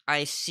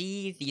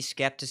see the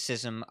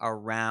skepticism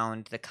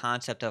around the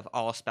concept of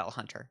all spell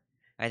hunter.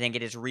 I think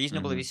it is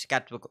reasonable to be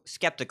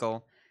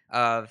skeptical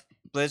of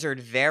Blizzard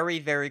very,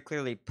 very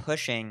clearly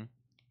pushing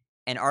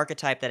an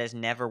archetype that has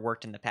never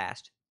worked in the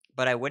past.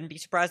 But I wouldn't be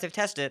surprised if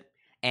tested it.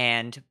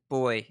 And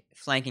boy,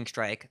 Flanking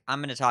Strike, I'm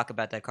going to talk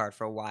about that card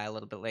for a while, a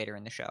little bit later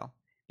in the show,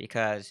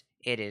 because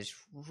it is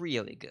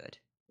really good.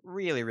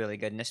 Really, really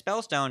good. And the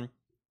Spellstone,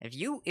 if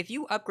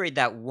you upgrade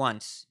that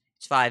once,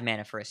 it's 5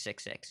 mana for a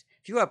 6/6.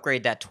 If you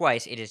upgrade that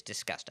twice, it is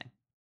disgusting.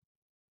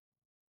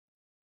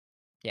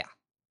 Yeah.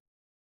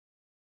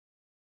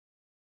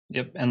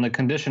 Yep, and the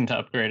condition to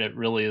upgrade it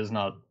really is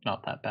not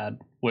that bad.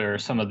 Where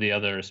some of the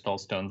other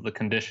Spellstones, the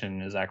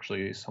condition is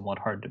actually somewhat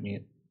hard to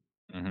meet.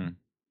 Mm-hmm.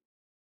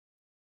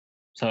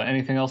 So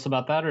anything else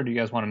about that, or do you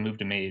guys want to move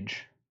to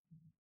Mage?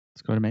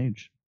 Let's go to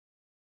Mage.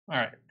 All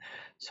right.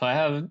 So I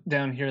have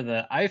down here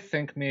that I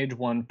think Mage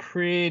won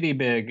pretty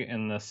big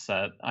in this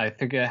set. I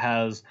think it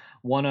has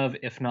one of,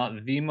 if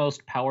not the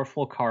most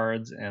powerful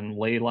cards in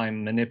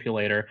Leyline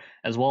Manipulator,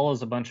 as well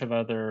as a bunch of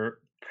other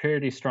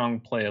pretty strong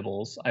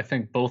playables. I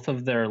think both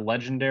of their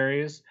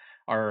legendaries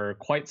are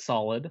quite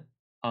solid.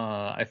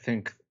 I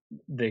think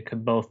they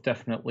could both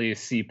definitely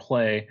see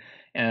play.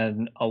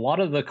 And a lot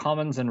of the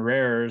commons and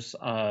rares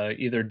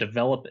either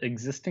develop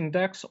existing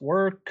decks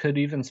or could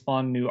even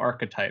spawn new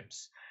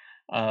archetypes.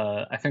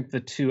 I think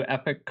the two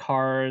epic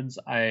cards,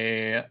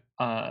 they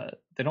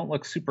don't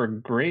look super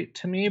great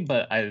to me,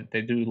 but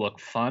they do look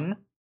fun.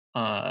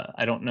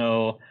 I don't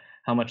know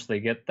how much they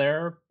get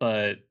there,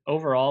 but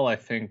overall, I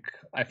think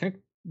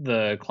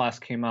the class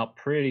came out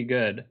pretty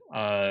good.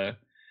 I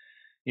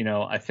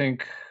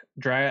think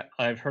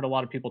I've heard a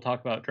lot of people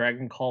talk about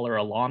Dragon Caller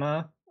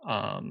Alana.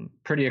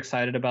 Pretty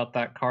excited about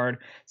that card.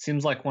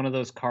 Seems like one of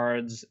those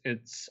cards.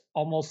 It's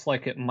almost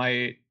like it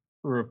might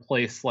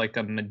replace like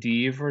a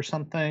Medivh or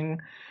something,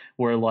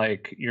 where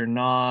like you're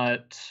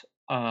not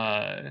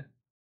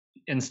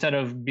instead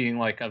of being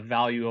like a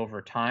value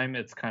over time,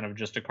 it's kind of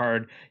just a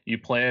card. You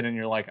play it and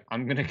you're like,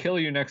 I'm gonna kill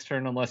you next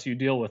turn unless you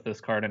deal with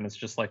this card, and it's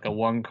just like a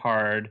one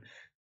card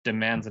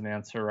demands an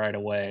answer right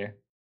away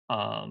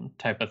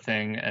type of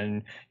thing.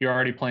 And you're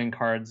already playing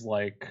cards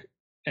like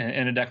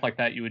in a deck like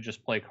that, you would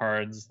just play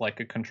cards like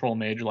a control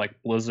mage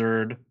like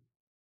Blizzard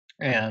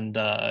and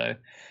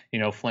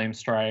Flame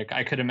Strike.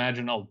 I could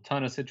imagine a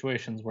ton of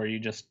situations where you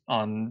just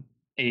on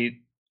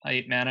eight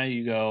mana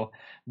you go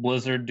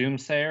Blizzard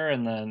Doomsayer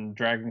and then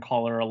Dragon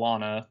Caller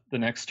Alana the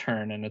next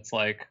turn, and it's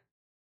like,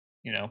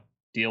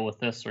 deal with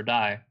this or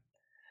die.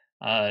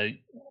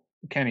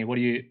 Kenny, what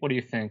do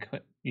you think?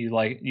 You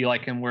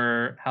like him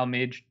how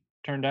Mage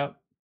turned out?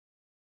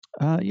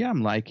 Yeah,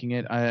 I'm liking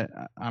it.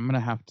 I'm gonna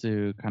have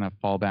to kind of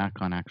fall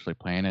back on actually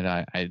playing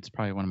it. It's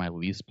probably one of my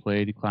least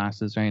played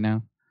classes right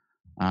now.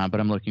 But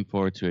I'm looking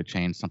forward to a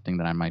change, something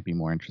that I might be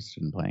more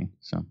interested in playing.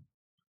 So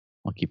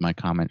I'll keep my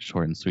comment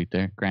short and sweet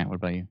there. Grant, what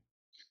about you?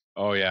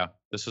 Oh yeah,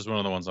 this is one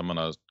of the ones I'm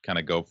gonna kind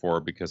of go for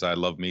because I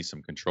love me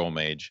some Control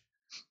Mage.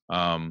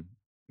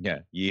 Yeah,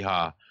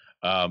 yeehaw.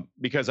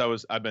 Because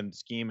I've been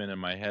scheming in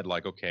my head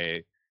like,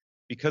 okay,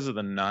 because of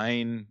the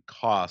 9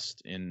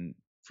 cost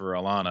for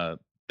Alana,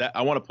 that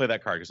I want to play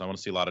that card because I want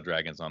to see a lot of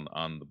dragons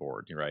on the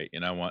board, right?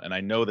 And I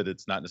know that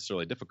it's not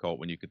necessarily difficult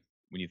when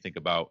you think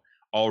about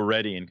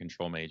already in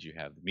Control Mage you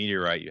have the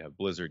Meteorite, you have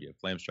Blizzard, you have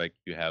Flame Strike,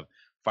 you have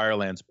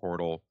Firelands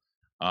Portal,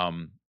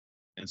 and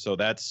so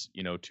that's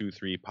 2,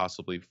 3,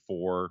 possibly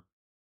 4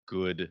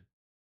 good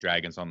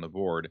dragons on the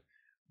board.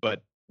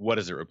 But what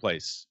does it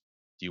replace?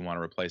 Do you want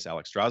to replace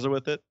Alexstrasza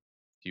with it?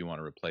 Do you want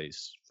to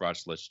replace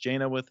Frostless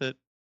Jaina with it?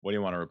 What do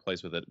you want to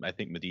replace with it? I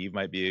think Medivh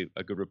might be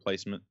a good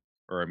replacement,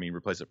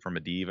 replace it for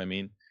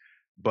Medivh.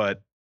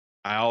 But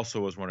I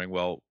also was wondering,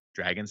 well,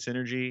 Dragon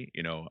Synergy,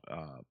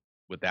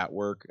 would that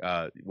work?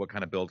 What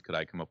kind of build could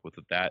I come up with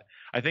that?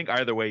 I think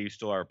either way, you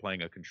still are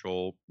playing a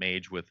Control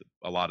Mage with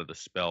a lot of the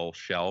spell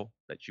shell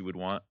that you would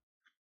want.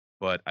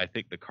 But I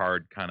think the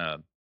card I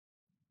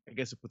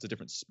guess it puts a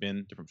different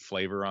spin, different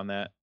flavor on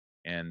that.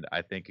 And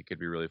I think it could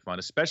be really fun,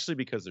 especially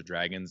because the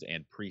dragons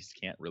and priests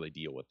can't really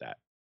deal with that,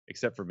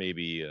 except for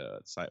maybe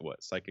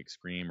Psychic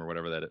Scream or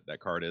whatever that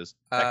card is.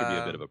 That could be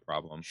a bit of a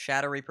problem.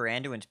 Shadow Reaper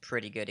Anduin's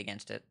pretty good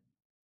against it.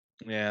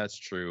 Yeah, that's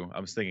true.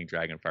 I was thinking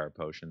Dragonfire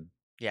Potion.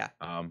 Yeah,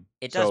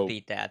 it does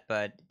beat that,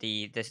 but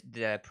the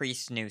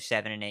priest's new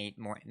 7 and 8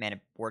 more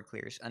mana board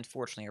clears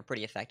unfortunately are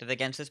pretty effective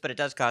against this, but it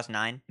does cost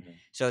 9,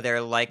 so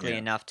they're likely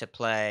enough to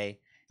play.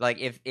 Like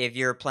if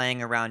you're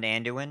playing around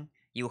Anduin,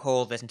 you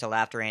hold this until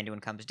after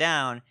Anduin comes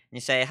down, and you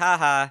say,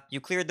 haha, you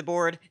cleared the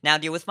board, now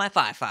deal with my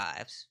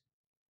 5/5s.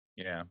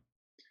 Yeah,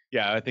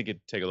 I think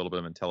it'd take a little bit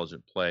of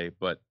intelligent play,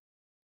 but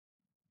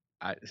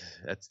I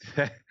that's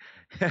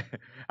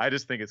I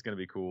just think it's going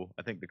to be cool.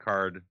 I think the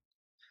card,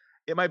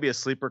 it might be a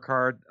sleeper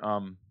card,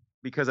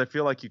 because I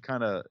feel like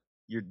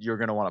you're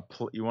going to want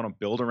to you want to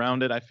build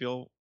around it. I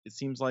feel it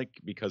seems like,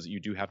 because you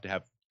do have to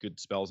have good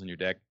spells in your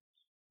deck.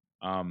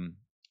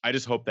 I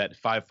just hope that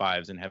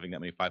 5/5s and having that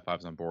many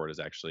 5/5s on board is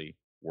actually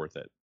worth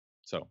it.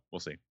 So we'll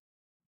see.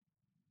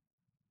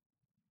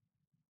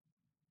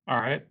 All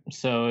right.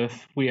 So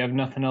if we have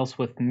nothing else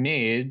with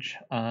Mage,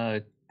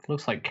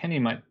 looks like Kenny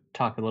might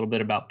talk a little bit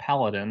about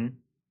Paladin.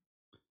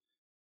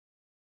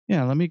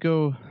 Yeah, let me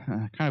go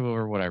kind of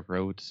over what I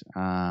wrote.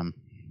 I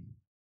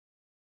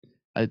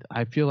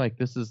feel like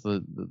this is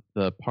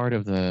the part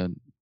of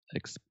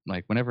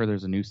like whenever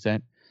there's a new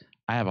set,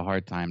 I have a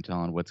hard time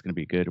telling what's going to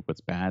be good,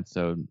 what's bad.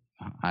 So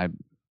I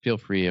feel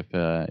free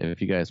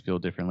if you guys feel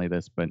differently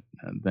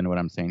than what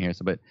I'm saying here.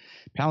 But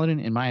Paladin,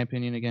 in my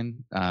opinion,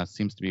 again,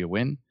 seems to be a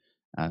win.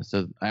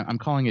 So I'm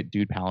calling it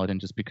Dude Paladin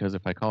just because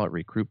if I call it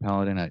Recruit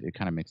Paladin, it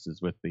kind of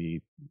mixes with the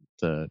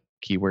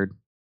keyword,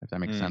 if that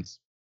makes sense.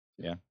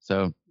 Yeah.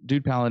 So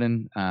Dude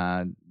Paladin,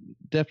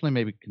 definitely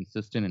maybe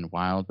consistent and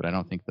wild, but I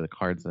don't think the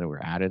cards that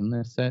were added in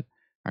this set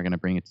are going to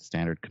bring it to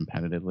standard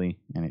competitively.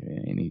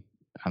 And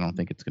I don't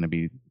think it's going to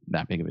be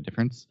that big of a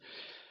difference.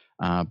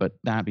 But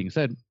that being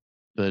said,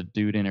 the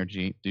dude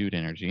energy,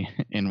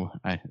 and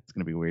it's going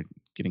to be weird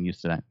getting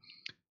used to that.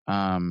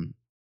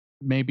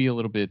 Maybe a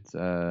little bit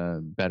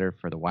better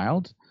for the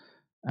wild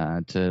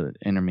to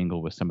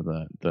intermingle with some of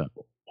the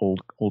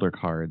older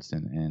cards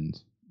and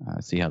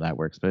see how that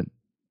works. But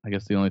I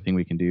guess the only thing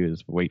we can do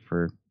is wait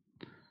for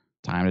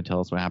time to tell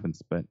us what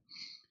happens. But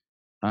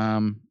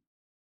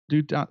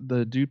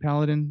the Dude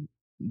Paladin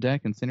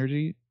deck and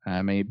synergy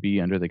may be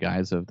under the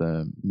guise of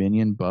the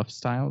minion buff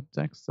style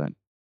decks that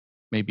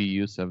may be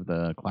use of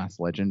the class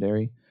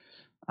legendary.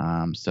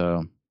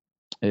 So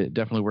it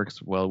definitely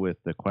works well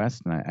with the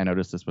quest, and I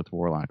noticed this with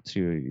Warlock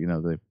too. You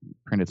know, they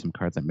printed some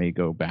cards that may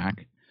go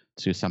back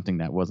to something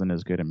that wasn't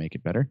as good and make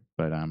it better.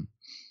 But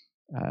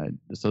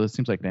so it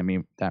seems like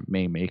that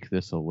may make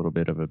this a little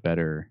bit of a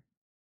better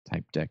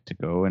type deck to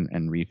go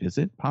and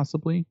revisit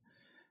possibly.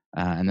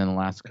 And then the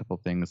last couple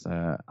things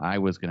I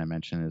was going to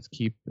mention is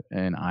keep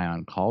an eye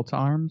on Call to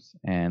Arms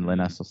and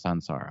Linessa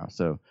Sunsara.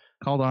 So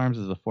Call to Arms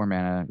is a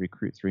 4-mana,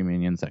 recruit 3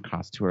 minions that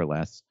cost 2 or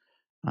less.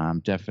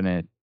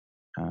 Definite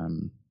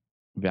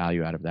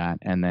value out of that.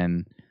 And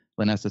then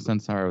Linessa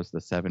Sunsara was the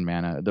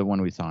 7-mana, the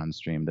one we saw on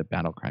stream, the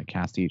Battlecry.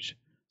 Cast each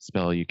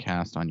spell you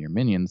cast on your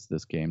minions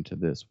this game to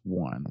this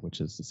one,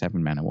 which is the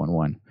 7-mana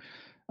 1/1.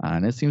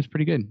 And it seems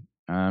pretty good.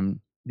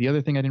 The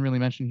other thing I didn't really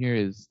mention here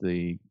is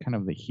the kind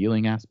of the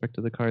healing aspect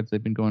of the cards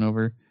they've been going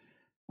over.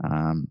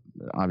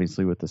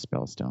 Obviously with the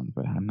Spellstone,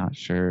 but I'm not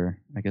sure.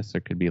 I guess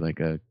there could be like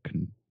a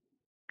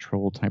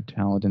control type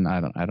Paladin.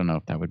 I don't know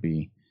if that would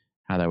be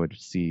how that would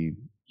see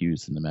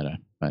use in the meta.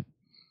 But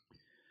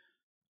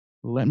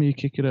let me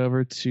kick it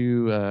over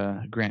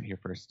to Grant here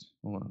first.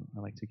 I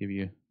like to give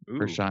you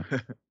first shot.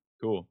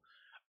 Cool.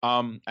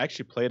 I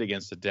actually played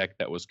against a deck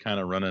that was kind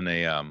of running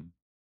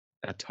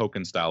a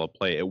token style of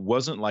play. It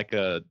wasn't like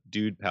a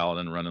Dude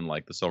Paladin running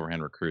like the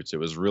Silverhand Recruits. It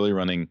was really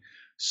running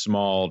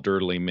small,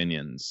 dirtily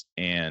minions.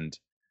 And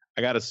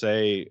I got to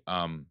say,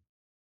 I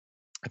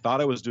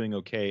thought I was doing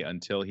okay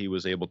until he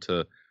was able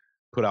to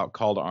put out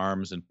Call to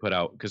Arms and put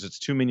out, because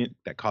it's 3 minions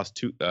that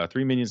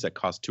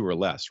cost 2 or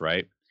less,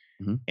 right?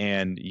 Mm-hmm.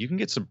 And you can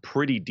get some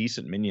pretty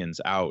decent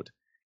minions out.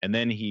 And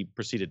then he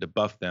proceeded to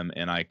buff them,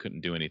 and I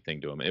couldn't do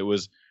anything to him. It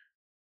was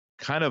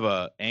kind of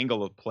a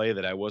angle of play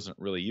that I wasn't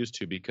really used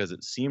to because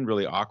it seemed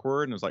really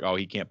awkward. And it was like, oh,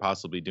 he can't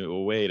possibly do it.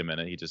 Well, wait a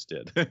minute. He just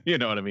did. You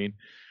know what I mean?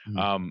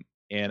 Mm-hmm.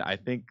 And I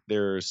think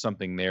there's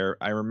something there.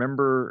 I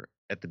remember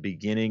at the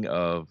beginning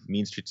of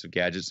Mean Streets of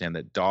Gadgetzan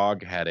that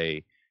Dog had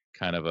a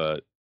kind of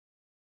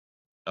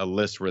a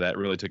list where that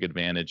really took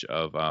advantage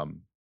of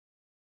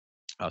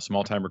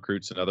small time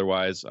recruits and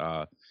otherwise.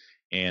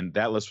 And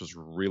that list was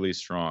really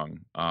strong.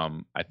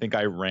 I think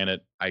I ran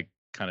it. I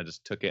kind of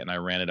just took it and I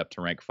ran it up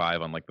to rank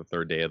 5 on like the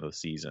 3rd day of the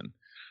season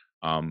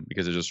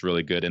because it's just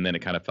really good. And then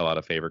it kind of fell out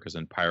of favor because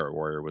then Pirate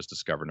Warrior was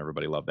discovered and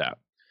everybody loved that.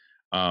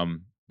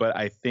 But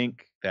I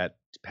think that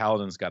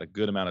Paladin's got a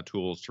good amount of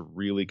tools to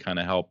really kind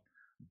of help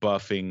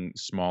buffing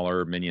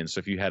smaller minions. So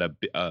if you had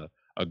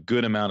a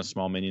good amount of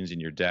small minions in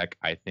your deck,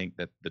 I think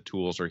that the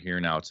tools are here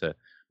now to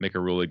make a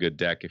really good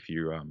deck if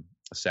you're a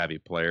savvy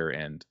player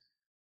and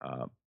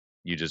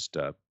you just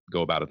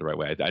go about it the right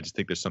way. I just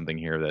think there's something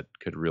here that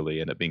could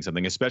really end up being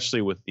something,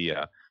 especially with the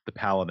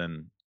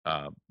Paladin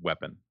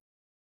weapon.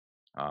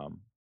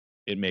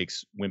 It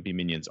makes wimpy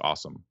minions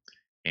awesome,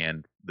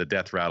 and the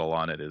death rattle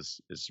on it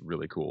is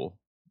really cool.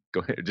 Go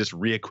ahead, just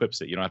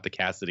re-equips it. You don't have to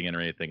cast it again or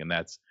anything, and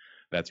that's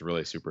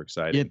really super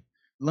exciting. Yeah,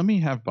 let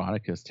me have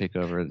Bonicus take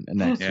over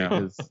next. Yeah.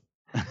 Because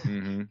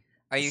mm-hmm.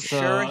 Are you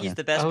sure he's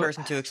the best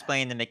person to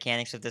explain the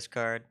mechanics of this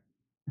card?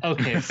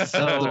 Okay, so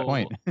that's the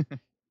point.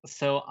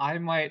 So I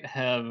might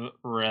have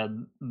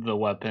read the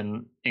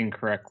weapon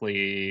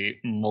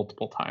incorrectly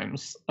multiple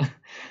times.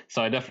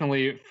 So I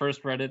definitely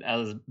first read it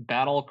as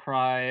Battle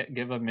Cry,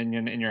 give a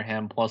minion in your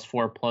hand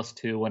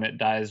 +4/+2 when it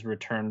dies,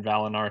 return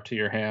Valinar to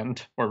your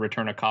hand, or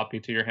return a copy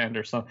to your hand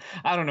or something.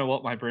 I don't know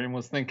what my brain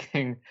was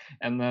thinking.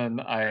 And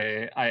then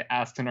I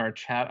asked in our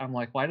chat, I'm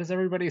like, why does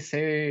everybody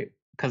say,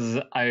 because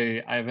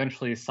I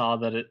eventually saw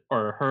that it,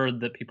 or heard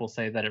that people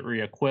say that it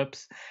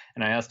re-equips,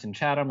 and I asked in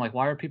chat, I'm like,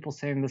 why are people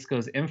saying this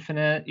goes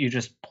infinite? You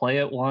just play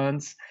it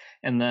once,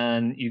 and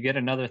then you get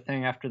another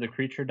thing after the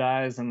creature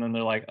dies, and then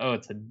they're like, oh,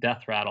 it's a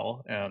death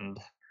rattle, and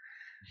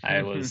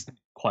I was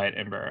quite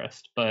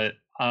embarrassed. But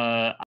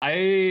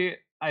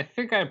I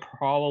think I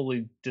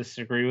probably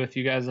disagree with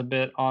you guys a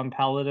bit on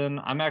Paladin.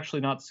 I'm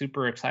actually not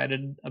super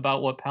excited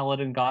about what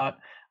Paladin got.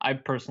 I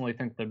personally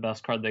think the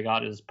best card they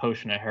got is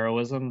Potion of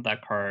Heroism.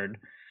 That card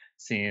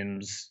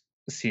seems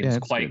Yeah, it's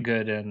quite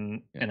good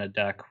in a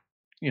deck.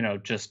 You know,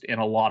 just in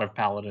a lot of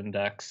Paladin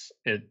decks,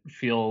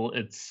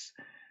 it's.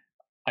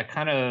 I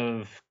kind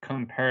of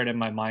compare it in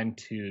my mind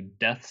to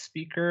Death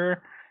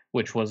Speaker,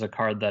 which was a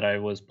card that I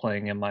was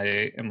playing in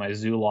my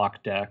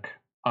Zoolock deck.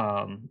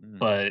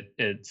 But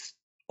it's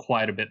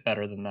quite a bit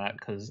better than that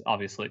because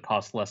obviously it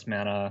costs less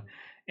mana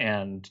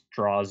and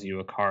draws you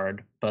a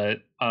card. But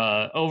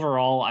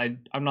overall,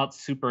 I'm not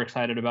super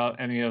excited about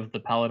any of the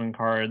Paladin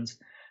cards.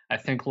 I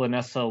think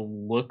Lanessa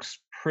looks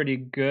pretty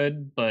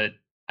good, but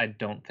I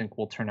don't think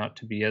will turn out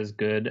to be as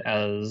good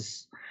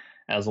as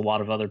a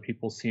lot of other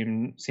people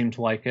seem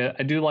to like it.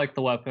 I do like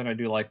the weapon, I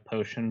do like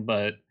Potion,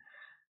 but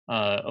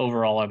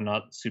overall I'm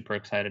not super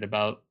excited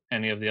about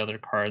any of the other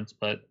cards,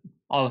 but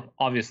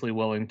obviously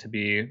willing to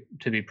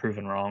be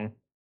proven wrong.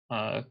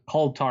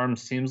 Call to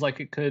Arms seems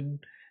like it could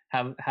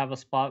have a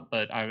spot,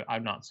 but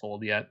I'm not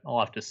sold yet. I'll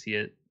have to see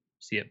it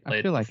played.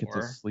 I feel like before.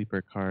 it's a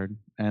sleeper card.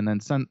 And then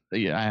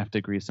yeah, I have to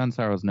agree. Sun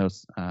Sorrow's no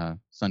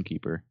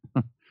Sunkeeper.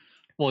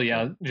 Well,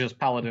 yeah, just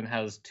Paladin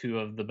has two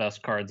of the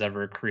best cards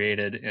ever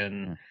created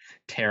in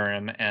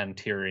Tarim and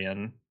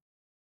Tyrion.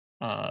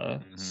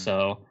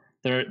 So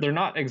they're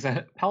not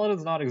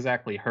Paladin's not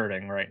exactly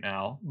hurting right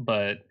now,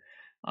 but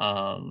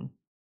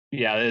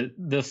yeah,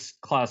 this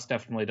class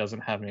definitely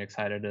doesn't have me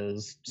excited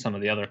as some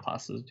of the other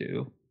classes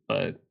do.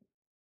 But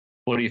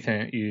what do you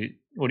think?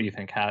 What do you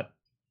think, Hat?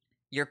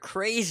 You're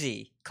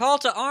crazy. Call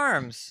to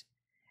Arms.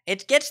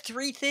 It gets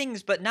 3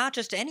 things, but not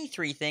just any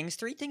 3 things.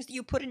 3 things that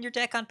you put in your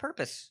deck on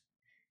purpose.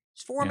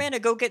 It's 4 mana.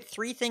 Go get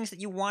 3 things that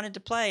you wanted to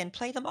play and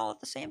play them all at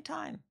the same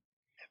time.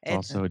 It's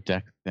also a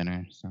deck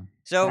thinner.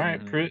 So all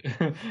right,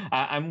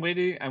 I'm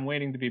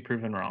waiting to be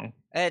proven wrong.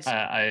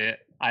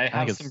 I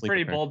have some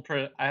pretty bold.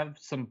 I have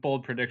some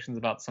bold predictions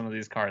about some of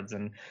these cards,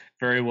 and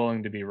very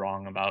willing to be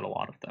wrong about a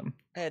lot of them.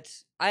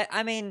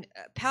 I mean,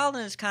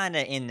 Paladin is kind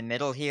of in the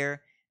middle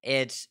here.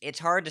 It's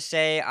hard to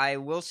say. I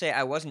will say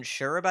I wasn't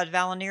sure about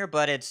Valinir,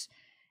 but it's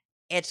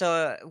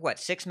a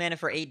 6 mana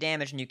for 8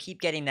 damage, and you keep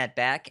getting that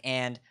back.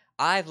 And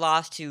I've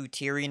lost to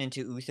Tyrion and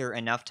to Uther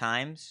enough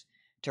times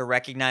to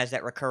recognize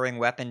that recurring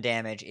weapon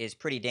damage is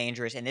pretty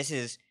dangerous, and this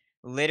is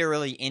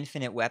literally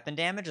infinite weapon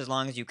damage as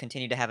long as you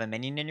continue to have a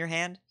minion in your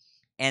hand.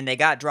 And they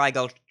got Dry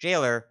Gulch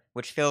Jailer,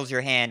 which fills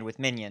your hand with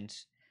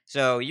minions.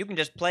 So you can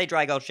just play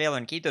Dry Gulch Jailer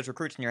and keep those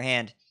recruits in your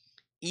hand.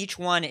 Each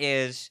one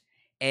is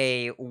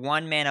a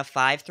 1 mana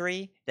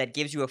 5/3 that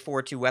gives you a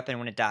 4/2 weapon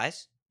when it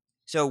dies.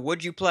 So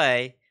would you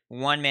play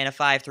 1 mana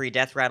 5/3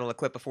 Death Rattle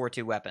equip a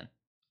 4/2 weapon?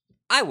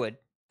 I would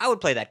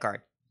play that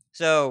card.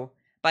 So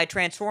by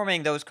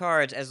transforming those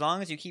cards, as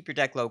long as you keep your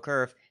deck low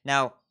curve.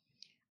 Now,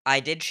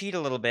 I did cheat a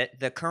little bit.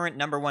 The current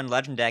 #1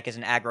 Legend deck is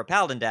an aggro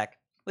Paladin deck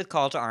with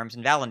Call to Arms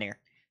and Valinir.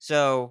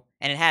 So,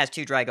 and it has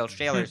 2 Dry Gulch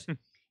Jailers.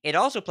 It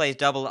also plays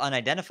double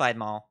Unidentified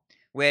Maul,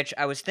 which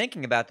I was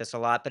thinking about this a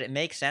lot, but it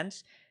makes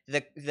sense.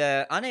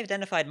 The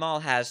Unidentified Maul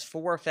has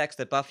 4 effects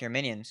that buff your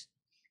minions.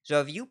 So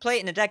if you play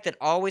it in a deck that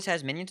always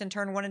has minions in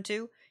turn 1 and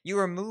 2, you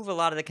remove a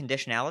lot of the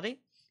conditionality,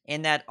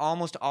 in that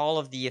almost all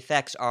of the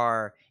effects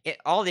are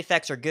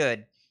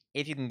good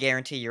if you can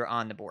guarantee you're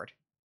on the board.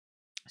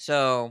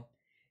 So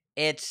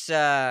it's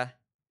I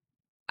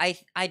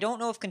don't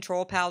know if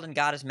Control Paladin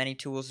got as many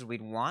tools as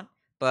we'd want,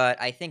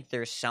 but I think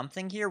there's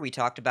something here. We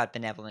talked about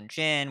Benevolent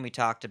Djinn. We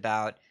talked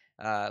about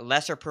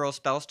Lesser Pearl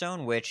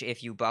Spellstone, which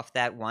if you buff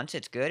that once,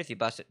 it's good. If you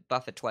buff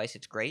it twice,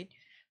 it's great.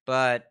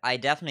 But I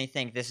definitely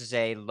think this is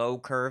a low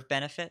curve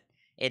benefit.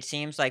 It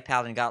seems like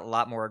Paladin got a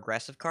lot more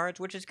aggressive cards,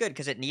 which is good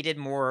because it needed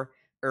more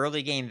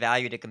early game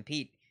value to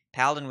compete.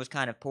 Paladin was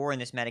kind of poor in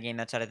this metagame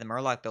outside of the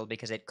Murloc build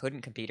because it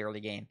couldn't compete early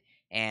game.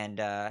 And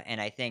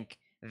I think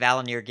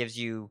Valinir gives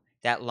you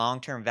that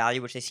long-term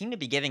value, which they seem to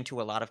be giving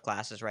to a lot of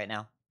classes right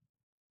now.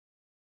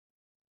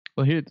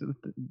 Well, here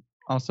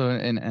also,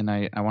 and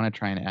I want to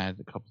try and add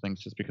a couple things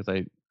just because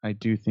I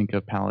do think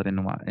of Paladin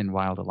and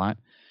Wild a lot.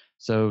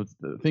 So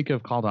think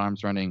of Call to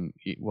Arms running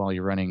while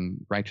you're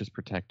running Righteous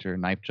Protector,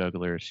 Knife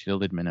Juggler,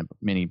 Shielded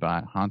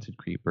Minibot, Haunted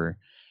Creeper,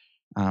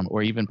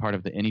 or even part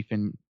of the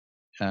Anyfin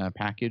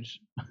package,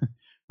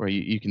 where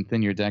you can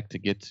thin your deck to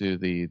get to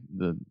the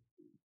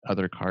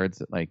other cards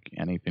that like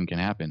anything can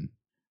happen.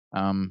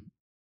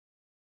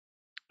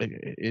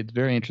 it's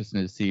very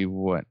interesting to see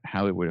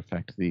how it would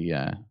affect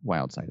the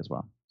wild side as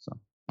well. So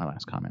my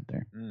last comment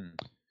there.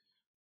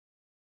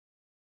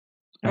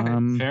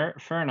 Okay,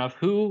 fair enough.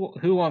 Who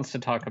wants to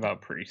talk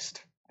about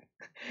Priest?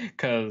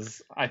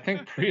 Because I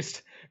think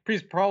Priest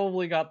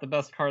probably got the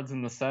best cards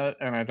in the set,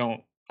 and I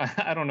don't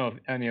know if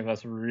any of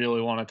us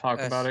really want to talk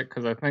about it,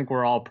 because I think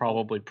we're all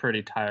probably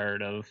pretty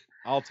tired of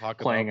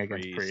playing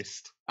against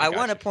Priest. I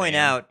want to point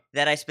out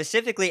that I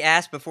specifically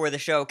asked before the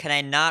show, can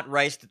I not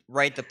write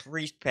the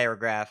Priest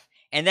paragraph?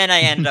 And then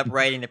I ended up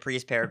writing the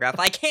Priest paragraph.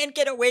 I can't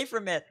get away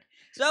from it.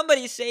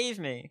 Somebody save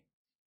me.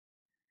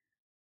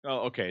 Oh,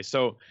 okay.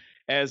 So,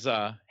 as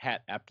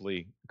Hat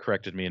aptly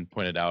corrected me and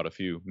pointed out a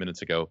few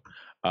minutes ago,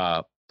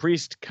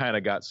 Priest kind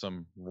of got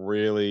some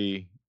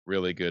really,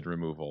 really good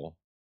removal.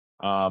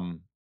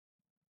 Let's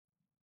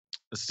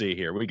see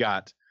here. We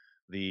got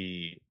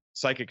the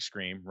Psychic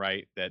Scream,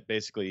 right? That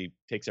basically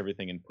takes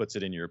everything and puts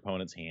it in your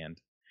opponent's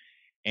hand.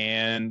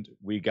 And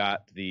we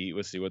got the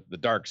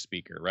Dark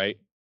Speaker, right?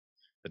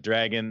 The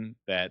dragon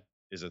that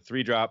is a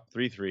 3-drop,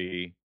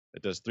 3/3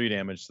 that does 3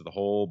 damage to the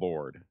whole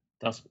board.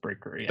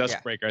 Duskbreaker, yeah.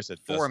 Duskbreaker, I said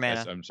 4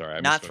 mana. I'm sorry.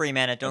 Not 3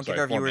 mana. Don't give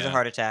our viewers a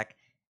heart attack.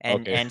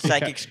 And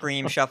Psychic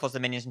Scream shuffles the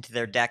minions into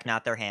their deck,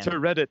 not their hand. To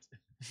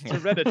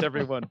Reddit,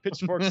 everyone.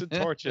 Pitchforks and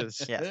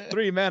torches. Yes.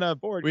 3 mana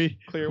board. We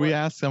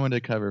asked someone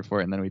to cover for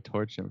it, and then we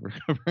torch him for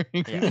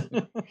covering. Yeah.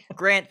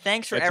 Grant,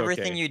 thanks for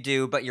everything you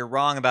do, but you're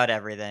wrong about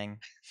everything.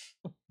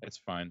 It's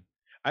fine.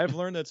 I've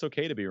learned that it's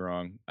okay to be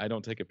wrong. I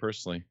don't take it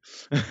personally.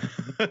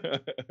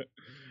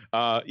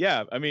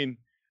 Yeah, I mean,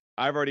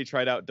 I've already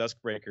tried out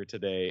Duskbreaker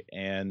today,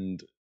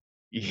 and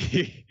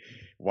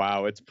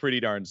wow, it's pretty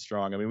darn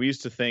strong. I mean, we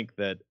used to think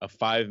that a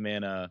 5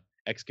 mana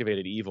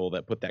Excavated Evil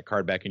that put that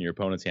card back in your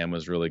opponent's hand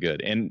was really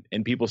good, and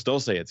people still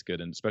say it's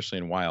good, and especially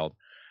in Wild.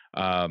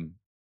 And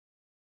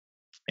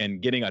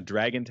getting a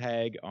Dragon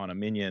Tag on a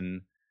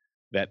minion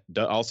that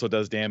also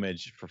does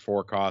damage for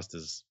 4 cost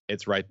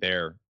it's right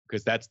there,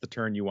 because that's the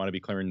turn you want to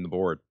be clearing the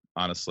board,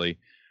 honestly.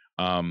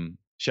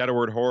 Shadow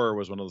Word Horror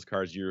was one of those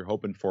cards you're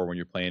hoping for when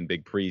you're playing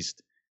Big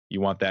Priest. You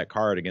want that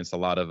card against a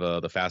lot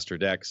of the faster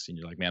decks, and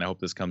you're like, man, I hope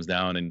this comes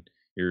down, and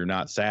you're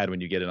not sad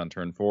when you get it on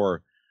turn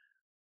 4.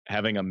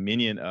 Having a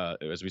minion,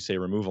 as we say,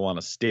 removal on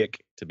a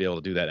stick to be able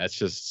to do that's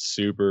just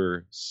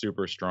super,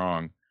 super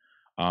strong.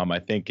 I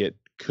think it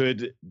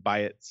could by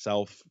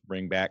itself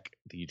bring back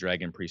the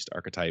Dragon Priest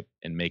archetype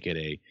and make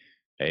it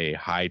a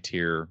high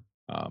tier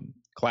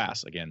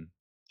class again,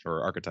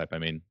 or archetype, I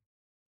mean.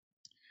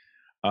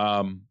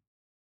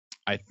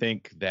 I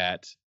think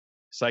that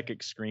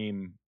Psychic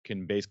Scream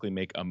can basically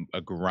make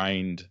a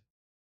grind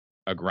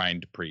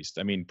Priest.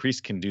 I mean,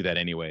 Priest can do that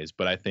anyways,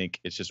 but I think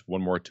it's just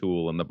one more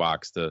tool in the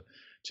box to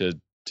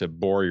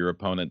bore your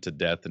opponent to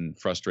death and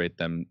frustrate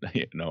them,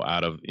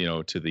 out of,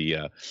 to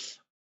the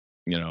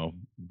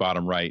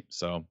bottom right.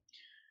 So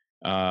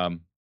I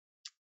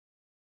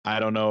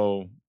don't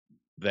know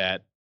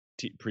that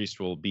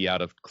Priest will be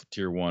out of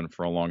tier 1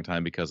 for a long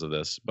time because of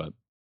this, but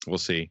we'll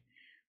see.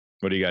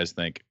 What do you guys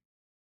think?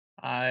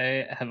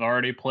 I have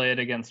already played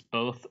against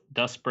both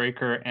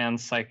Duskbreaker and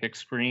Psychic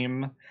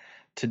Scream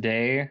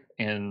today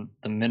in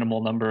the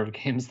minimal number of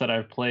games that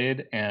I've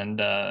played, and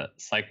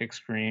Psychic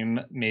Scream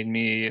made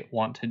me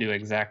want to do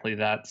exactly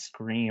that,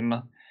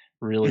 scream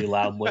really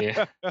loudly.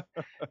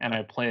 And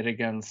I played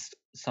against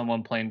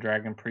someone playing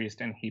Dragon Priest,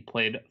 and he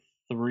played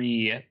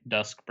 3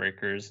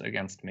 Duskbreakers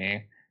against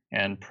me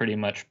and pretty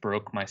much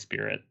broke my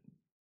spirit.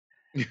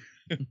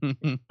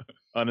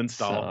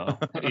 Uninstall.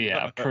 So,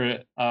 yeah,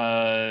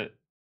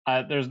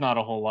 there's not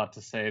a whole lot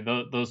to say.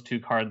 Those 2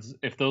 cards,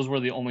 if those were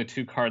the only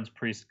 2 cards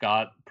Priest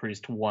got,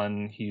 Priest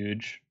won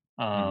huge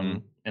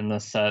in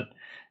this set.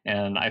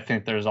 And I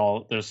think there's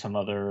some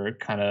other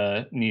kind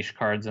of niche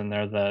cards in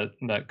there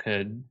that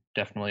could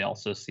definitely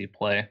also see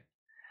play.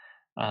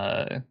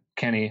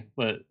 Kenny,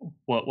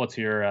 what's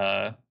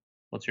your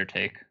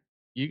take?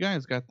 You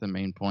guys got the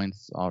main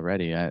points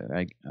already.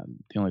 The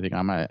only thing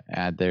I'm gonna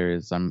add there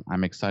is I'm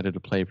excited to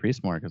play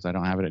Priest more because I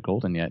don't have it at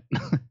Golden yet.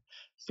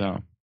 So.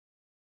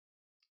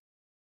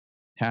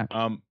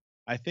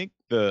 I think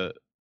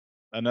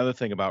another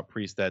thing about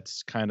Priest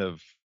that's kind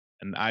of,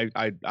 and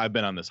I've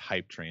been on this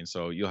hype train,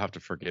 so you'll have to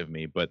forgive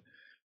me, but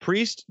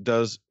Priest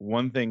does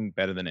one thing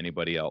better than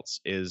anybody else,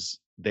 is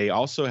they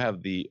also have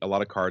a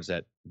lot of cards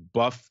that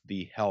buff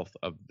the health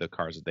of the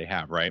cards that they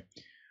have, right?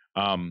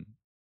 And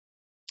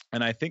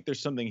I think there's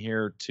something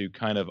here to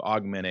kind of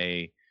augment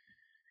a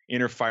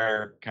inner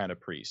fire kind of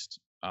Priest.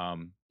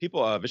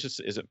 People, is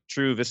it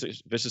true?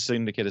 Vicious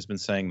Syndicate has been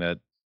saying that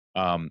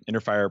Inner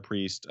Fire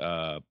Priest,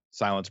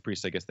 Silence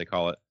Priest, I guess they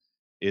call it,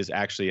 is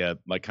actually kind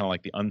of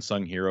like the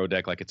unsung hero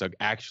deck. Like it's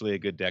actually a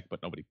good deck,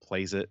 but nobody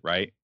plays it,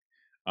 right?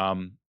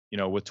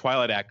 With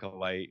Twilight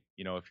Acolyte,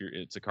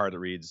 it's a card that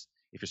reads,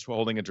 if you're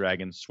holding a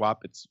dragon,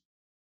 swap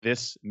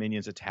this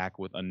minion's attack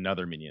with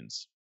another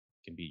minion's.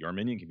 Can be your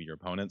minion, can be your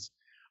opponent's.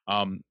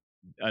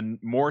 And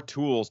more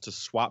tools to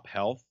swap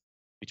health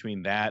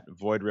between that,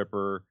 Void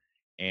Ripper,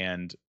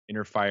 and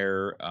Inner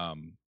Fire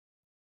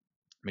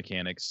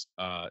mechanics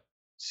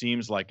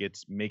seems like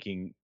it's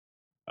making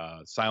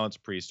Silence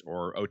Priest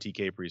or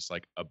OTK Priest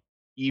like a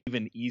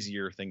even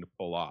easier thing to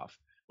pull off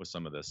with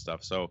some of this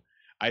stuff. So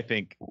I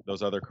think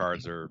those other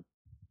cards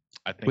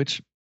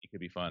which it could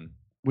be fun.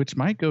 Which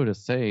might go to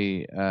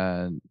say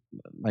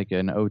like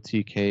an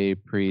OTK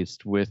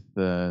Priest with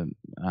the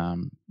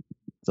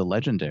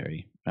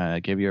legendary.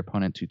 Give your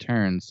opponent 2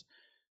 turns,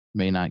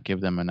 may not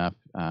give them enough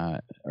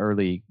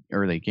early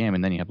game,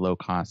 and then you have low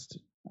cost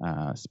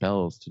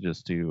spells to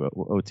just do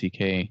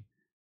OTK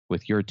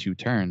with your 2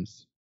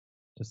 turns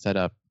to set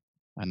up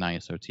a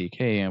nice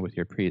OTK with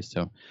your priest.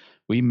 So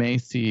we may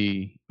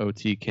see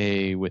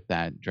OTK with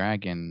that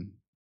dragon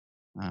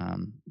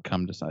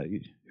come to side.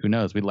 Who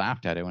knows? We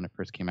laughed at it when it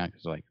first came out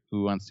because like,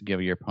 who wants to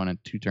give your opponent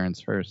 2 turns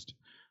first?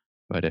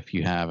 But if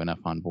you have enough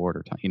on board,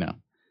 or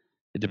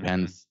it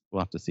depends. Mm-hmm.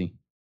 We'll have to see.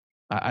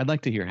 I'd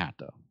like to hear Hat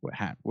though.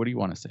 What do you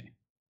want to say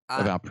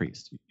about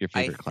priest? Your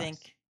favorite class?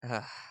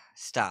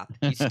 Stop.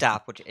 You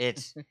stop.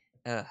 It's.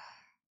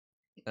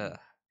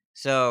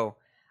 So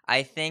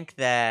I think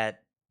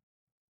that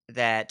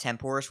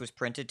Temporis was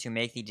printed to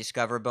make the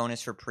Discover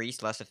bonus for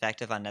Priest less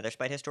effective on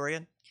Netherspite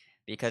Historian,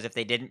 because if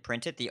they didn't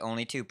print it, the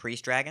only 2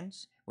 Priest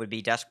dragons would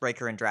be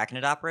Duskbreaker and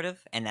Draconid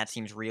Operative, and that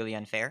seems really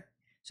unfair.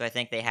 So I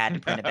think they had to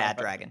print a bad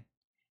dragon.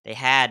 They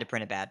had to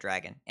print a bad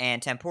dragon.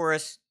 And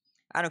Temporis,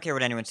 I don't care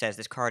what anyone says,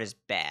 this card is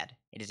bad.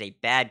 It is a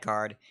bad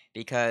card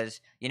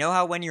because you know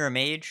how when you're a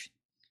mage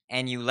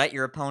and you let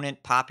your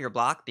opponent pop your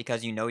block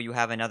because you know you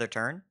have another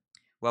turn?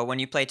 Well, when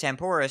you play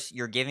Temporis,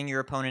 you're giving your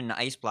opponent an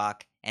ice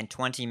block and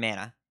 20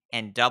 mana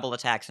and double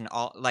attacks and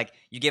all. Like,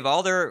 you give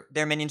all their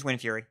minions Wind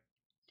Fury.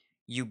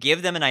 You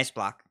give them an ice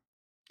block,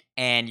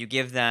 and you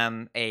give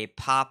them a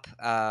pop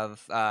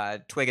of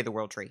Twig of the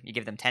World Tree. You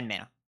give them 10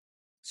 mana.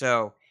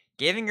 So,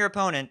 giving your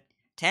opponent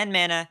 10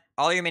 mana,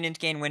 all your minions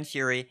gain Wind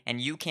Fury,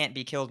 and you can't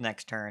be killed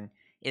next turn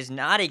is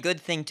not a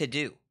good thing to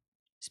do.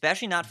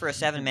 Especially not for a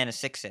 7 mana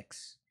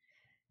 6/6.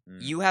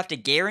 You have to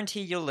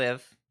guarantee you'll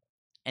live,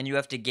 and you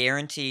have to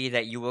guarantee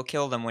that you will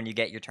kill them when you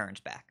get your turns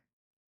back.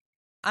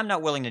 I'm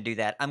not willing to do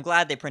that. I'm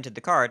glad they printed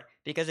the card,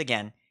 because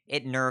again,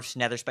 it nerfs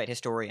Netherspite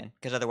Historian,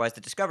 because otherwise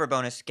the Discover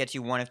bonus gets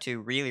you 1 of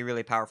 2 really,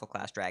 really powerful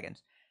class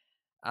dragons.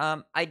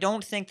 I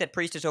don't think that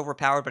Priest is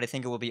overpowered, but I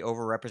think it will be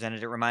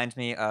overrepresented. It reminds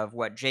me of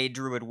what Jade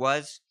Druid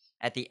was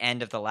at the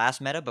end of the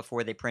last meta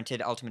before they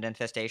printed Ultimate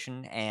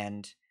Infestation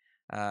and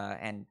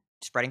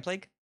Spreading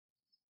Plague.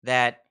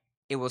 That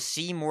it will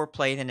see more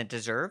play than it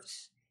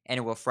deserves, and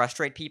it will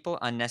frustrate people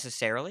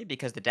unnecessarily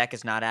because the deck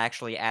is not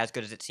actually as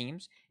good as it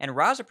seems. And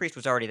Raza Priest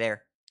was already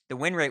there. The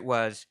win rate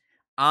was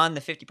on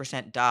the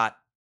 50% dot,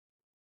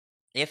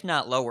 if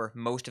not lower,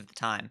 most of the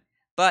time.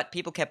 But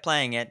people kept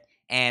playing it,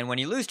 and when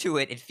you lose to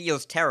it, it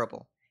feels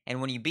terrible.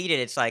 And when you beat it,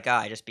 it's like,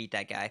 I just beat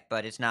that guy,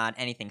 but it's not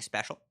anything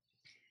special.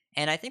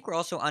 And I think we're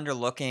also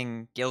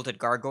underlooking Gilded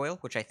Gargoyle,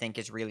 which I think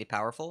is really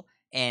powerful,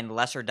 and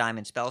Lesser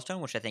Diamond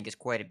Spellstone, which I think is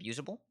quite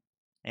abusable,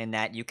 in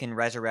that you can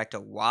resurrect a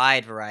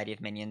wide variety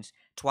of minions.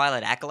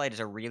 Twilight Acolyte is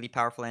a really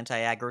powerful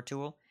anti-aggro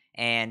tool,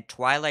 and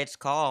Twilight's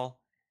Call,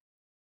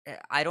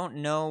 I don't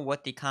know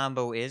what the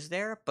combo is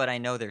there, but I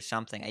know there's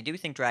something. I do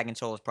think Dragon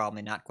Soul is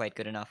probably not quite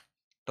good enough,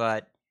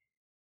 but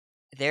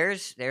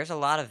there's a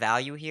lot of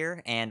value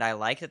here, and I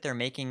like that they're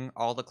making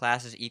all the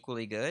classes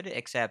equally good,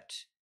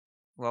 except,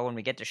 well, when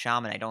we get to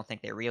Shaman, I don't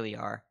think they really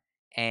are.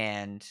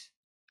 And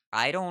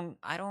I don't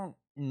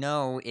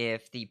know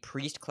if the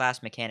Priest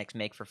class mechanics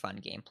make for fun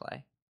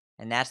gameplay.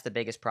 And that's the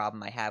biggest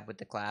problem I have with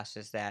the class,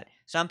 is that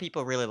some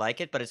people really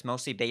like it, but it's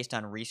mostly based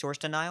on resource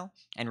denial,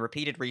 and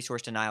repeated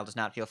resource denial does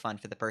not feel fun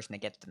for the person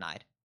that gets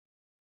denied.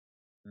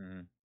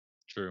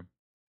 True.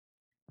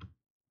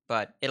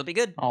 But it'll be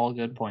good. All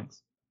good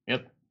points.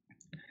 Yep.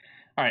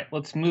 All right,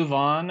 let's move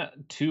on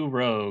to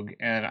Rogue.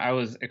 And I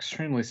was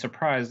extremely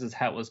surprised as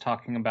Hat was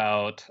talking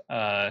about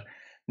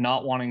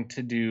not wanting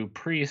to do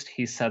Priest.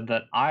 He said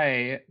that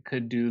I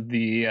could do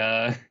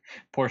the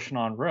portion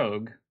on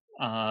Rogue.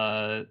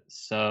 Yeah,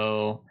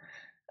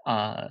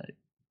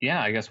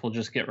 I guess we'll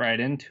just get right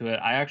into it.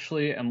 I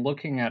actually am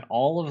looking at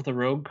all of the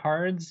Rogue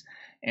cards,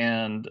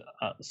 and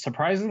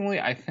surprisingly,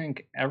 I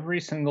think every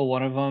single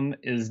one of them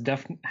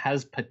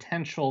has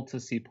potential to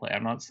see play.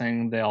 I'm not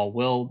saying they all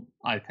will.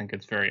 I think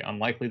it's very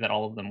unlikely that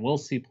all of them will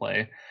see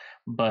play,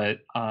 but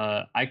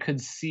I could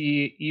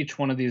see each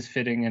one of these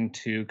fitting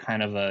into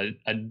kind of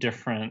a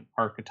different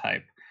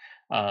archetype.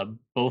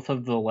 Both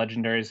of the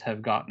legendaries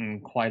have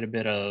gotten quite a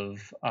bit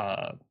of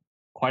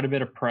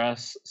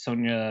press.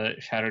 Sonya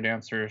Shadow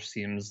Dancer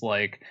seems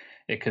like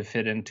it could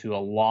fit into a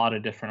lot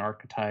of different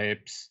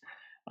archetypes.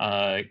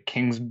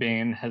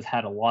 Kingsbane has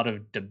had a lot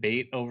of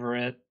debate over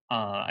it.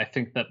 I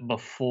think that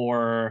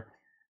before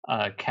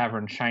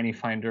Cavern Shiny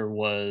Finder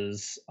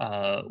was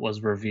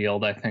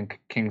revealed, I think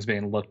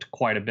Kingsbane looked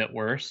quite a bit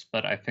worse,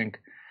 but I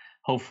think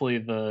hopefully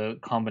the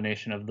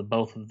combination of the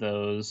both of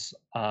those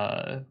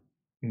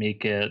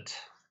make it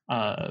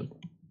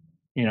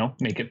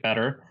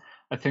better.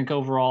 I think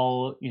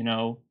overall,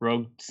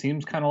 Rogue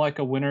seems kind of like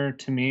a winner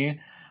to me.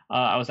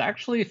 I was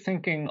actually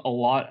thinking a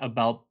lot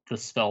about the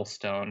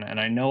Spellstone, and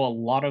I know a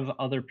lot of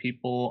other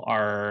people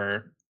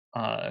are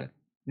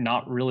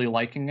not really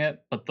liking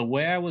it. But the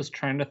way I was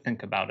trying to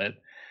think about it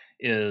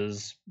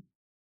is,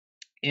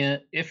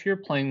 if you're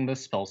playing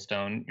this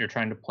Spellstone, you're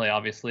trying to play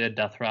obviously a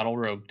Death Rattle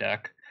Rogue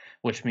deck,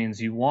 which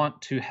means you want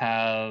to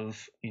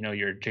have,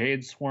 your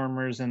Jade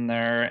Swarmers in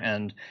there,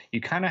 and you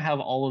kind of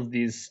have all of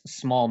these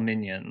small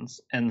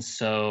minions. And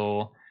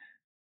so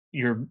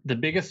the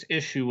biggest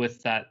issue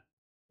with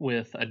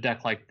a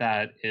deck like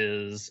that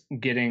is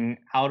getting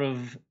out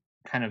of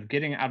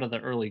the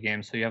early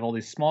game. So you have all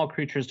these small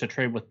creatures to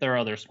trade with their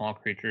other small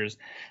creatures,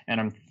 and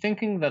I'm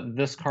thinking that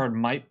this card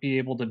might be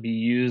able to be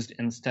used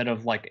instead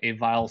of like a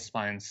Vile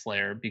Spine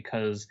Slayer,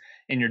 because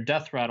in your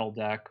Death Rattle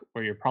deck,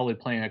 where you're probably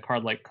playing a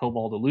card like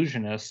Cobalt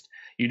Illusionist,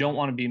 you don't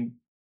want to be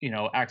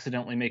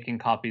accidentally making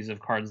copies of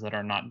cards that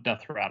are not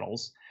Death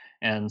Rattles.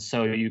 And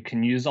so you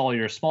can use all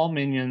your small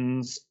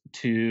minions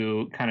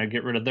to kind of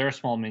get rid of their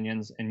small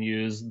minions and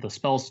use the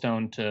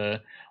Spellstone to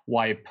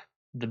wipe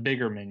the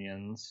bigger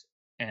minions.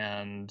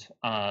 And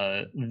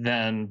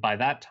then by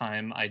that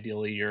time,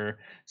 ideally, your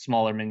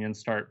smaller minions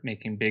start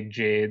making big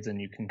Jades,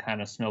 and you can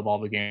kind of snowball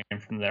the game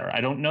from there.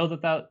 I don't know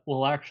that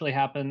will actually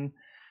happen,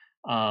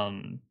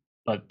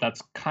 but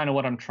that's kind of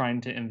what I'm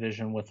trying to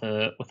envision with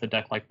a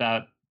deck like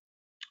that.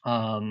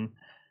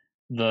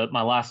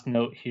 My last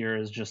note here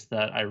is just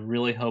that I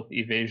really hope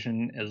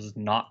Evasion is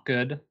not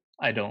good.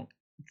 I don't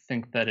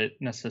think that it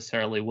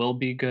necessarily will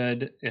be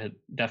good. It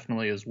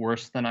definitely is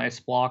worse than Ice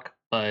Block,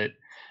 but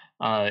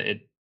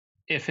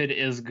if it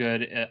is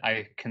good,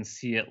 I can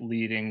see it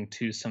leading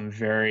to some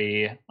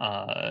very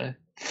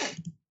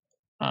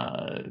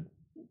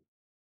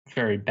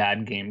very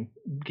bad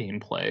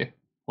gameplay.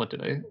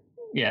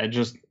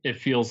 It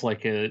feels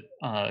like it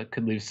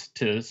could lead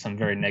to some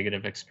very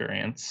negative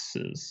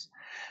experiences.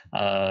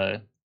 All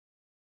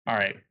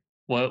right,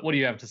 what do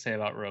you have to say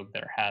about Rogue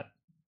there, Hat,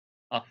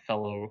 a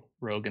fellow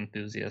Rogue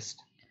enthusiast?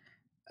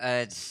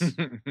 I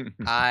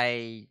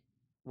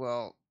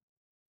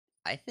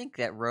think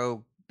that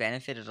Rogue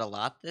benefited a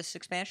lot this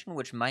expansion,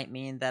 which might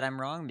mean that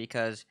I'm wrong,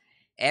 because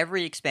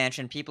every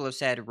expansion people have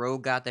said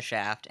Rogue got the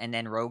shaft, and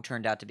then Rogue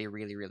turned out to be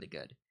really, really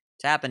good.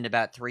 It's happened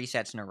about 3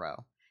 sets in a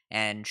row.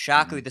 And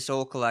Shaku the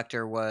Soul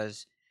Collector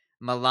was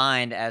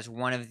maligned as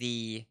one of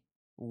the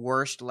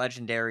worst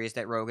legendaries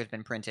that Rogue has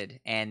been printed,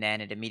 and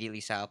then it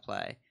immediately saw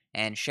play.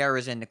 And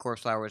Sherazin the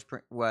Corpse Flower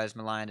was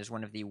maligned as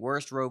one of the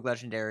worst Rogue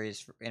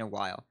legendaries in a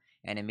while,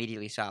 and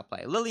immediately saw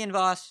play. Lillian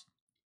Voss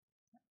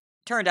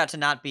turned out to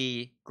not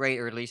be great,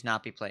 or at least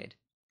not be played.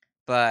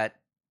 But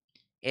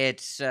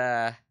it's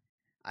the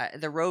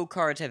Rogue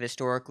cards have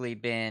historically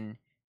been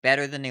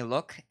better than they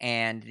look,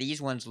 and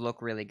these ones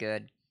look really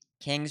good.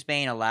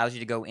 Kingsbane allows you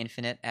to go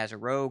infinite as a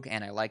Rogue,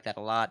 and I like that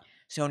a lot.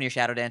 Sonya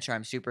Shadow Dancer,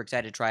 I'm super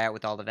excited to try out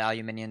with all the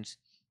value minions.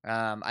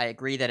 I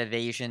agree that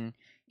Evasion,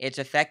 it's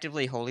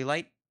effectively Holy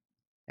Light.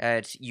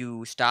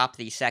 You stop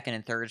the second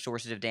and third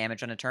sources of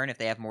damage on a turn. If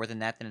they have more than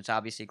that, then it's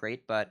obviously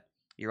great, but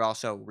you're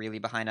also really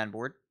behind on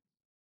board.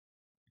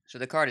 So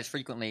the card is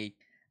frequently,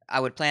 I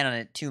would plan on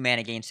it 2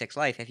 mana, gain 6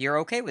 life. If you're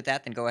okay with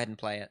that, then go ahead and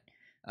play it.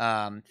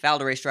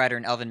 Falderay Strider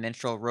and Elven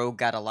Minstrel, Rogue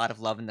got a lot of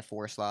love in the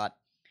 4 slot.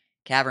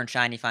 Cavern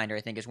Shiny Finder,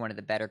 I think, is one of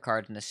the better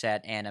cards in the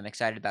set, and I'm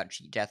excited about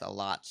Cheat Death a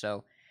lot.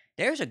 So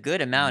there's a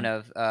good amount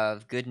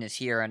of goodness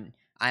here, and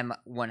I'm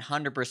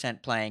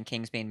 100% playing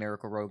Kingsbane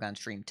Miracle Rogue on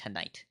stream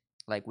tonight.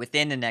 Like,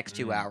 within the next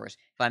 2 hours.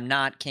 If I'm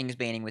not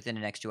Kingsbaning within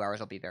the next 2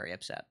 hours, I'll be very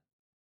upset.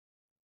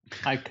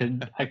 I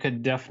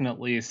could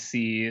definitely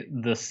see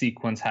the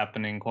sequence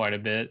happening quite a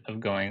bit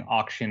of going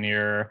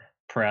Auctioneer,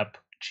 Prep,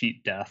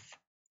 Cheat Death.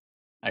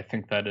 I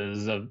think that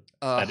is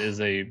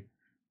a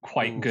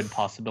quite good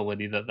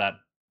possibility that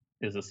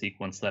is a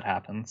sequence that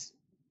happens.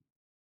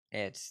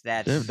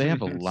 They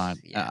have a lot.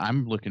 Yeah.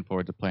 I'm looking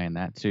forward to playing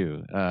that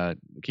too.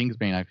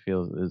 Kingsbane, I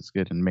feel, is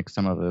good, and mix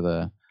some of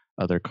the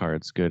other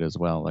cards good as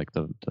well. Like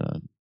the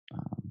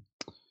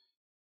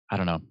I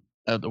don't know.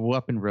 The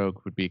Weapon Rogue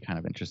would be kind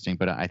of interesting,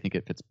 but I think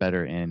it fits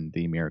better in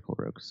the Miracle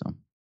Rogue. So,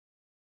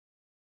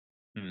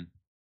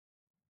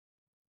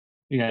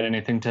 You got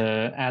anything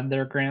to add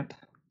there, Grant?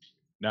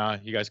 Nah,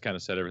 you guys kind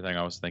of said everything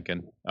I was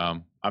thinking.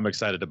 I'm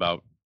excited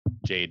about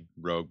Jade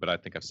Rogue, but I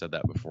think I've said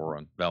that before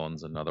on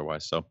Velens and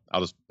otherwise. So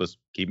I'll just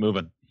keep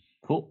moving.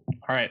 Cool.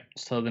 All right.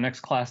 So the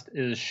next class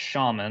is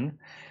Shaman,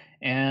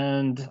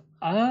 and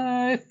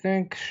I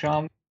think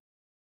Shaman.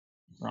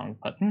 Wrong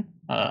button.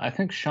 I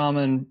think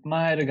Shaman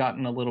might have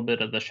gotten a little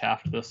bit of the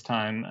shaft this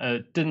time.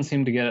 It didn't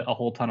seem to get a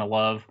whole ton of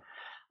love.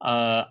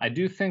 I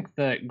do think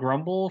that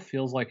Grumble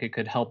feels like it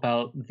could help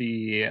out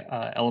the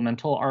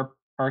elemental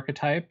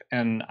archetype,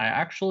 and I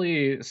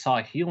actually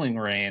saw Healing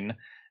Rain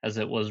as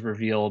it was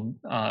revealed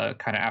kind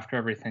of after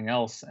everything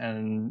else,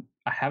 and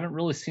I haven't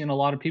really seen a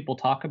lot of people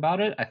talk about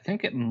it. I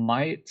think it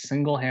might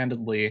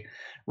single-handedly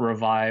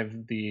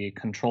revive the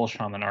Control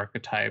Shaman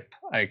archetype.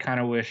 I kind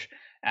of wish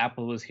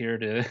Apple was here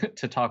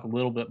to talk a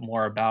little bit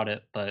more about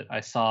it, but I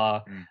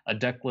saw a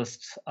deck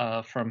list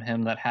from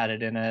him that had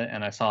it in it,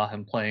 and I saw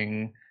him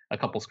playing a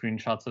couple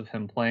screenshots of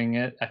him playing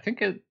it. I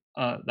think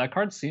that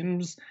card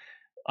seems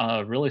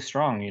really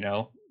strong.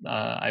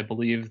 I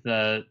believe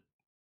that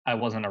I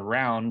wasn't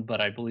around,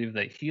 but I believe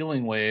that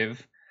Healing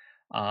Wave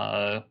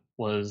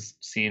was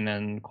seen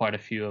in quite a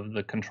few of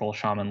the Control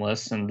Shaman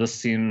lists, and this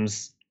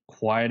seems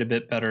quite a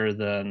bit better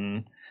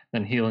than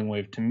Healing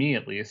Wave to me,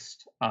 at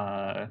least.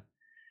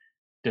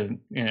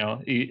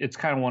 It's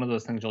kind of one of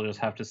those things you'll just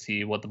have to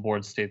see what the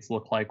board states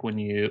look like when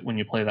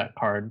you play that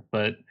card.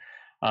 But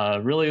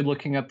really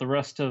looking at the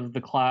rest of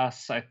the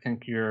class, I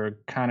think you're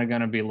kind of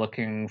going to be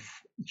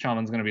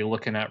Shaman's going to be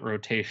looking at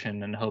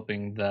rotation and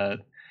hoping that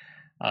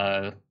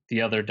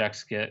the other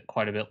decks get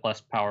quite a bit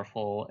less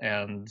powerful,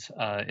 and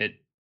it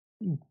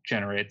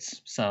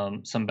generates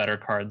some better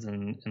cards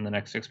in the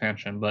next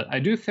expansion. But I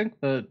do think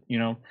that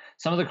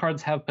some of the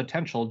cards have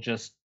potential,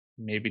 just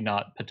maybe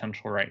not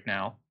potential right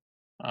now.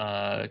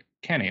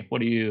 Kenny,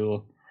 what do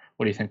you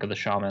think of the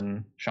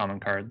shaman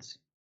cards?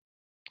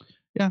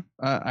 Yeah,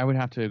 I would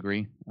have to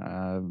agree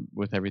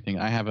with everything.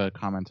 I have a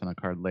comment on a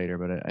card later,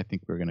 but I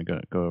think we're going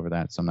to go over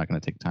that, so I'm not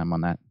going to take time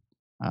on that.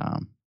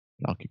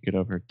 I'll kick it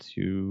over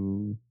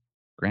to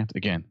Grant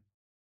again.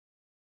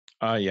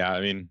 Yeah,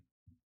 I mean,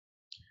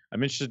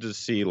 I'm interested to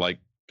see like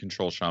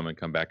Control Shaman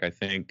come back. I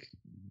think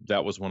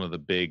that was one of the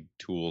big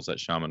tools that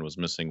Shaman was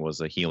missing, was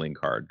a healing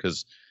card,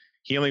 because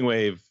Healing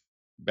Wave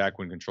back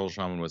when Control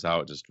Shaman was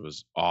out just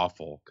was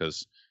awful,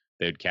 because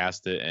they'd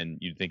cast it and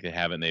you'd think they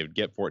have it and they would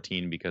get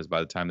 14 because by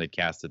the time they'd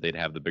cast it, they'd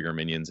have the bigger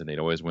minions and they'd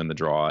always win the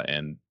draw.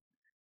 And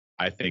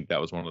I think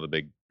that was one of the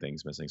big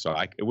things missing. So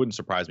it wouldn't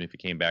surprise me if it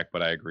came back,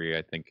 but I agree.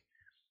 I think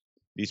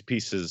these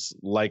pieces,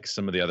 like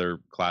some of the other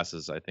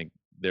classes, I think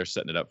they're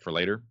setting it up for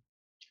later.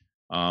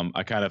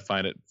 I kind of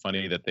find it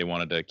funny that they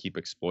wanted to keep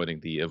exploiting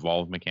the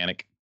evolve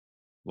mechanic,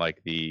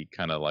 like the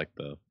kind of like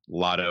the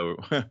lotto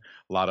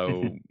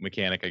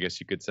mechanic, I guess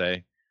you could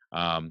say.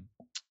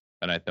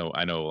 And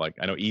I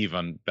know Eve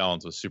on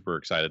Balance was super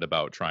excited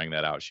about trying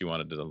that out. She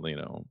wanted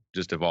to,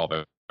 just evolve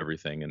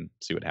everything and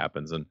see what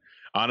happens. And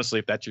honestly,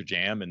 if that's your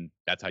jam and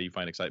that's how you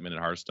find excitement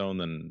in Hearthstone,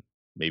 then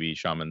maybe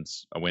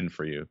Shaman's a win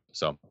for you.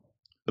 So,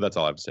 but that's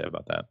all I have to say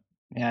about that.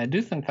 Yeah, I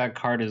do think that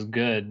card is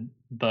good,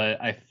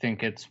 but I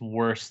think it's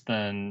worse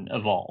than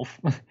Evolve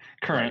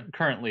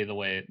currently the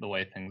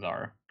way things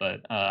are.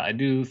 But I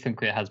do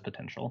think it has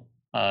potential.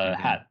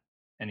 Hat,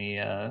 any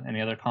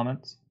other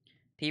comments?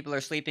 People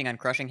are sleeping on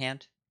Crushing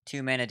Hand.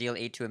 2 mana deal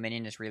 8 to a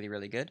minion is really,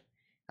 really good.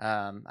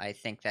 I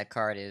think that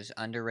card is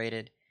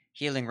underrated.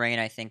 Healing Rain,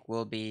 I think,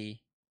 will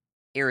be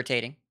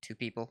irritating to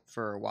people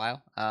for a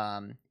while.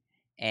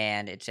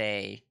 And it's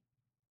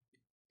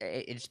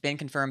been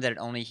confirmed that it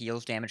only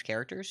heals damaged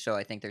characters, so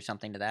I think there's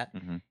something to that.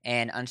 Mm-hmm.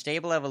 And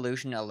Unstable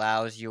Evolution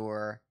allows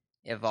your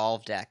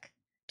Evolve deck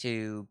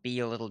to be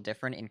a little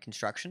different in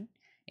construction,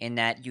 in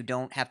that you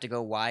don't have to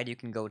go wide, you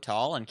can go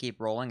tall and keep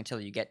rolling until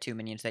you get 2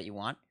 minions that you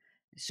want.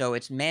 So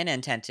it's mana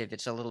intensive,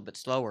 it's a little bit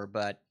slower,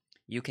 but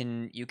you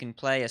can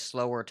play a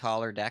slower,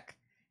 taller deck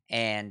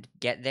and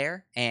get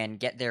there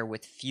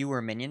with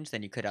fewer minions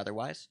than you could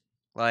otherwise.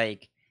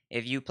 Like,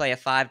 if you play a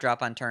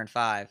 5-drop on turn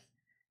 5,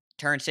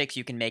 turn 6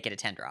 you can make it a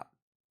 10-drop.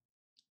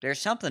 There's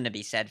something to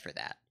be said for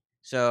that.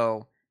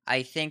 So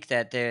I think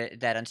that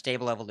that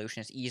Unstable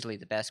Evolution is easily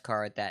the best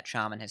card that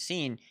Shaman has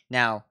seen.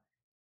 Now,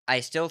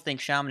 I still think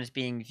Shaman is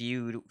being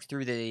viewed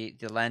through the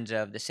lens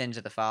of the sins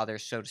of the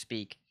fathers, so to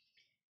speak.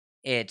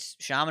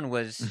 Shaman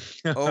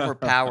was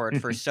overpowered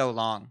for so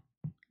long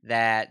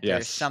that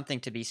there's something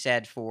to be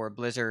said for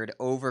Blizzard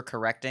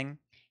overcorrecting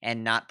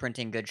and not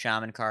printing good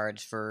Shaman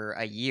cards for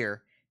a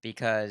year,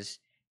 because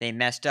they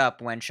messed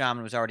up when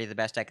Shaman was already the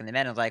best deck in the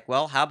meta. And was like,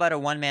 well, how about a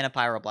 1-mana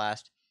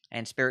Pyroblast?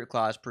 And Spirit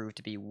Claws proved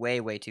to be way,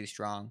 way too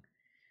strong.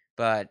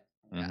 But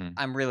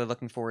I'm really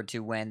looking forward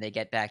to when they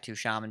get back to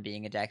Shaman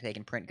being a deck they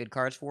can print good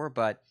cards for.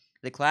 But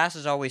the class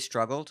has always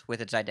struggled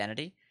with its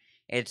identity.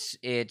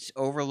 Its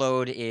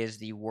Overload is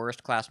the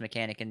worst class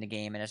mechanic in the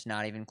game, and it's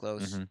not even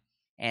close.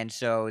 And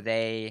so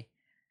I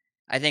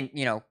think,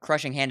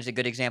 Crushing Hand is a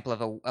good example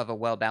of a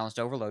well-balanced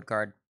Overload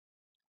card.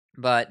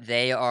 But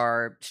they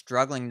are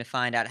struggling to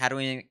find out, how do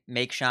we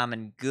make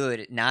Shaman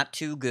good, not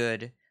too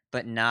good,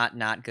 but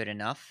not good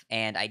enough.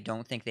 And I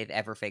don't think they've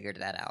ever figured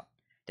that out.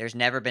 There's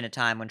never been a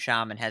time when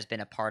Shaman has been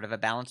a part of a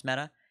balanced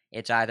meta.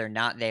 It's either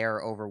not there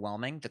or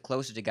overwhelming. The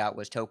closest it got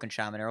was Token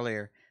Shaman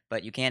earlier,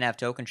 but you can't have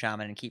Token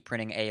Shaman and keep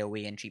printing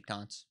AoE and cheap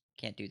taunts.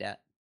 Can't do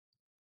that.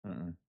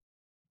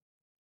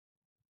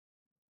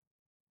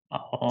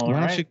 All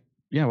right.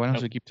 Why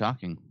don't you keep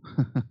talking?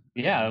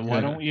 Yeah,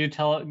 why don't you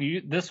tell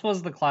you? This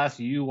was the class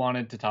you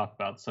wanted to talk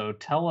about, so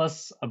tell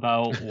us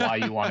about why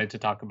you wanted to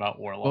talk about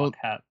Warlock.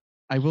 Hat.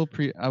 I will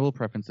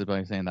preface it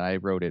by saying that I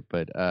wrote it,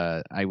 but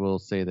I will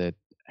say that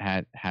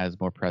Hat has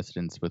more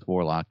precedence with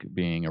Warlock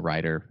being a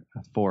writer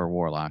for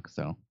Warlock,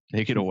 so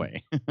take it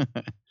away.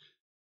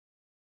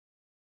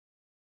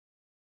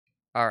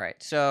 All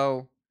right,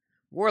 so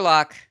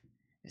Warlock.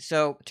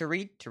 So to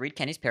read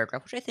Kenny's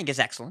paragraph, which I think is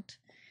excellent.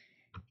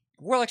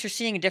 Warlocks are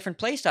seeing a different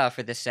playstyle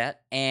for this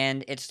set,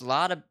 and it's a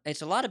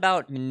lot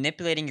about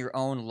manipulating your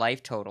own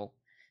life total.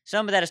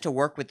 Some of that is to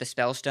work with the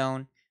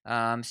Spellstone.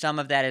 Some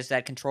of that is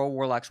that Control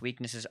Warlock's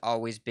weakness has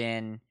always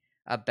been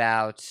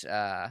about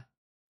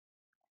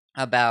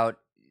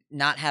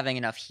not having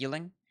enough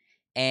healing.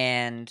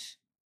 And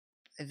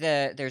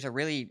there's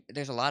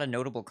a lot of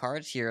notable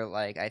cards here.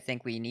 Like, I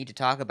think we need to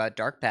talk about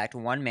Dark Pact.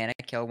 1 mana,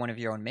 kill one of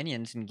your own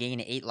minions and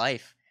gain 8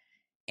 life.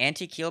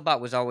 Anti-Keelbot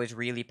was always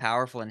really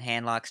powerful in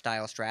handlock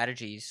style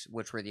strategies,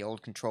 which were the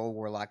old control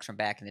warlocks from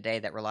back in the day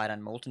that relied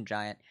on Molten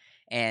Giant.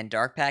 And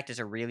Dark Pact is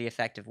a really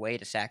effective way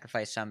to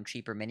sacrifice some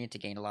cheaper minion to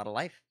gain a lot of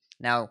life.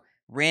 Now,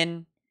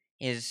 Rin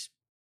is...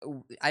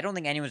 I don't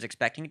think anyone's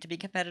expecting it to be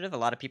competitive. A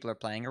lot of people are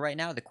playing it right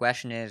now. The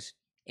question is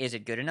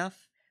it good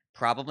enough?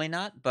 Probably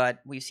not,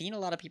 but we've seen a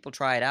lot of people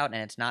try it out,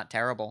 and it's not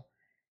terrible.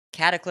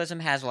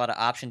 Cataclysm has a lot of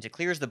options. It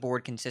clears the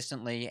board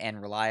consistently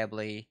and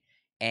reliably,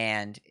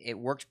 and it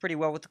works pretty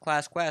well with the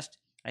class quest.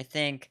 I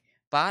think,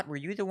 Bot, were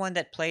you the one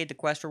that played the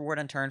quest reward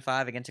on turn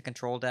 5 against a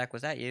control deck?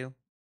 Was that you?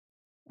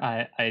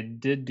 I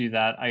did do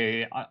that.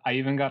 I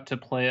even got to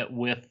play it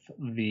with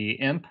the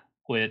imp,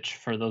 which,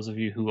 for those of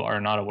you who are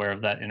not aware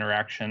of that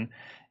interaction,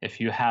 if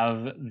you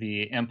have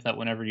the imp that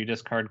whenever you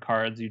discard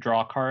cards, you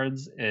draw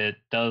cards, it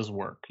does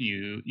work.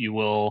 You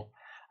will.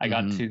 I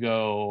got to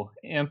go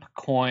imp,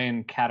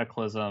 coin,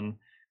 cataclysm,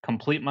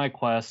 complete my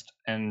quest,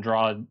 and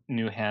draw a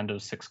new hand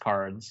of 6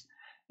 cards.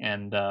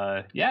 And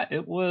yeah,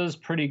 it was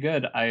pretty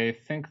good. I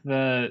think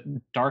the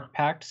Dark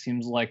Pact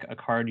seems like a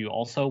card you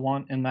also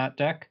want in that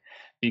deck,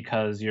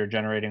 because you're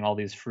generating all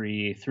these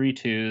free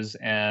 3/2s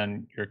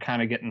and you're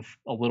kind of getting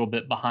a little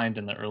bit behind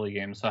in the early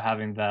game. So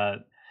having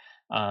that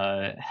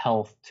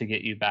health to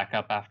get you back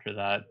up after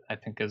that, I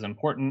think, is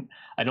important.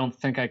 I don't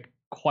think I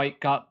quite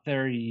got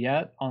there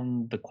yet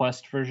on the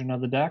quest version of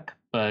the deck,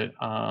 but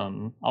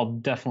I'll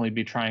definitely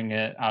be trying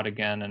it out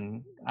again,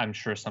 and I'm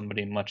sure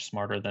somebody much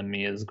smarter than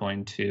me is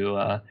going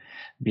to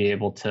be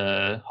able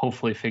to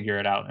hopefully figure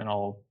it out, and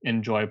I'll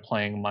enjoy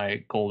playing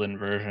my golden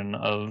version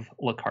of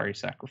Lakari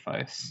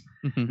Sacrifice.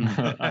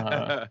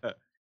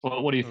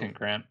 What do you think,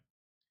 Grant?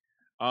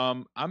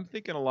 I'm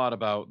thinking a lot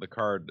about the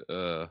card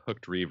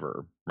Hooked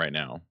Reaver right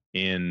now.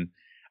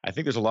 I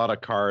think there's a lot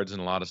of cards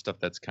and a lot of stuff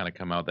that's kind of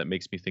come out that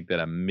makes me think that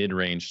a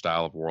mid-range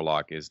style of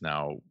Warlock is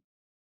now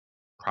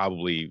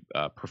probably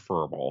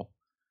preferable.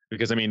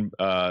 Because, I mean,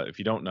 if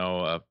you don't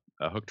know,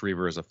 a Hooked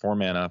Reaver is a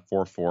 4-mana,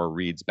 4/4,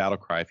 reads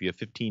Battlecry. If you have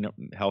 15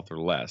 health or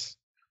less,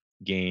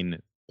 gain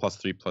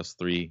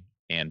 +3/+3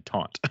 and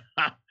taunt.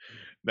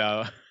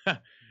 Now, I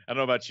don't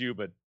know about you,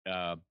 but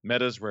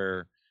metas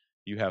where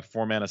you have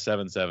 4-mana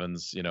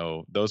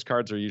 7/7s, those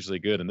cards are usually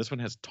good, and this one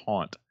has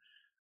taunt.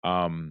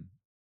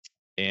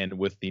 And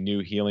with the new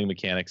healing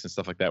mechanics and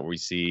stuff like that, where we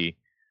see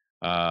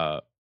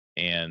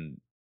and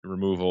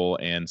removal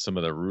and some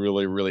of the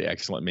really, really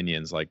excellent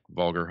minions like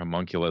Vulgar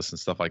Homunculus and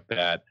stuff like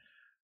that,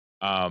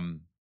 I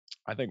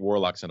think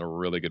Warlock's in a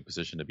really good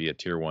position to be a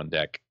tier 1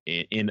 deck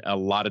in a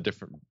lot of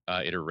different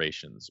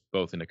iterations,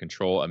 both in a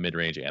control, a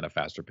mid-range, and a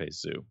faster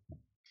paced zoo.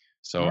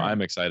 So right.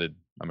 I'm excited.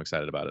 I'm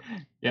excited about it.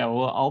 Yeah,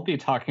 well, I'll be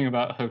talking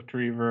about Hooked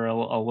Reaver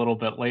a little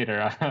bit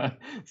later,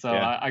 so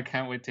yeah. I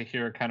can't wait to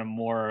hear kind of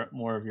more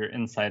of your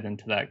insight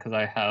into that, because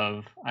I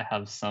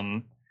have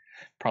some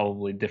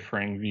probably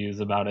differing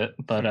views about it.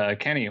 But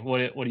Kenny,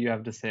 what do you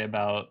have to say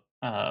about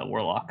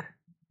Warlock?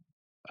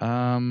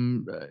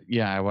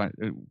 Yeah,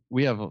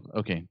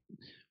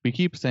 we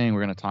keep saying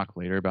we're going to talk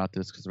later about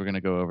this because we're going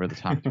to go over the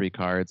top 3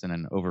 cards and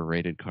an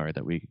overrated card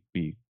that we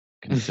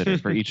consider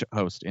for each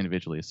host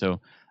individually.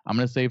 So I'm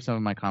going to save some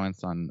of my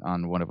comments on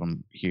one of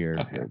them here.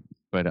 Okay.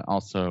 But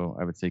also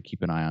I would say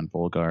keep an eye on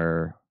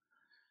Vulgar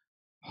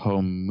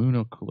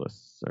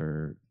Homunculus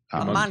or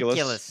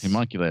Homunculus.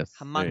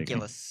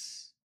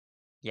 It's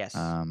Yes.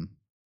 one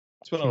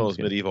of those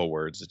medieval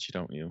words that you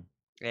don't use.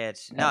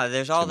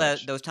 There's all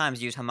those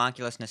times you use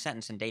homunculus in a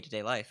sentence in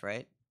day-to-day life,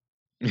 right?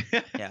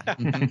 Yeah.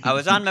 I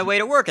was on my way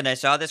to work and I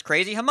saw this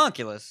crazy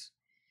homunculus.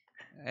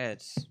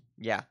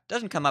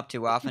 Doesn't come up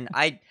too often.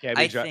 I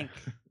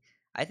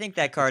think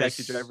that card is...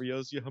 Taxi driver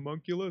yells, you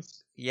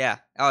homunculus? Yeah.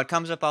 Oh, it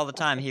comes up all the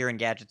time here in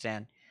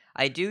Gadgetzan.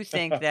 I do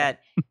think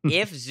that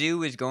if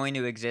Zoo is going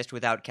to exist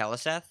without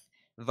Keleseth,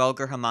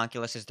 Vulgar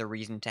Homunculus is the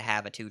reason to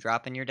have a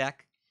 2-drop in your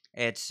deck.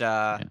 This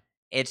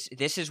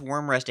is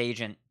Wormrest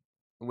Agent,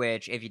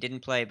 which, if you didn't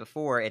play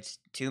before, it's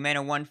 2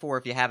 mana 1/4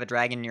 if you have a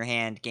dragon in your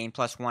hand, gain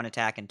 +1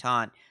 attack and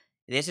taunt.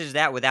 This is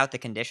that without the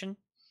condition.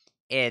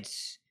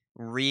 It's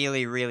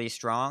really, really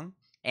strong.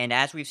 And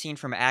as we've seen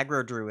from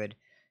Aggro Druid,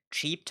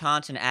 cheap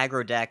taunts and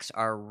aggro decks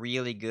are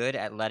really good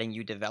at letting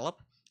you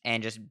develop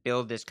and just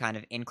build this kind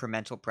of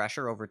incremental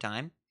pressure over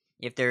time.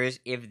 If there is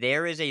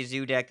a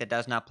Zoo deck that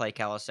does not play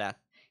Keleseth,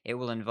 it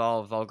will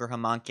involve Vulgar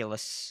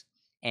Homunculus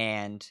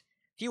and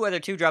a few other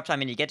 2-drops. I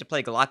mean, you get to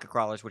play Galactic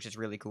Crawlers, which is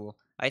really cool.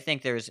 I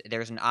think there's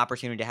an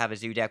opportunity to have a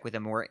Zoo deck with a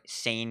more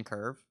sane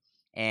curve,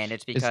 and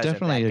it's because of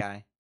that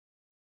guy.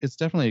 It's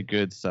definitely a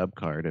good sub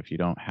card if you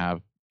don't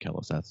have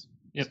Keleseth.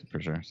 Yep, for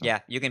sure. So. Yeah,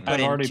 you can put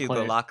in 2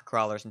 Galactic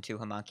Crawlers and 2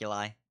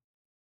 Homunculi.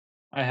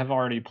 I have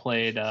already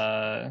played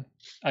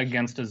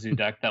against a Zoo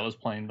deck that was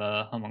playing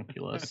the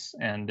Homunculus,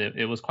 and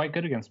it was quite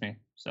good against me.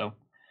 So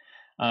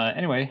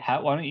anyway,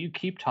 Hat, why don't you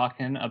keep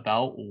talking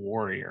about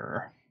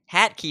Warrior?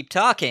 Hat, keep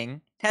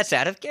talking? That's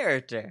out of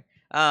character.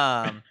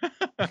 Um,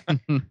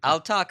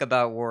 I'll talk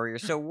about Warrior.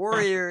 So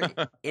Warrior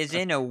is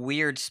in a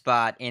weird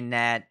spot in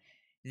that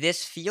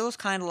this feels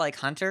kind of like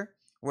Hunter,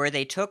 where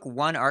they took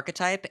one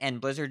archetype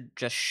and Blizzard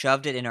just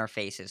shoved it in our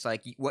faces.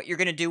 Like, what you're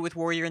going to do with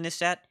Warrior in this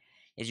set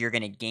is you're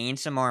going to gain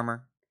some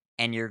armor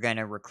and you're going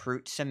to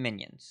recruit some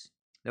minions.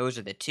 Those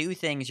are the two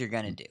things you're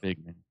going to do.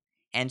 Big man.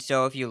 And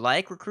so if you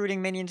like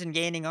recruiting minions and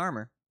gaining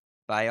armor,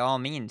 by all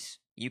means,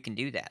 you can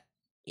do that.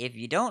 If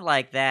you don't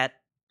like that,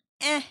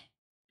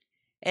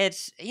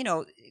 it's,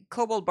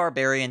 Kobold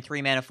Barbarian,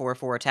 3 mana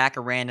 4/4, attack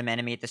a random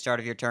enemy at the start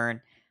of your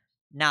turn.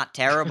 Not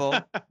terrible.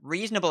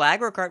 Reasonable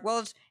aggro card.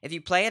 Well, if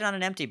you play it on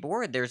an empty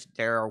board,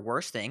 there are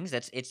worse things.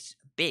 It's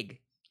big,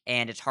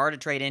 and it's hard to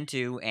trade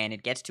into, and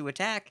it gets to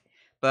attack.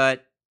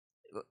 But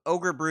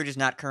Ogre Brute is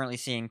not currently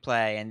seeing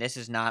play, and this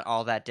is not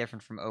all that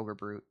different from Ogre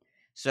Brute.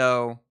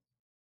 So,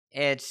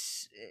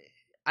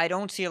 I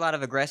don't see a lot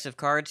of aggressive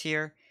cards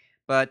here.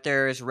 But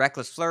there's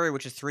Reckless Flurry,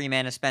 which is 3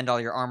 mana, spend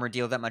all your armor,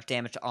 deal that much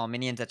damage to all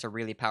minions. That's a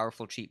really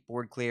powerful, cheap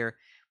board clear.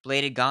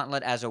 Bladed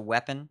Gauntlet as a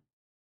weapon.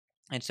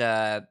 It's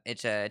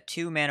a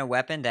 2 mana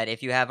weapon that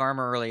if you have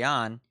armor early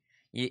on,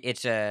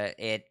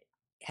 it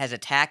has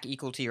attack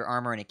equal to your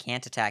armor and it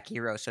can't attack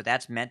heroes. So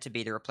that's meant to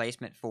be the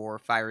replacement for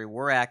Fiery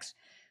War Axe.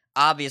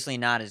 Obviously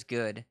not as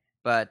good,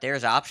 but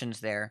there's options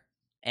there.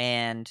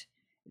 And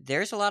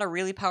there's a lot of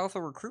really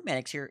powerful recruit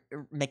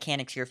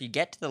mechanics here. If you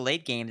get to the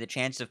late game, the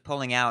chance of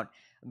pulling out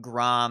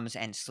Groms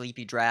and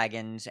Sleepy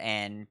Dragons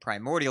and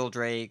Primordial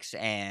Drakes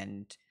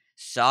and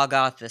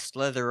Soggoth the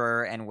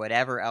Slitherer and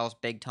whatever else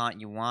big taunt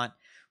you want,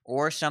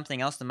 or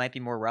something else that might be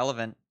more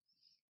relevant.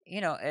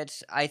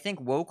 I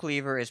think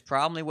Woecleaver is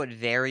probably what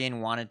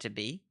Varian wanted to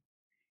be,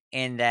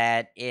 in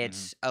that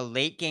it's a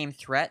late game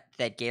threat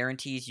that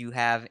guarantees you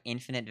have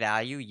infinite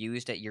value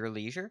used at your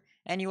leisure,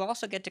 and you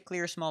also get to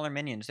clear smaller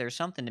minions. There's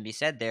something to be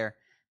said there,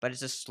 but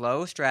it's a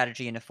slow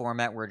strategy in a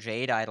format where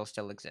Jade Idol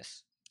still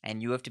exists. And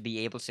you have to be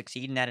able to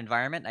succeed in that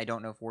environment. I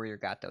don't know if Warrior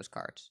got those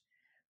cards.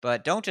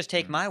 But don't just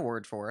take my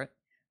word for it.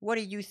 What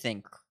do you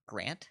think,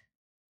 Grant?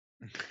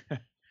 I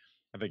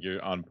think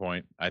you're on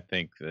point. I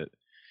think that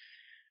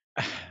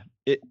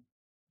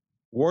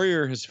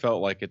Warrior has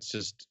felt like it's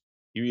just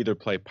you either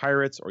play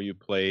Pirates or you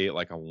play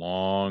like a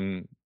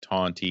long,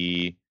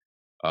 taunty,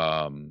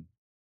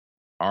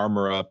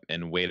 armor up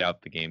and wait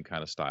out the game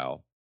kind of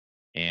style.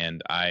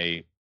 And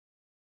I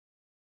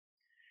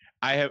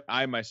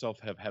myself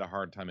have had a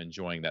hard time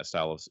enjoying that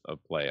style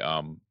of play.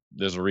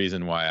 There's a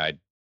reason why I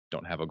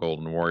don't have a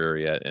Golden Warrior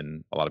yet,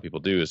 and a lot of people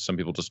do. Is some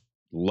people just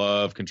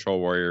love Control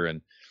Warrior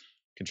and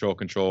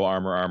control,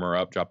 armor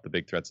up, drop the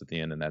big threats at the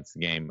end, and that's the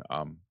game.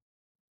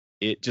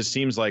 It just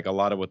seems like a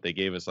lot of what they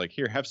gave us, like,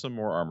 here, have some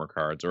more armor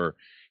cards, or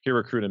here,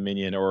 recruit a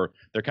minion, or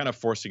they're kind of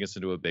forcing us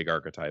into a big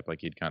archetype,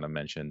 like you'd kind of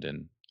mentioned.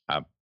 And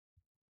I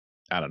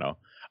don't know.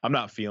 I'm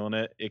not feeling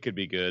it. It could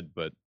be good,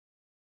 but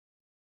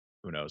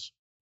who knows?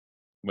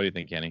 What do you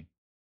think, Kenny?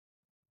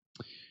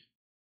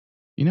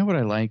 You know what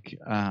I like?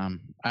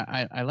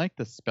 I like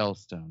the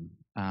Spellstone.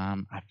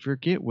 I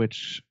forget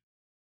which.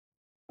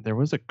 There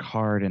was a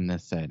card in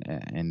this set,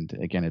 and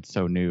again, it's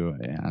so new,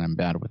 and I'm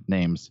bad with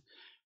names.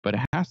 But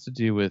it has to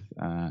do with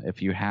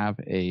if you have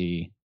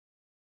a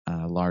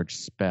large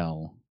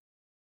spell,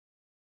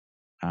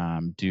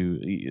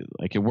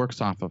 it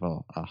works off of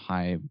a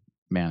high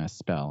mana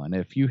spell, and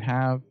if you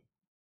have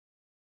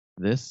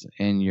this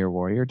in your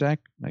warrior deck,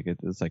 like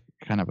it's like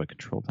kind of a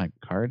control type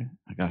card.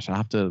 Gosh, I'll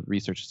have to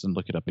research this and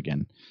look it up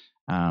again.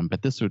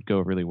 But this would go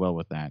really well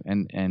with that,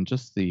 and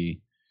just the.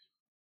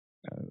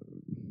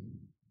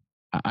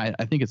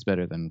 I think it's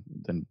better than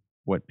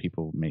what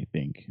people may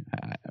think.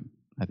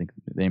 I think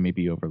they may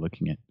be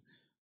overlooking it,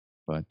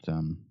 but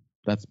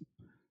that's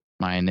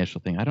my initial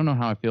thing. I don't know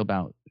how I feel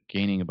about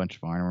gaining a bunch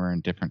of armor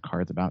and different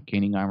cards about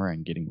gaining armor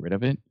and getting rid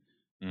of it.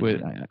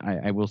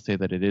 I will say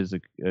that it is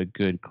a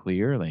good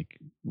clear. Like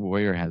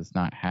Warrior has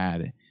not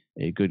had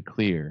a good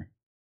clear,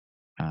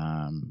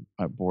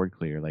 a board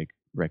clear like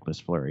Reckless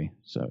Flurry.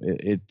 So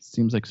it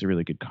seems like it's a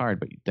really good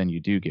card, but then you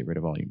do get rid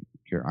of all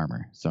your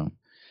armor. So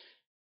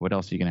what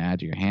else are you going to add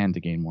to your hand to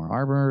gain more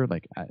armor?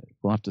 Like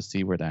we'll have to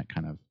see where that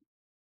kind of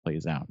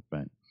plays out.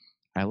 But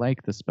I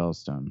like the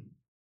Spellstone.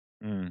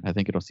 I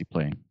think it'll see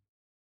play.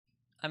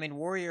 I mean,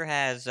 Warrior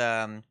has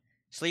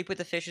Sleep with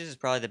the Fishes is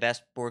probably the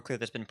best board clear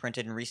that's been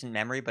printed in recent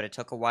memory, but it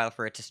took a while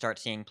for it to start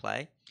seeing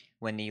play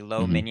when the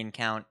low minion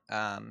count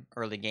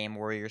early game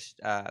Warriors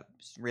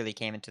really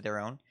came into their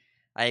own.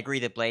 I agree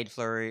that Blade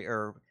Flurry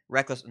or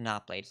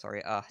not Blade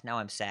Flurry. Now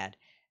I'm sad.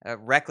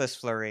 Reckless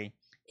Flurry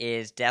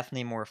is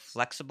definitely more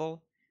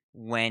flexible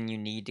when you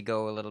need to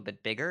go a little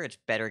bit bigger. It's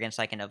better against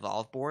like an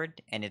evolve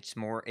board, and it's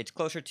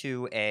closer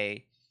to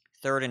a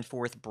 3rd and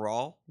 4th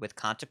brawl with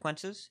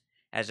consequences,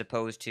 as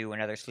opposed to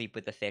another Sleep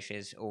with the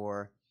Fishes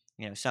or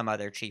some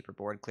other cheaper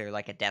board clear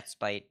like a Death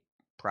Spite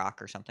proc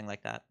or something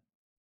like that.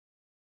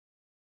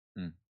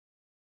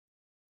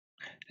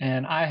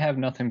 And I have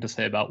nothing to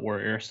say about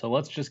Warrior, so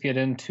let's just get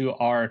into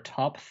our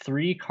top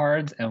 3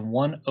 cards and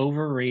 1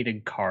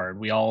 overrated card.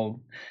 We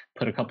all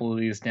put a couple of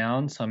these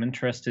down, so I'm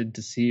interested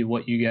to see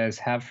what you guys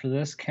have for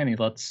this. Kenny,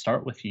 let's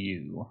start with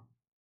you.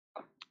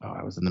 Oh,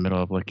 I was in the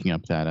middle of looking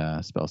up that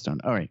spellstone.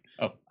 All right.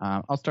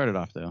 I'll start it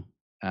off though.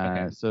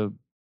 Okay. So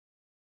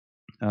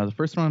the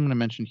first one I'm going to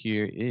mention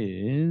here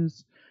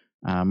is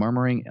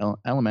Murmuring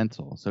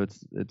Elemental. So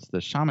it's the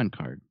Shaman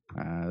card.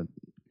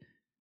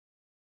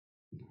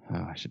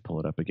 I should pull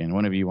it up again.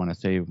 One of you want to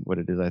say what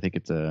it is? I think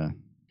it's a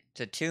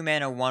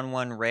 2-mana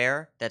 1/1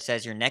 rare that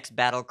says your next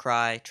battle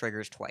cry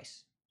triggers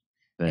twice.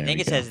 I think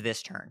it says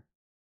this turn.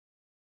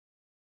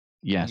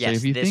 Yeah. Yes, so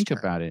if you this think turn.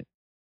 about it,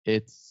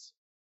 it's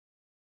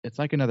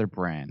like another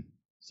Bran.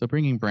 So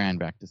bringing Bran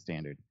back to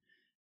standard.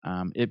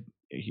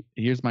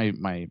 Here's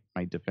my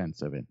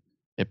defense of it.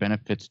 It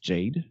benefits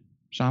Jade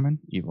Shaman,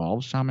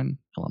 Evolved Shaman,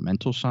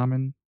 Elemental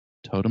Shaman,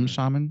 Totem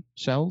Shaman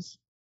shells,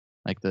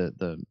 like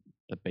the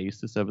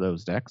basis of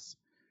those decks.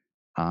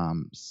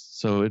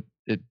 So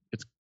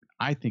it's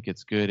I think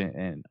it's good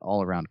and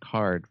all around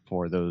card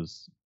for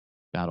those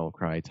battle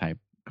cry type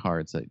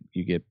cards that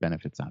you get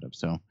benefits out of.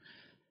 So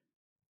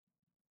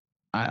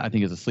I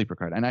think it's a sleeper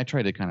card, and I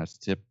try to kind of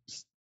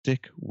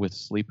stick with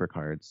sleeper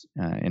cards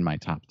in my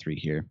top 3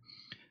 here.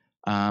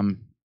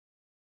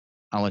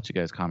 I'll let you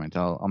guys comment.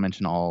 I'll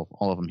mention all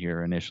of them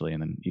here initially,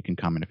 and then you can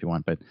comment if you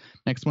want. But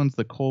next one's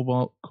the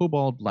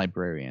Kobold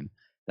Librarian.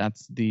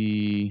 That's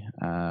the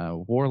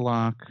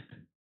Warlock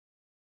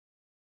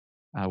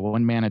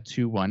 1 mana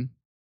 2/1.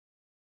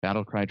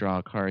 Battle cry, draw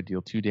a card,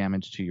 deal 2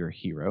 damage to your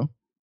hero.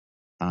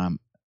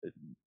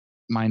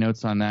 My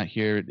notes on that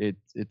here,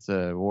 it's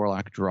a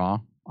Warlock draw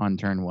on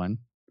turn 1.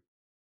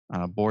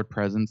 Board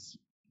presence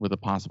with a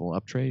possible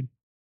uptrade,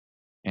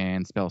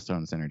 and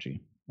Spellstone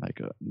synergy. Like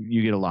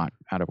you get a lot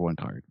out of 1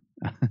 card.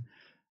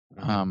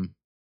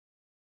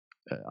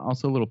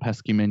 Also a little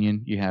pesky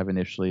minion you have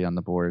initially on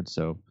the board,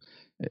 so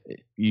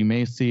you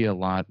may see a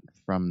lot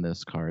from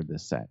this card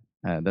this set.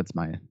 That's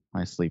my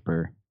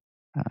sleeper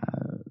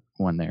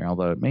one there,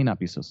 although it may not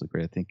be so sleeper.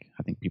 I think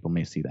people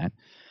may see that.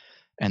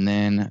 And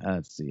then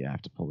let's see, I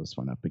have to pull this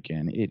one up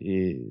again. It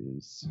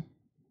is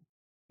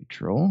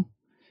Control,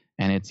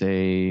 and it's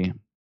a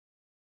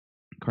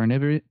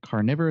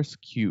carnivorous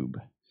cube.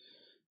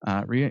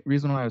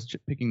 Reason why I was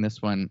picking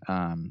this one,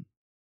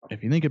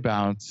 if you think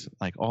about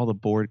like all the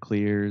board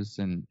clears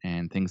and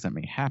things that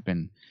may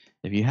happen,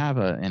 if you have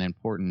an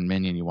important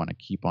minion you want to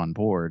keep on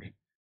board,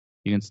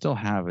 you can still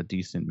have a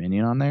decent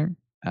minion on there.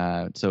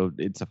 So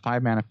it's a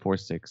 5 mana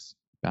 4/6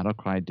 battle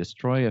cry,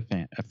 destroy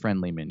a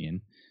friendly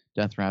minion,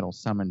 death rattle,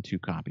 summon 2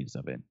 copies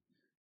of it.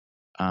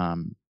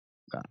 I'm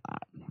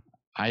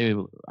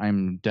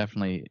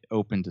definitely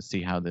open to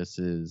see how this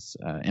is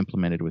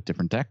implemented with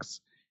different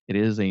decks. It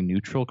is a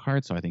neutral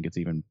card, so I think it's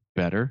even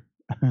better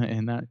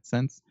in that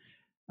sense.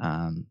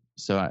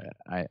 So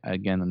I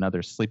again,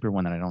 another sleeper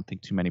one that I don't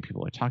think too many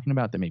people are talking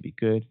about that may be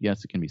good.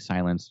 Yes, it can be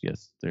silenced.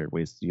 Yes, there are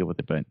ways to deal with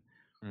it, but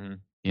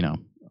you know,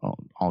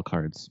 all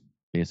cards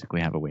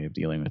basically have a way of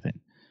dealing with it.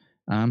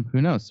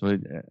 Who knows? So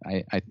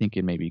I think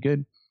it may be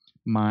good.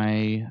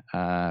 My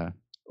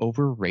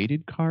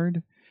overrated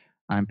card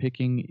I'm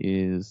picking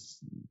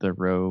is the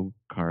Rogue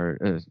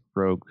card,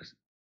 Rogue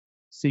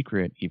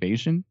Secret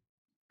Evasion,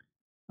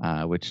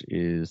 which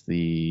is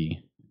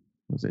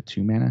was it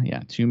 2 mana?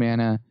 Yeah, 2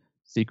 mana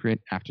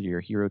secret. After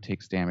your hero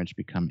takes damage,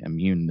 become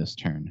immune this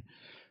turn.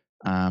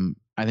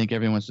 I think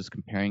everyone's just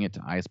comparing it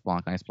to Ice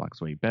Block. Ice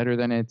Block's way better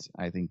than it.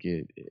 I think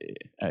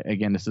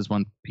again, this is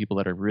one people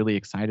that are really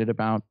excited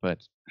about,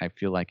 but I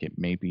feel like it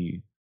may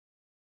be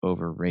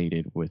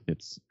overrated with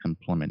its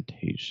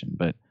implementation.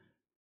 But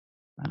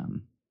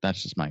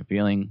that's just my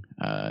feeling.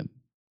 I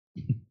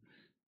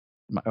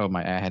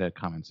had a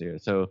comment here.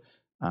 So,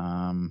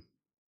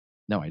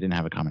 no, I didn't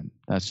have a comment.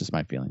 That's just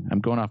my feeling. I'm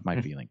going off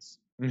my feelings.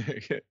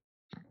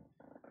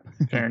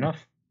 Fair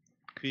enough.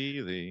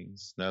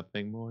 Feelings,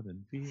 nothing more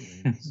than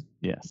feelings.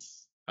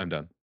 Yes. I'm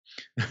done.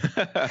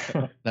 That's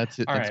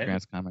it. All That's right.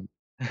 Grant's comment.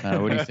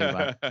 What do you say,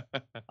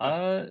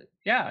 Bob?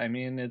 Yeah, I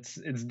mean, it's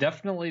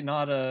definitely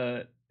not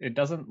it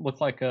doesn't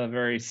look like a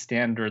very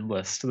standard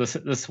list.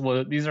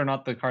 These are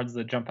not the cards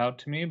that jump out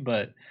to me,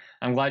 but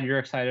I'm glad you're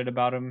excited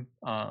about them.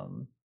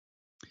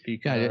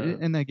 Because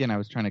and again, I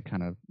was trying to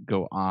kind of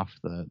go off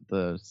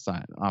the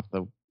side, off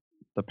the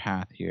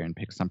path here, and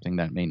pick something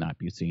that may not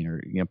be seen,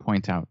 or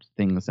point out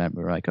things that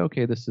were like,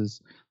 okay, this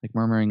is like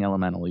Murmuring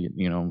Elemental.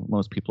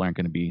 Most people aren't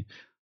going to be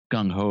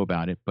gung ho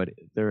about it, but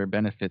there are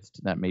benefits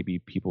that maybe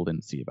people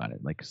didn't see about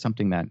it, like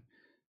something that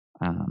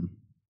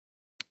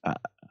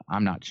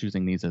I'm not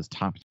choosing these as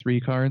top 3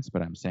 cards,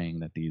 but I'm saying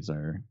that these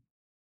are.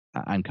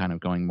 I'm kind of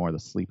going more the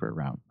sleeper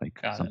route, like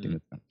something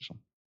that's beneficial.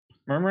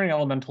 Murmuring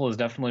Elemental is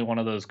definitely one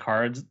of those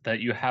cards that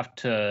you have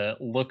to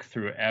look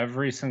through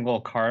every single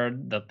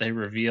card that they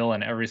reveal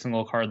and every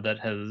single card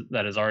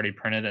that is already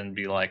printed and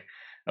be like,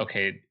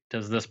 okay,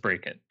 does this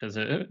break it? Does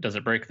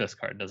it break this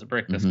card? Does it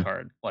break this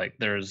card? Like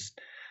there's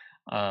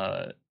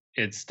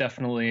it's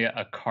definitely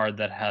a card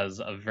that has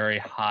a very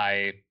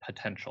high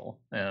potential,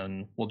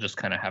 and we'll just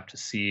kind of have to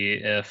see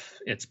if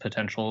its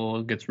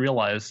potential gets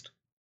realized.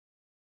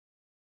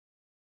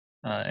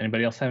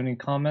 Anybody else have any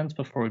comments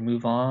before we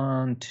move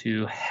on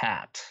to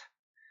Hat?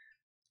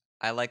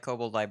 I like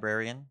Kobold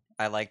Librarian.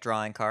 I like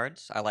drawing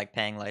cards. I like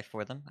paying life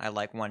for them. I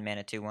like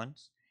 1-mana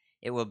 2/1s.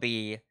 It will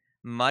be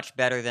much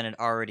better than it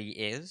already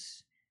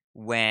is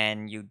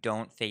when you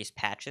don't face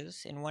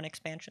patches in one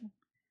expansion,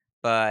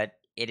 but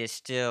it is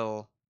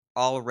still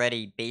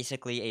already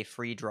basically a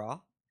free draw,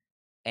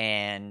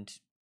 and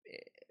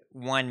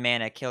 1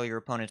 mana kill your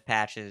opponent's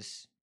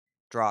patches,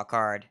 draw a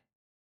card.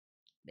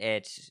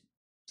 It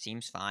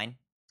seems fine,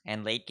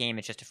 and late game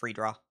it's just a free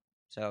draw.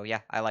 So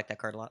yeah, I like that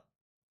card a lot.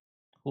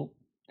 Cool.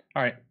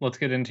 All right, let's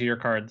get into your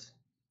cards.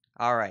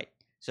 All right.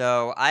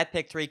 So I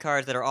picked 3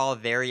 cards that are all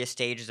various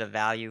stages of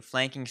value.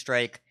 Flanking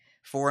Strike,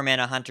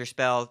 4-mana Hunter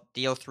spell,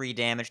 deal 3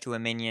 damage to a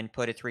minion,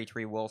 put a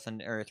 3/3 wolf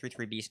or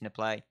 3/3 beast into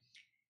play.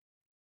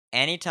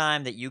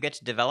 Anytime that you get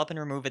to develop and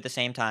remove at the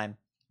same time,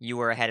 you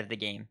are ahead of the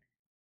game.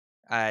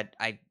 I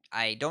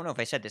don't know if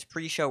I said this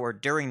pre-show or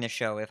during the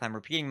show. If I'm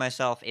repeating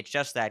myself, it's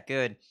just that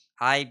good.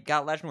 I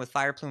got Legend with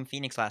Fireplume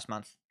Phoenix last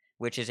month,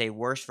 which is a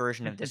worse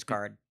version of this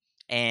card,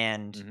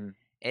 and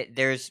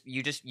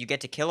you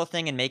get to kill a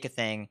thing and make a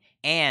thing,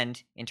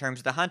 and in terms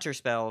of the Hunter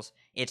spells,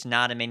 it's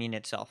not a minion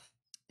itself.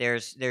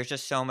 There's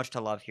just so much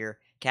to love here.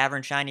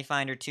 Cavern Shiny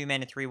Finder,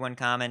 2-mana 3/1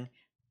 common.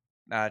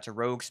 It's a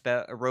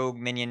rogue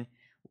minion.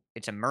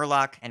 It's a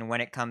Murloc, and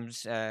when it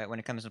comes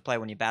into play,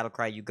 when you battle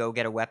cry, you go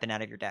get a weapon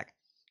out of your deck.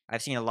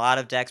 I've seen a lot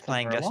of decks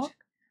playing just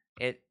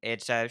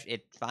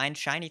it finds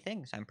shiny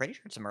things. I'm pretty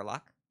sure it's a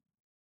Murloc.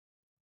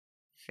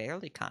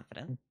 Fairly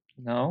confident.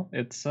 No,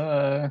 it's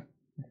a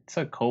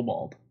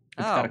kobold.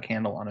 It's got a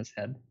candle on his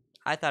head.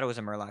 I thought it was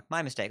a Murloc.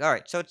 My mistake. All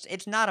right, so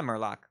it's not a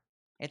Murloc.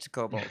 It's a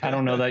kobold. I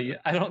don't know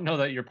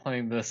that you're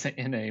playing this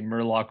in a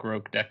Murloc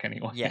rogue deck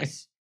anyway.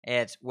 Yes,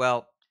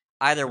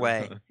 either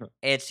way,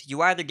 it's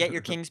you either get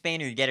your Kingsbane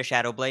or you get a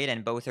Shadowblade,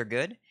 and both are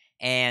good.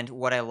 And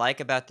what I like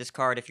about this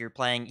card, if you're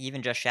playing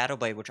even just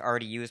Shadowblade, which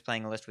already you is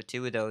playing a list with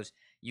 2 of those,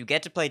 you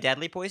get to play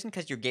Deadly Poison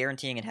because you're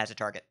guaranteeing it has a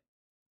target.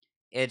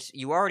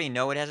 You already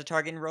know it has a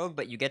target in Rogue,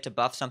 but you get to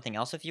buff something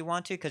else if you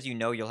want to because you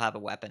know you'll have a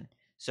weapon.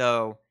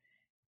 So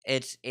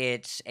it's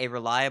a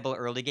reliable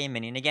early game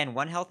minion. Again,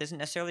 1 health isn't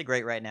necessarily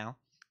great right now,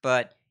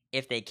 but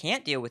if they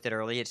can't deal with it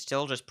early, it's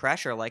still just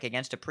pressure. Like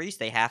against a priest,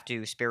 they have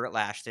to Spirit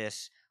Lash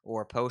this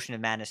or Potion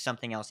of Madness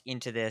something else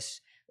into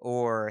this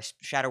or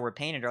Shadow Word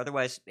Painted.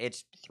 Otherwise,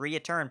 it's 3 a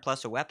turn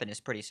plus a weapon is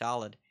pretty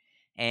solid.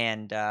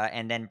 And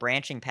then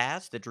Branching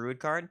Paths, the Druid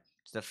card,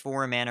 it's the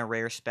 4-mana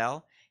rare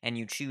spell, and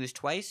you choose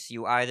twice.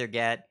 You either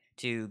get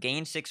to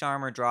gain 6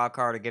 armor, draw a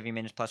card, or give your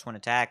minions +1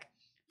 attack.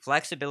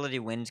 Flexibility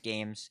wins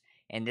games.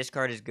 And this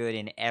card is good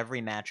in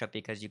every matchup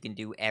because you can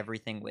do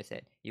everything with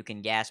it. You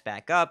can gas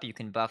back up, you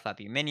can buff up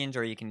your minions,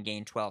 or you can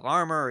gain 12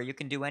 armor, or you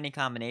can do any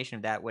combination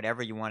of that,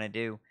 whatever you want to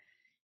do.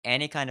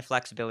 Any kind of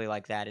flexibility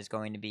like that is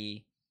going to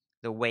be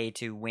the way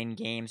to win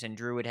games, and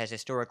Druid has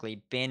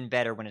historically been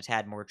better when it's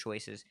had more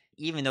choices.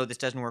 Even though this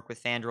doesn't work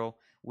with Fandral,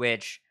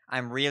 which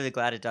I'm really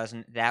glad it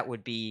doesn't. I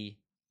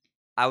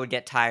would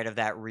get tired of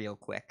that real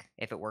quick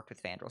if it worked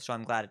with Fandral, so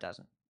I'm glad it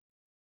doesn't.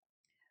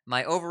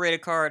 My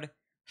overrated card,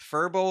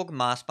 Furbolg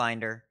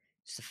Mossbinder.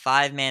 It's a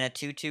 5-mana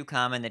 2/2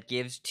 common that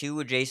gives 2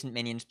 adjacent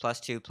minions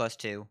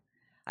 +2/+2.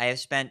 I have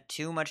spent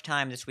too much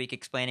time this week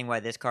explaining why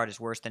this card is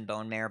worse than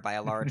Bone Mare by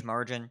a large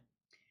margin.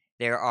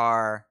 There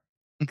are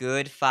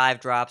good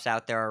 5-drops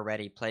out there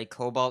already. Play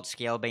Cobalt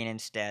Scalebane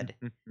instead.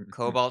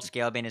 Cobalt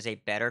Scalebane is a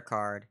better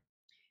card.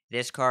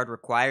 This card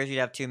requires you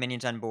to have 2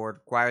 minions on board,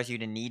 requires you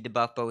to need to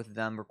buff both of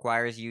them,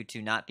 requires you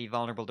to not be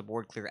vulnerable to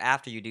board clear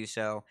after you do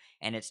so,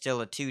 and it's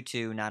still a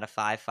 2/2, not a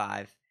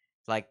 5/5.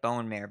 Like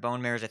Bone Mare.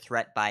 Bone Mare is a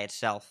threat by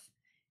itself.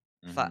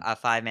 A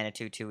 5-mana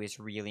 2/2 is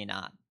really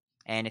not.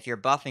 And if you're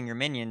buffing your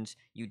minions,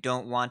 you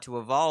don't want to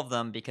evolve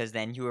them because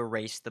then you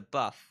erase the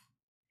buff.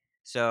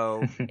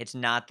 So it's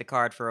not the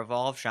card for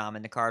Evolve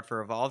Shaman. The card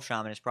for Evolve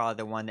Shaman is probably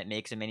the one that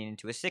makes a minion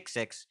into a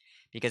 6/6,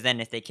 because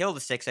then if they kill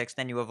the 6/6,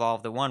 then you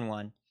evolve the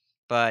 1/1.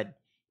 But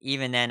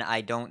even then,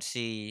 I don't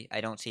see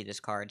this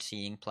card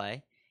seeing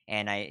play.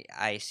 And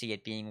I see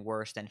it being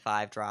worse than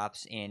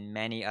 5-drops in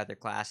many other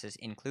classes,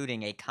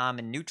 including a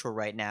common neutral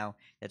right now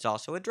that's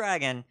also a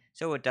dragon,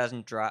 so it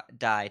doesn't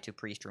die to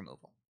priest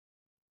removal.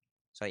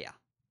 So yeah.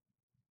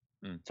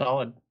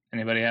 Solid.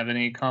 Anybody have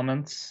any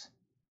comments?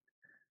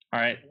 All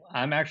right,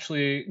 I'm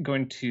actually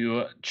going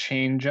to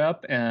change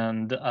up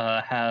and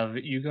have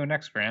you go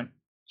next, Grant.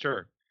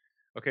 Sure.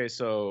 Okay,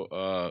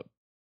 so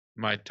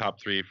my top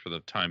 3 for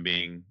the time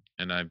being,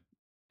 and I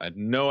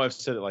know I've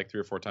said it like 3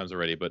 or 4 times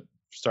already, but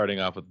starting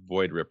off with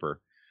Void Ripper.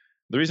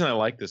 The reason I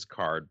like this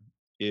card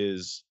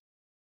is,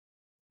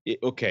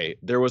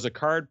 there was a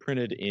card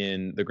printed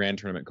in the Grand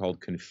Tournament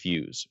called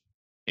Confuse,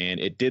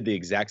 and it did the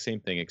exact same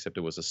thing, except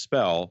it was a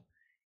spell,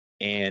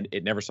 and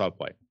it never saw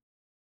play.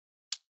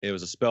 It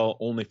was a spell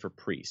only for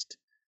Priest.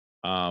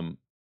 And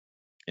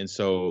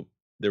so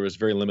there was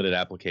very limited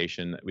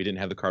application. We didn't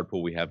have the card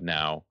pool we have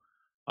now.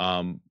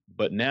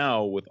 But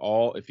now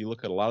if you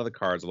look at a lot of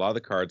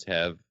the cards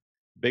have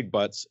big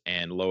butts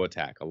and low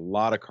attack. A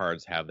lot of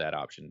cards have that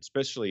option,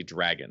 especially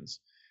dragons.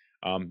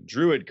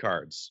 Druid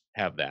cards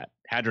have that.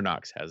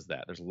 Hadronox has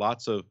that. There's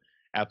lots of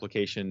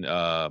application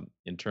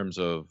in terms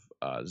of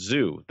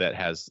zoo that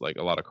has like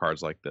a lot of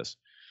cards like this.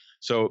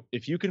 So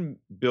if you can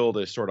build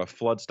a sort of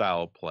flood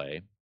style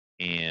play,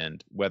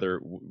 and whether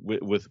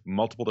with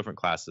multiple different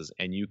classes,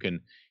 and you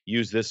can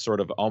use this sort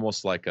of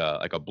almost like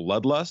a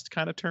bloodlust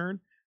kind of turn,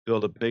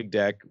 build a big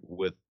deck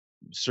with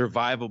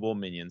survivable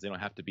minions. They don't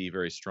have to be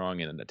very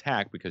strong in an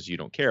attack because you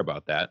don't care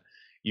about that.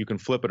 You can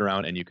flip it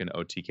around and you can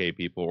OTK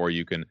people, or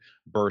you can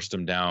burst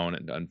them down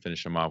and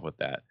finish them off with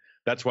that.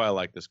 That's why I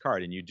like this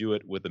card, and you do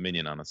it with a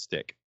minion on a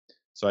stick.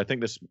 So I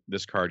think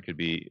this card could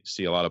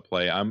see a lot of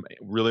play. I'm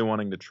really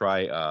wanting to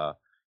try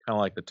kind of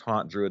like the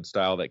taunt druid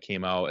style that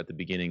came out at the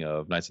beginning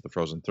of Knights of the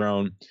Frozen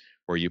Throne,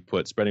 where you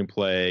put Spreading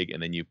Plague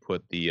and then you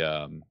put the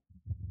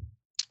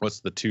what's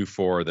the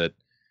 2/4 that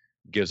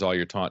gives all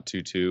your taunt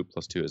 2/2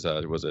 plus 2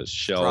 was a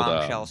shelled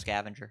Strong Shell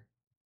Scavenger.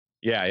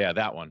 Yeah,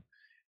 that one.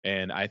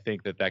 And I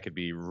think that could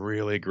be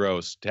really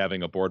gross to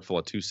having a board full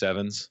of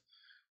 2/7s,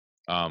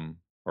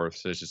 or I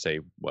should say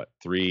what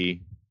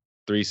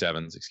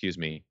 3/7s, excuse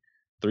me,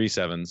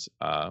 3/7s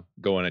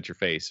going at your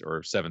face,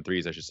 or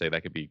 7/3s, I should say.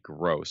 That could be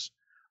gross.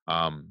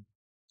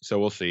 So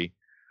we'll see.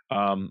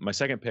 My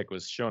second pick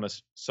was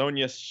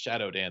Sonya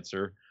Shadow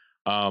Dancer.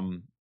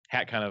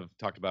 Hat kind of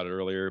talked about it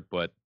earlier,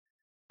 but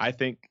I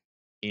think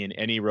in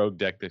any rogue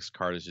deck, this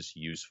card is just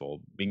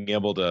useful. Being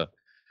able to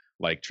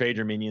like trade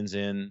your minions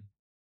in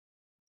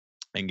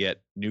and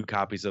get new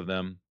copies of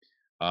them,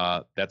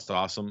 that's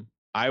awesome.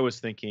 I was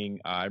thinking,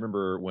 I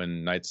remember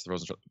when Knights of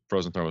the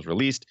Frozen Throne was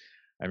released,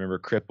 I remember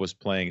Crip was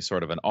playing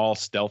sort of an all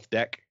stealth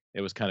deck.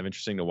 It was kind of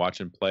interesting to watch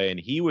him play, and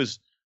he was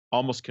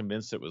almost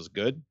convinced it was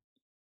good.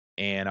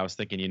 And I was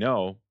thinking,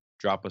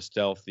 drop a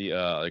stealthy,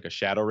 like a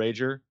Shadow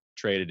Rager,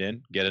 trade it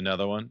in, get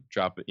another one,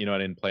 drop it,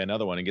 and play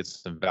another one and get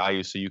some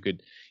value, so you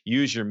could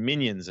use your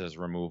minions as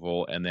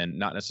removal and then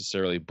not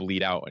necessarily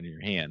bleed out in your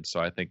hand. So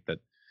I think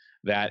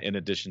that in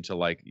addition to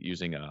like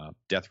using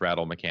death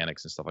rattle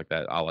mechanics and stuff like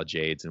that, a la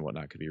Jades and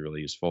whatnot, could be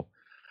really useful.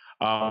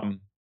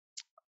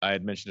 I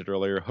had mentioned it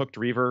earlier. Hooked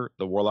Reaver,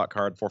 the Warlock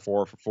card, 4/4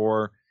 for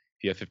 4.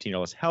 If you have 15 or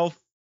less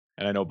health,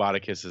 and I know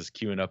Bodicus is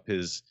queuing up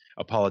his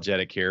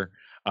apologetic here.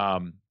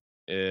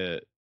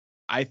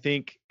 I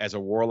think as a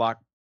Warlock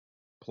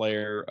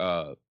player,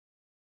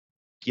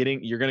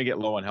 you're going to get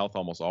low on health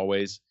almost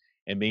always,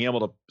 and being able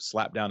to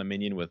slap down a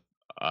minion with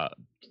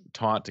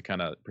taunt to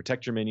kind of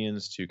protect your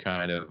minions, to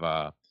kind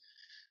of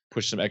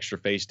push some extra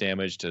face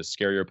damage to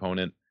scare your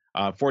opponent.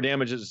 4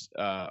 damages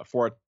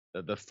for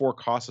the 4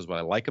 costs is what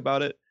I like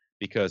about it,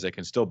 because I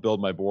can still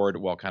build my board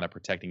while kind of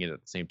protecting it at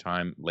the same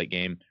time. Late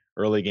game,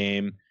 early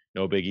game,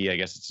 no biggie. I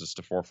guess it's just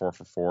a 4/4 for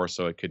 4,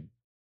 so it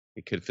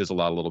could fizzle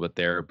out a little bit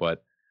there,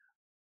 but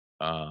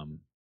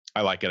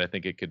I like it. I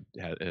think it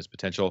has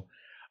potential.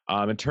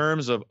 In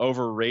terms of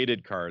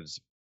overrated cards,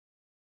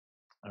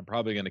 I'm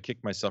probably going to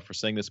kick myself for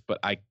saying this, but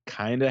I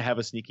kind of have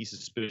a sneaky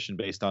suspicion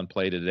based on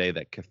play today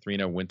that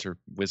Kathrina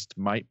Winterwist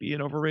might be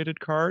an overrated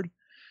card.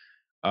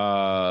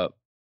 The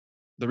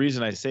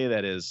reason I say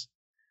that is,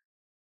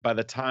 by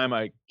the time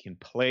I can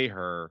play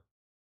her,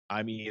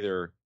 I'm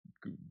either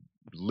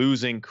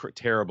losing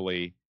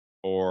terribly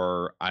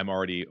or I'm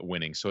already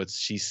winning. So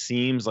she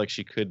seems like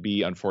she could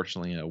be,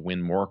 unfortunately, a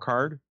win more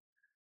card.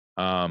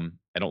 I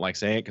don't like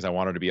saying it because I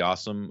want her to be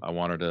awesome. I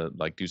want her to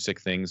like do sick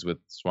things with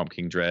Swamp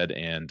King Dread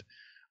and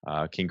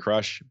King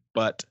Crush,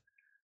 but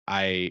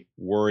I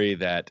worry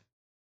that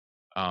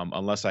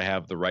unless I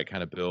have the right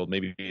kind of build,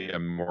 maybe a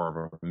more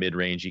of a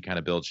mid-rangey kind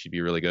of build, she'd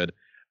be really good.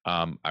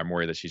 I'm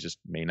worried that she just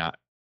may not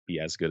be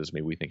as good as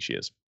maybe we think she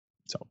is.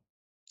 So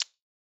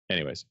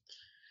anyways,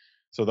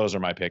 so those are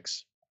my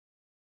picks.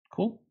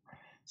 Cool.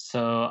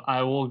 So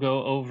I will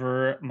go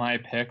over my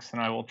picks,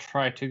 and I will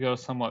try to go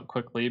somewhat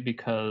quickly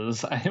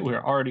because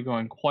we're already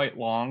going quite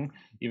long,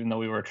 even though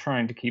we were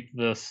trying to keep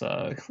this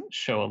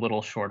show a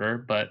little shorter.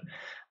 But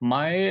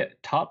my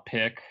top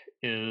pick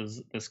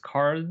is this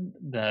card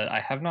that I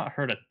have not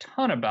heard a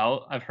ton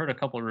about. I've heard a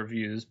couple of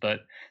reviews,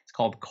 but it's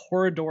called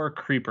Corridor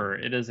Creeper.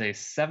 It is a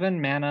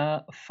 7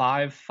 mana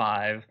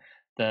 5/5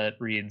 that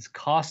reads,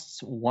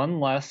 costs 1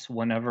 less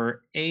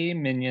whenever a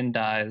minion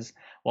dies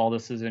while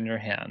this is in your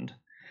hand.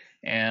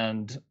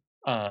 And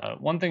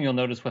one thing you'll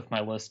notice with my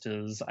list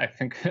is, I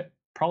think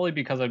probably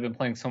because I've been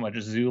playing so much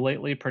Zoo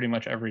lately, pretty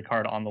much every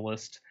card on the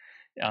list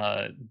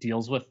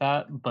deals with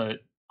that. But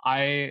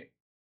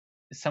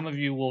some of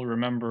you will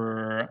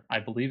remember,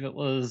 I believe it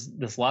was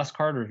this last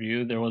card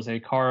review, there was a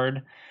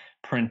card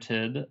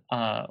printed,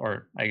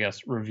 or I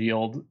guess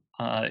revealed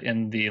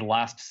in the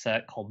last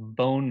set called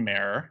Bone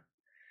Mare.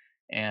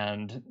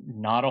 And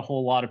not a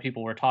whole lot of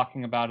people were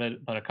talking about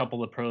it, but a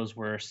couple of pros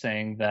were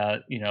saying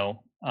that,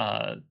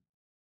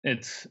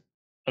 it's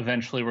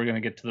eventually we're going to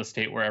get to the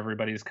state where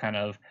everybody's kind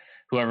of,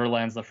 whoever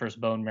lands the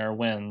first Bone Mare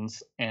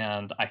wins.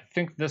 And I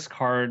think this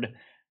card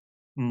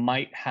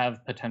might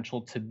have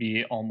potential to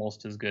be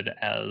almost as good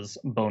as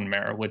Bone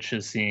Mare, which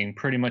is seeing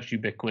pretty much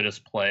ubiquitous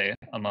play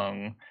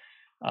among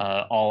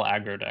all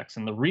aggro decks.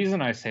 And the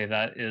reason I say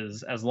that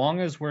is, as long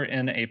as we're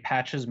in a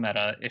patches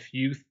meta, if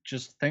you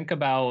just think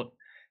about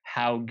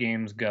how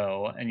games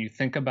go and you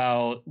think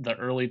about the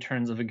early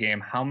turns of a game,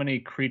 how many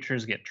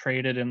creatures get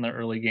traded in the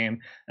early game,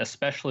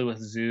 especially with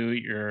Zoo,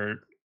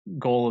 your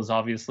goal is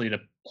obviously to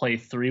play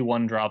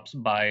 3/1 drops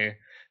by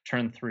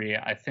turn 3.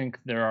 I think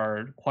there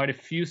are quite a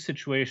few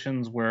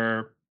situations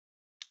where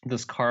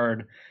this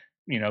card,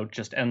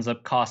 just ends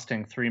up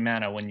costing 3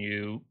 mana when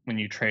you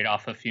trade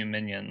off a few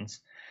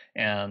minions.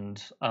 And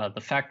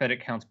the fact that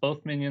it counts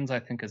both minions, I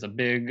think, is a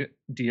big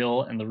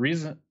deal. And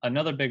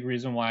another big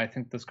reason why I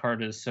think this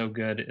card is so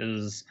good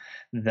is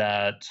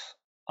that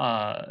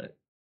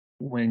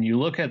when you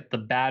look at the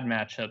bad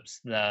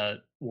matchups that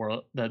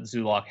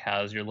Zulok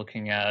has, you're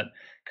looking at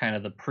kind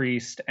of the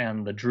Priest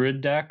and the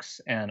Druid decks,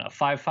 and a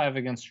 5/5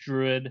 against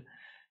Druid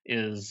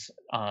is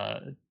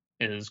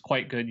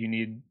quite good. You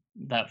need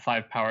that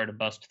 5 power to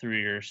bust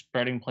through your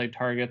spreading play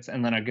targets.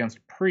 And then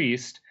against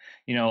Priest,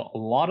 a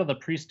lot of the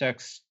Priest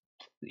decks,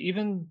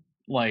 even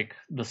like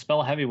the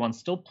spell heavy ones,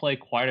 still play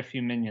quite a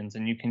few minions,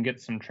 and you can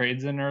get some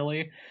trades in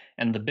early.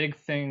 And the big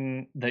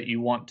thing that you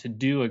want to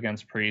do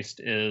against Priest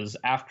is,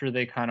 after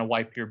they kind of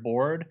wipe your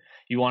board,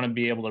 you want to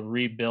be able to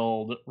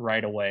rebuild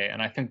right away.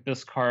 And I think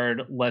this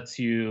card lets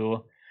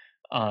you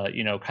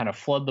kind of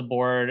flood the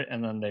board,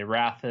 and then they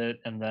wrath it,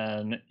 and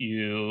then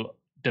you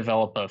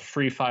develop a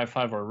free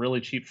 5/5 or a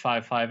really cheap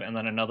 5/5, and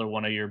then another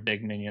one of your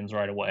big minions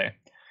right away.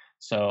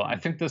 So I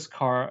think this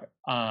card,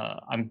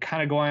 I'm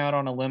kind of going out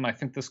on a limb. I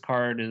think this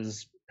card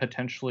is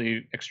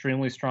potentially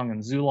extremely strong in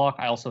Zulok.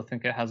 I also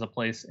think it has a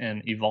place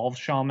in Evolve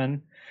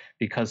Shaman,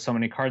 because so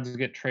many cards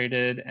get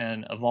traded,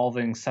 and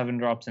evolving 7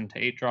 drops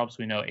into 8 drops,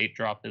 we know 8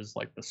 drop is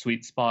like the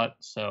sweet spot.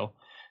 So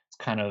it's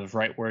kind of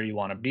right where you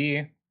want to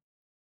be.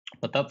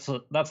 But that's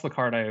the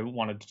card I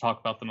wanted to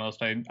talk about the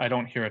most. I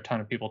don't hear a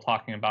ton of people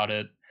talking about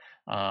it.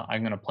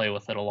 I'm going to play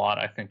with it a lot.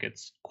 I think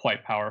it's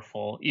quite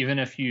powerful. Even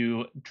if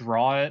you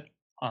draw it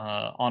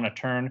on a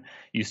turn,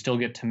 you still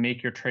get to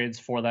make your trades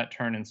for that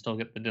turn and still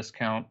get the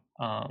discount.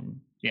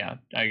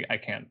 I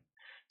can't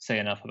say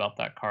enough about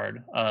that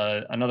card.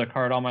 Another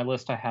card on my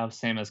list I have,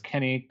 same as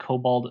Kenny,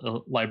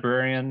 Kobold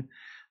Librarian.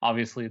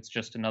 Obviously, it's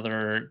just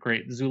another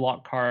great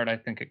Zulok card. I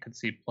think it could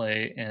see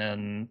play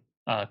in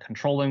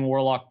controlling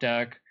Warlock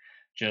deck.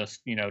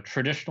 Just,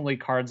 traditionally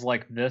cards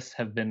like this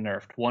have been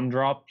nerfed. 1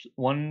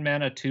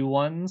 mana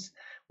 2/1s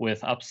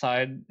with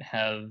upside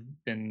have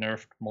been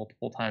nerfed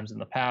multiple times in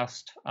the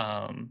past.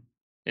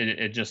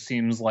 It just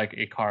seems like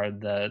a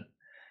card that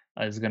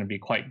is going to be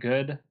quite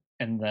good.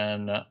 And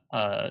then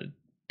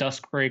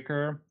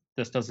Duskbreaker.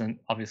 This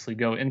doesn't obviously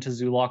go into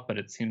Zulok, but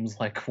it seems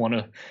like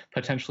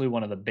potentially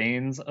one of the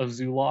banes of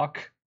Zulok.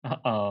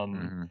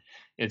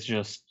 It's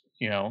just,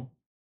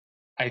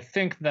 I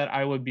think that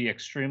I would be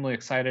extremely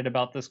excited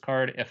about this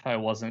card if I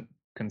wasn't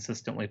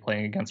consistently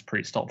playing against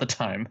Priest all the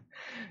time.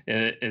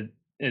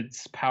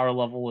 Its power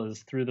level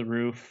is through the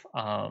roof.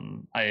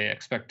 I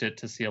expect it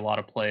to see a lot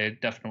of play.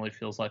 It definitely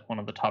feels like one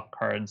of the top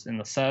cards in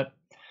the set.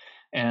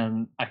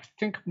 And I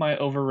think my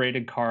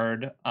overrated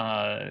card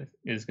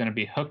is going to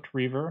be Hooked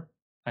Reaver.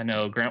 I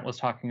know Grant was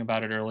talking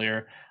about it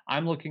earlier.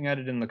 I'm looking at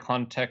it in the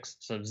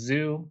context of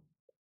Zoo,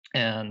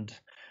 and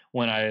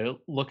when I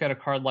look at a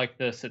card like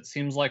this, it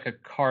seems like a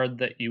card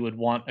that you would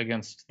want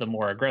against the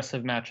more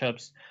aggressive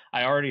matchups.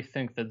 I already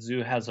think that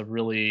Zoo has a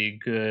really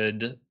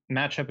good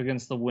matchup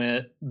against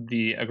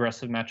the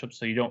aggressive matchup,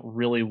 so you don't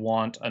really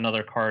want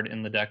another card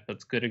in the deck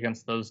that's good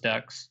against those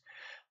decks.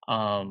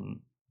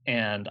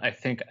 And I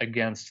think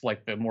against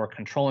like the more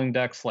controlling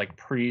decks like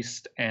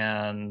Priest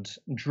and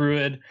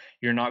Druid,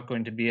 you're not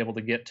going to be able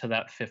to get to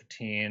that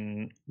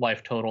 15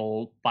 life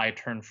total by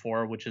turn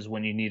 4, which is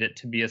when you need it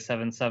to be a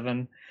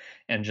 7/7.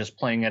 And just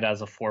playing it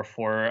as a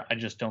 4/4, I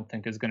just don't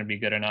think is going to be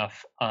good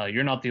enough.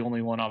 You're not the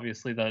only one,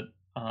 obviously, that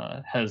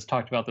has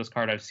talked about this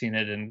card. I've seen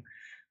it in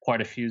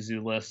quite a few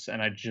Zoo lists,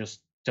 and I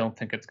just don't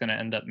think it's going to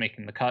end up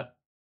making the cut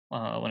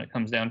when it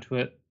comes down to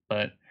it.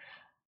 But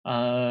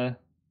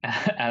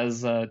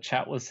as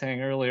chat was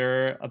saying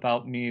earlier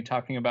about me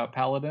talking about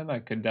Paladin, I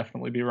could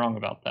definitely be wrong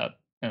about that,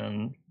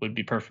 and would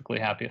be perfectly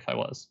happy if I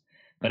was.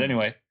 But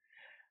anyway,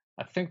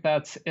 I think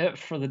that's it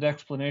for the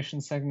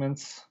Dexplanation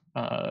segments.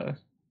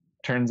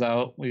 Turns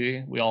out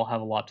we all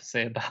have a lot to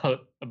say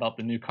about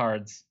the new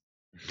cards.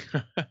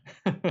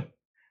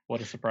 What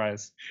a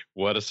surprise.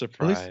 What a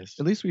surprise.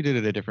 At least we did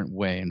it a different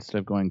way instead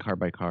of going card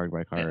by card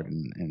by card.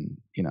 Yeah. And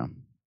who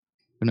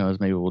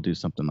knows, maybe we'll do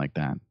something like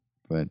that.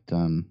 But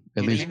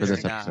at least for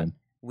this episode.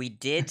 We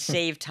did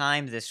save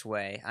time this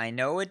way. I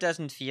know it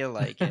doesn't feel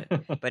like it,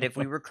 but if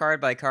we were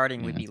card by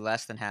carding, we'd be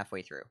less than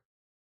halfway through.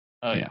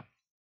 Oh, yeah.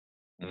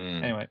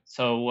 Anyway,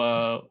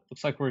 so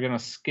looks like we're going to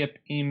skip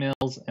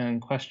emails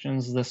and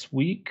questions this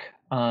week.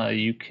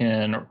 You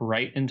can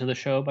write into the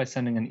show by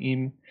sending an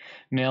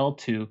email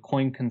to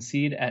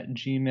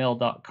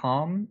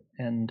coinconcede@gmail.com.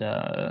 And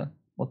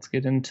let's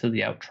get into the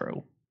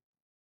outro.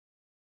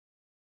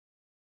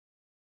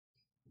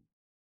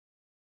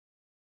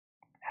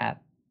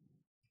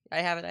 I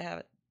have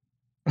it.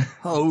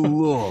 How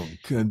long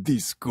can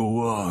this go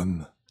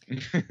on?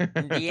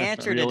 The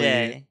answer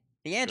Really,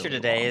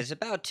 today long. is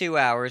about 2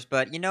 hours,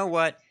 but you know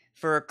what?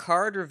 For a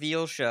card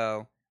reveal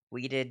show,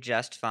 we did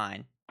just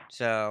fine.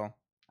 So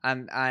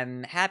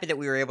I'm happy that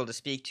we were able to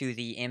speak to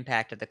the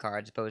impact of the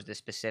cards opposed to the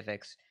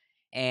specifics.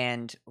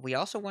 And we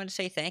also want to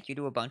say thank you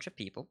to a bunch of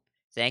people.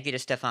 Thank you to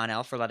Stefan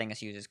L for letting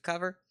us use his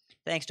cover.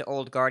 Thanks to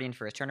Old Guardian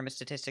for his tournament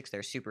statistics.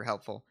 They're super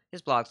helpful.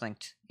 His blog's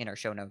linked in our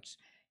show notes.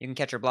 You can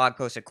catch our blog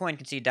post at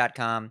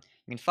coinconcede.com.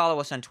 You can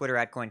follow us on Twitter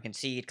at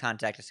CoinConcede,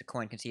 contact us at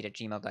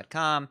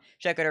coinconcede@gmail.com,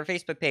 check out our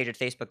Facebook page at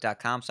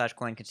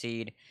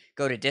facebook.com/coinconcede,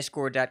 go to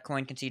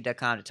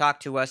discord.coinconcede.com to talk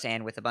to us,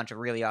 and with a bunch of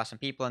really awesome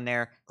people in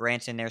there.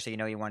 Grant's in there, so you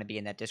know you want to be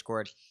in that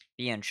Discord.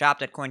 Be in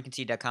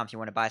shop.coinconcede.com if you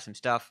want to buy some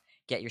stuff,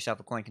 get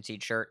yourself a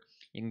CoinConcede shirt.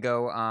 You can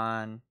go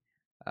on,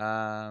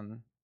 that's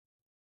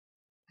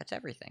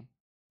everything.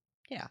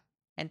 Yeah.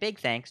 And big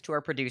thanks to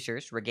our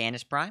producers,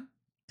 Reganis Prime,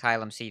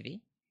 Kylum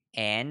CV,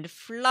 and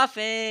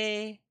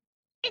Fluffy.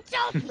 It's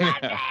so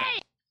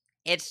fluffy!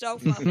 It's so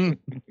fluffy.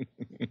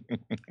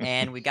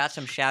 And we got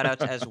some shout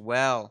outs as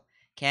well.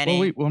 Kenny.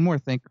 Well, wait, one more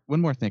thing.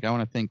 I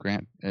want to thank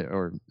Grant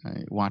or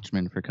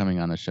Watchman for coming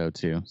on the show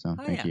too. So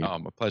thank you. Oh,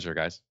 my pleasure,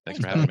 guys. Thanks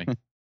for having me.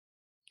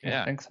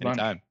 Yeah, thanks a bunch.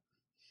 Anytime.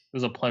 It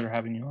was a pleasure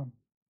having you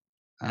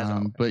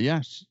on. But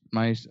yeah,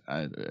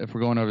 if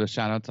we're going over the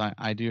shout outs,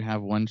 I do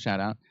have one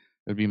shout out.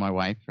 It would be my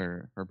wife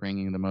for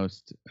bringing the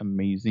most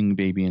amazing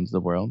baby into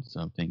the world.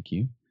 So thank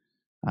you.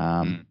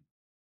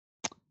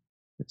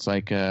 It's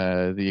like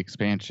the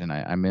expansion.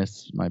 I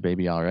miss my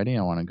baby already.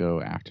 I want to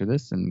go after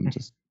this and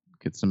just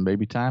get some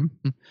baby time.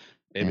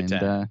 Baby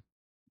time. And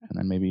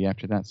then maybe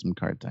after that some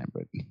card time.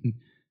 But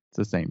it's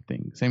the same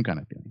thing, same kind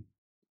of feeling.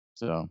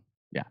 So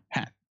yeah,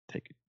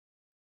 take it.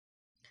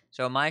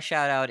 So my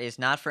shout out is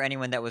not for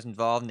anyone that was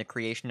involved in the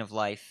creation of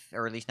life,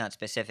 or at least not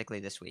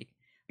specifically this week,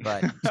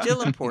 but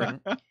still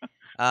important.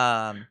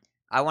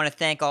 I want to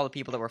thank all the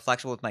people that were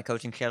flexible with my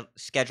coaching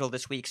schedule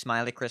this week.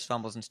 Smiley, Chris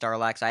Fumbles, and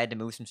Starlax. I had to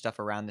move some stuff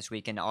around this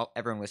week, and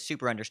everyone was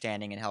super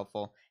understanding and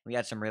helpful. We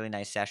had some really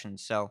nice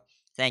sessions, so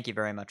thank you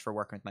very much for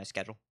working with my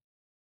schedule.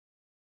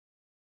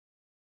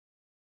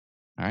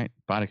 All right,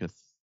 Bodicus.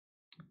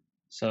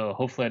 So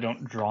hopefully I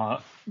don't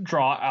draw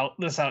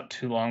this out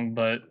too long,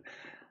 but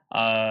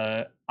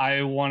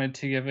I wanted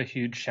to give a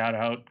huge shout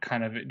out,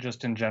 kind of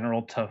just in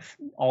general, to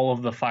all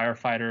of the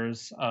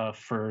firefighters.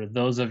 For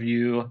those of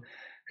you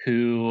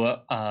who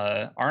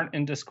aren't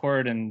in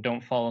Discord and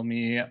don't follow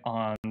me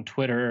on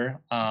Twitter,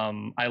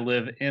 I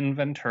live in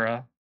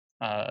Ventura,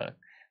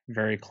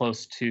 very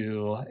close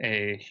to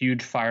a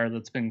huge fire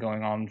that's been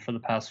going on for the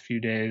past few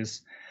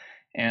days.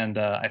 And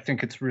I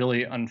think it's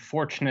really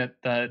unfortunate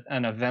that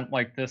an event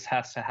like this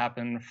has to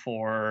happen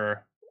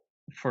for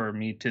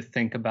me to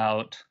think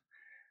about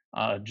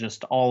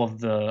just all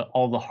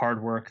the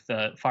hard work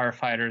that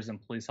firefighters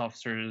and police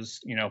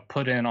officers,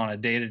 put in on a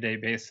day-to-day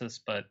basis.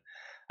 But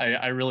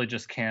I really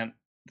just can't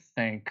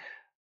thank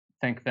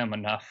them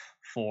enough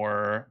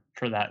for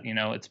that.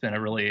 It's been a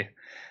really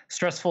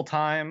stressful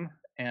time,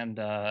 and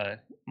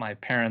my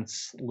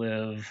parents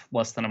live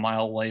less than a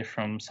mile away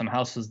from some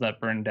houses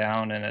that burned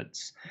down, and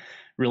it's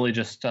really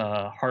just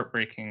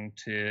heartbreaking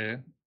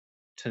to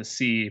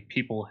see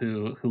people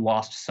who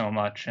lost so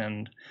much,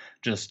 and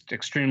just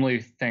extremely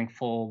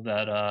thankful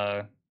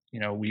that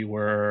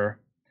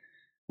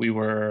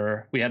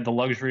we had the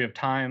luxury of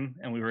time,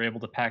 and we were able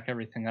to pack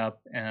everything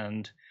up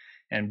and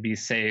be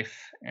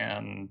safe.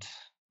 And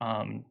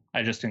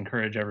I just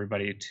encourage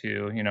everybody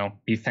to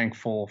be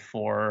thankful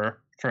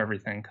for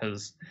everything,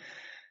 because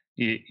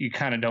you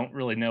kind of don't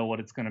really know what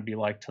it's going to be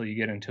like till you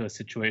get into a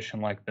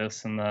situation like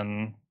this, and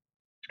then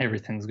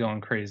everything's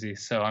going crazy.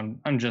 So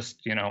I'm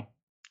just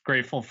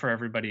grateful for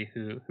everybody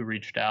who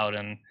reached out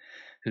and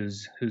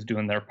who's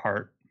doing their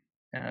part,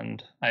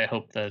 and I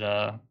hope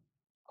that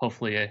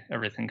hopefully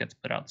everything gets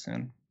put out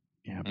soon.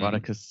 Yeah,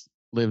 Bodicus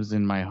lives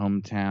in my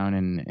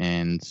hometown,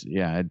 and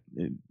yeah,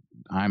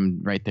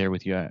 I'm right there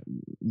with you.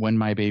 When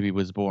my baby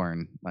was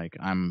born, like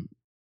I'm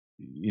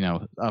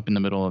up in the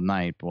middle of the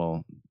night,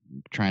 well,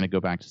 trying to go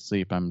back to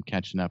sleep, I'm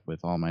catching up with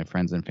all my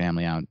friends and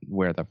family out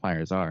where the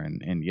fires are,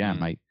 and yeah,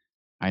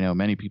 I know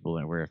many people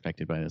that were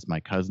affected by this. My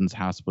cousin's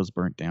house was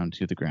burnt down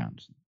to the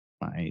ground.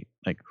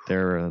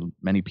 There are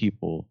many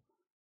people.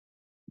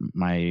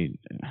 A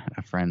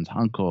friend's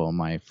uncle,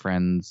 my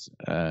friend's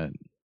a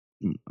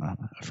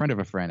friend of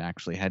a friend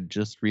actually had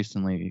just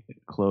recently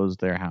closed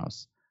their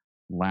house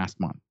last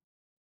month,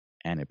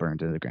 and it burned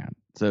to the ground.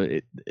 So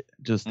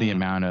the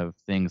amount of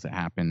things that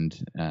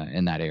happened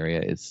in that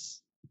area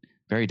is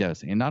very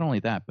devastating. And not only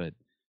that, but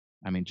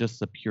I mean, just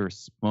the pure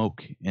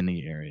smoke in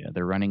the area.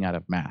 They're running out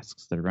of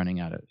masks. They're running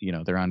out of,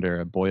 they're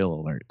under a boil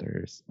alert.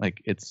 There's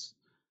it's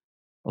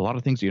a lot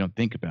of things you don't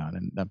think about,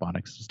 and that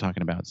Bonix was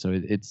talking about. So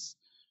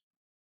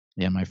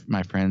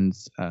my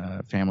friend's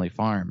family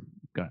farm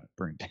got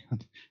burned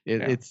down.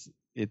 It's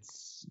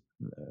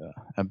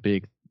a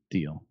big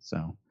deal.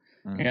 So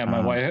yeah,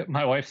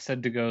 my wife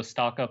said to go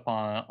stock up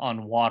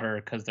on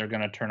water, because they're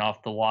going to turn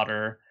off the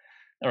water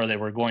or they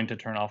were going to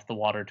turn off the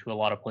water to a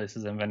lot of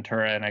places in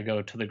Ventura, and I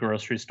go to the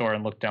grocery store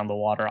and look down the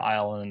water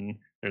aisle, and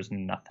there's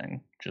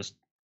nothing, just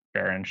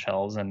barren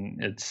shells,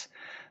 and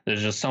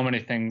there's just so many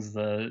things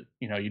that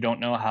you don't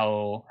know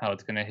how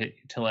it's going to hit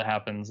you till it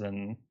happens,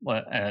 and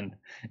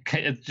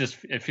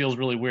it feels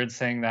really weird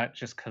saying that,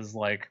 just because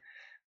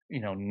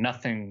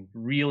nothing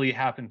really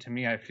happened to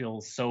me. I feel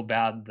so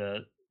bad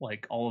that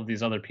all of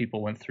these other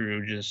people went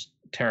through just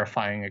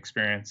terrifying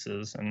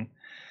experiences. And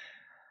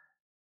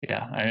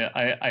yeah,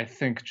 I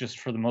think just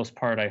for the most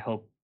part, I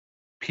hope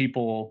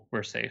people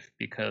were safe,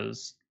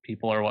 because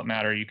people are what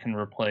matter. You can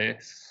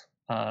replace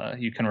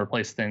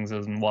things,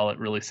 and while it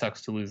really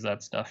sucks to lose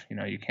that stuff,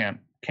 you can't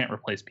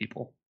replace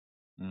people.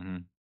 Mm-hmm.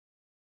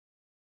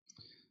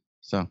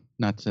 So,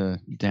 not to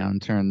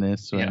downturn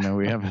this, so I know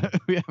we have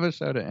a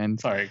show to end.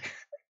 Sorry.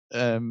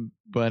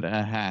 But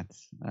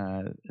hats.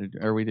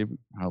 Or we did.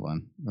 Hold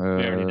on. We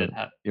already did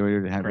hat. Yeah, we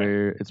did hat.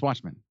 It's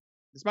Watchmen.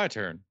 It's my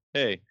turn.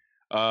 Hey,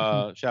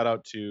 shout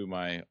out to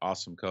my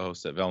awesome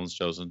co-hosts at Velen's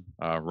Chosen,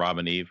 Rob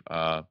and Eve.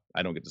 I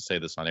don't get to say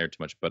this on air too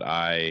much, but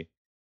I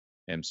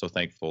am so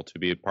thankful to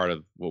be a part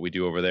of what we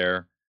do over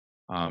there.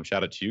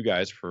 Shout out to you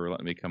guys for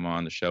letting me come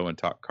on the show and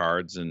talk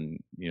cards, and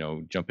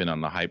jump in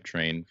on the hype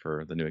train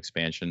for the new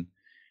expansion.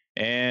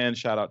 And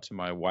shout out to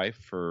my wife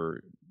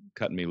for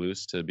cutting me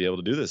loose to be able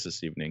to do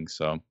this evening.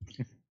 So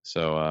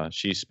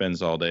she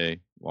spends all day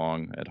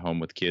long at home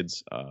with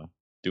kids,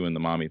 doing the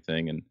mommy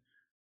thing. And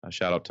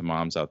shout out to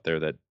moms out there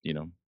that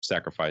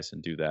sacrifice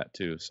and do that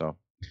too. So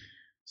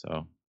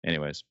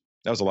anyways,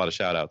 that was a lot of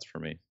shout outs for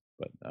me,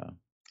 but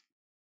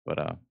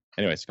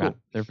anyways, cool.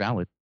 They're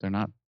valid. They're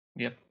not.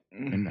 Yep.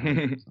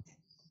 Invalid, so.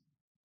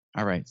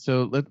 All right.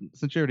 So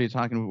since you're already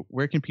talking,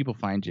 where can people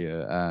find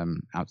you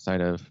outside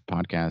of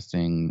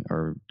podcasting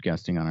or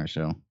guesting on our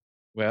show?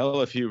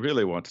 Well, if you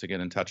really want to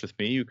get in touch with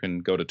me, you can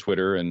go to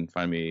Twitter and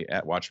find me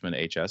at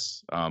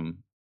WatchmanHS.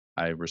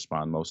 I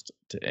respond most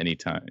to any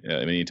time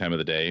of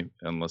the day,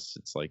 unless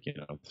it's 3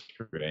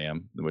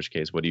 a.m., in which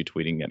case, what are you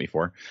tweeting at me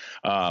for?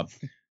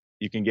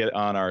 You can get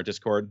on our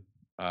Discord.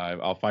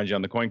 I'll find you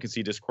on the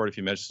Concede Discord if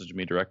you message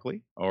me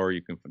directly, or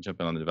you can jump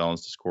in on the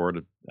Velen's Discord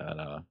at,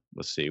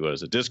 let's see, what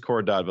is it?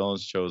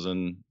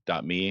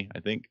 Discord.velenschosen.me, I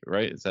think,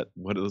 right? Is that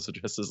what those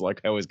addresses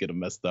like? I always get them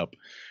messed up.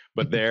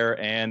 But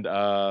there, and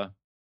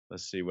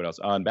let's see what else.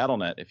 On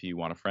BattleNet, if you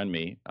want to friend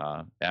me,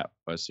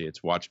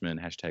 it's Watchman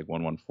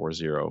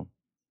 #1140.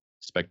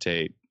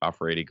 Spectate,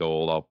 offer 80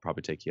 gold. I'll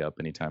probably take you up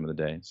any time of the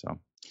day. So,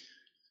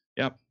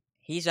 yep.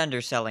 He's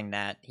underselling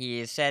that. He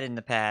has said in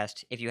the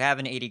past, if you have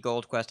an 80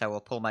 gold quest, I will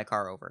pull my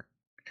car over.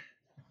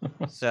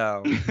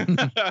 So.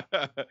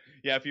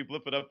 Yeah, if you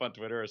blip it up on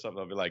Twitter or something,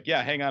 I'll be like,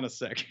 yeah, hang on a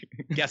sec.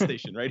 Gas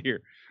station right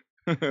here.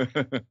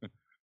 That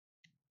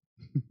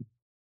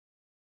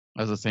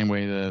was the same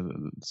way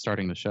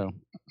starting the show.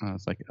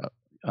 It's like,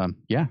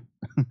 yeah,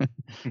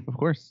 of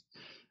course.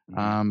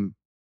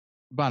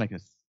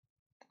 Bonicus.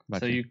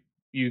 So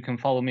you can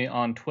follow me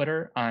on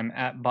Twitter. I'm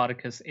at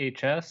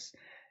BoticusHS.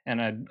 And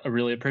I'd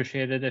really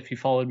appreciate it if you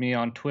followed me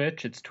on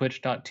Twitch. It's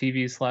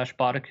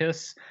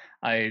twitch.tv/Boticus.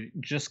 I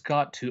just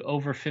got to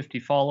over 50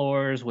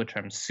 followers, which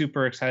I'm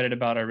super excited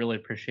about. I really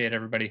appreciate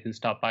everybody who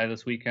stopped by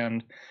this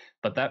weekend.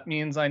 But that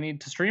means I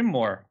need to stream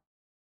more,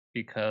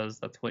 because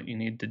that's what you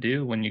need to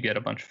do when you get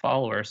a bunch of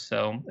followers.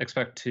 So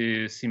expect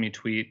to see me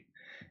tweet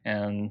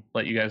and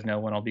let you guys know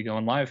when I'll be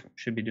going live.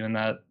 Should be doing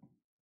that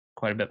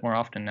quite a bit more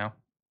often now.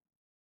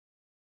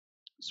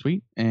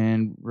 Sweet.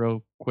 And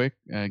real quick,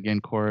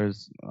 again,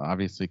 Cora's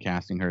obviously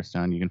casting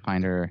Hearthstone. You can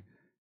find her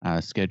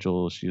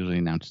schedule. She usually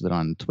announces it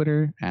on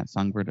Twitter at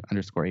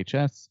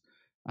songbird_HS.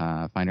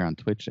 Find her on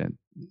Twitch at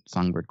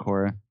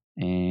songbird_Cora.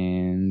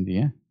 And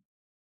yeah,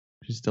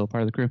 she's still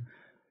part of the crew.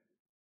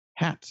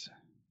 Hat,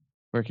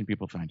 where can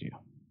people find you?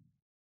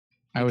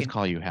 I always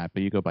call you Hat,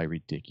 but you go by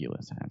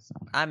Ridiculous Hat. So.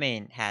 I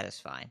mean, Hat is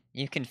fine.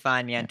 You can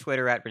find me on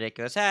Twitter at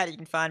Ridiculous Hat. You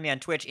can find me on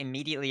Twitch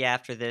immediately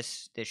after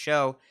this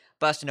show.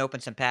 Busting open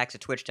some packs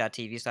at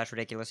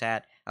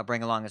twitch.tv/ridiculoushat. I'll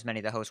bring along as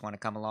many of the hosts want to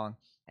come along,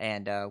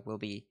 and we'll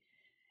be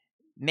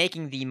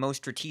making the most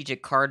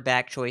strategic card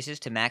back choices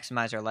to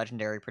maximize our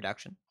legendary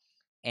production.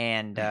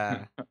 And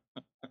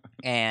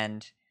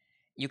and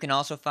you can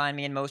also find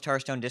me in most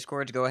Hearthstone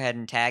Discords. Go ahead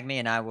and tag me,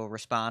 and I will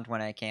respond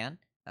when I can.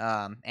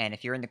 And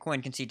if you're in the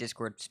Concede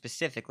Discord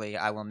specifically,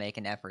 I will make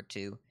an effort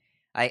to.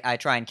 I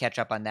try and catch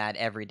up on that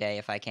every day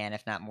if I can,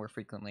 if not more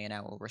frequently, and I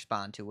will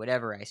respond to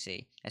whatever I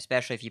see,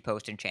 especially if you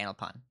post in Channel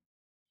Pun.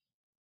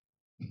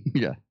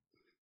 Yeah.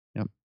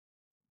 Yep.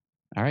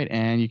 All right.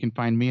 And you can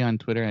find me on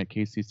Twitter at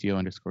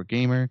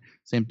KCCO_gamer.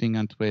 Same thing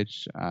on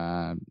Twitch.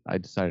 I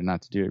decided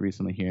not to do it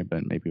recently here,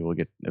 but maybe we'll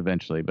get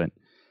eventually. But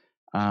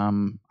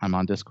I'm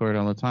on Discord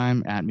all the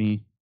time. At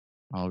me.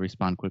 I'll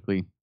respond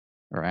quickly,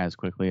 or as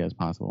quickly as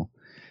possible.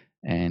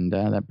 And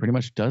that pretty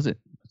much does it.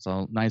 It's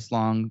a nice,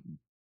 long,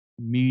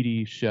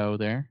 meaty show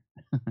there.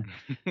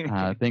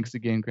 Thanks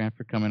again, Grant,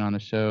 for coming on the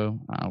show.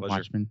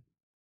 Watchman.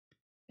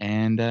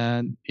 And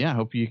yeah,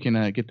 hope you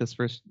can get this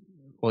first.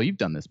 Well, you've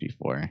done this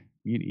before.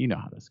 You know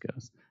how this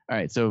goes. All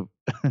right, so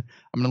I'm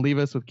going to leave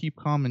us with keep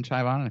calm and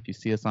chive on. And if you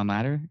see us on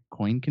ladder,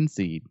 coin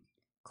concede.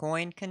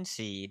 Coin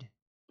concede.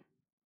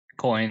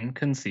 Coin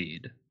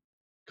concede.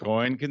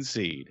 Coin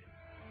concede.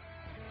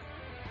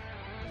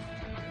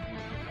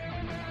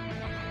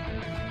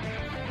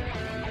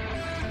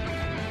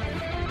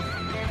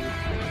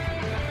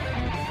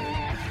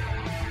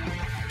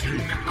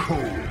 Take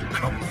cold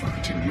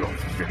comfort in your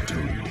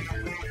victory.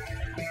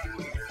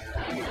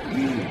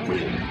 You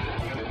win.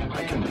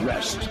 I can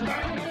rest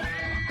now.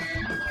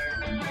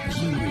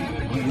 You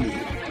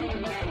win.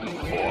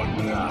 For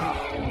now.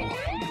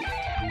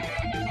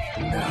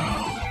 No,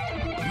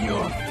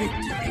 your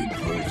victory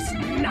proves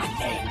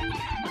nothing.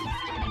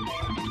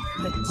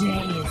 The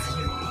day is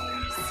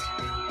yours.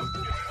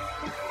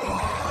 I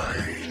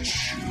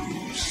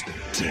choose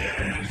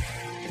death.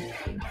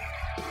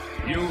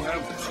 You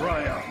have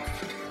triumphed.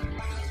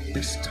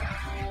 This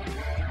time,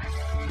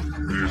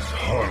 this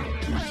hunt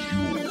is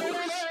yours.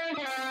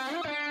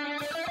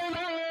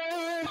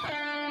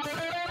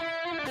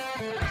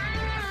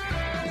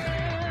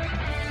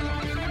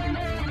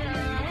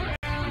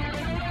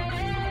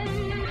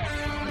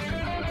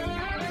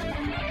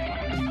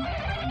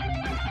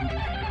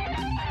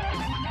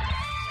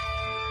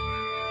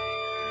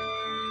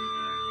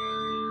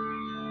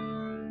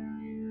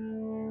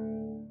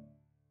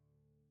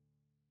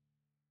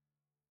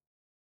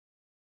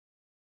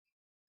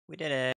 We did it.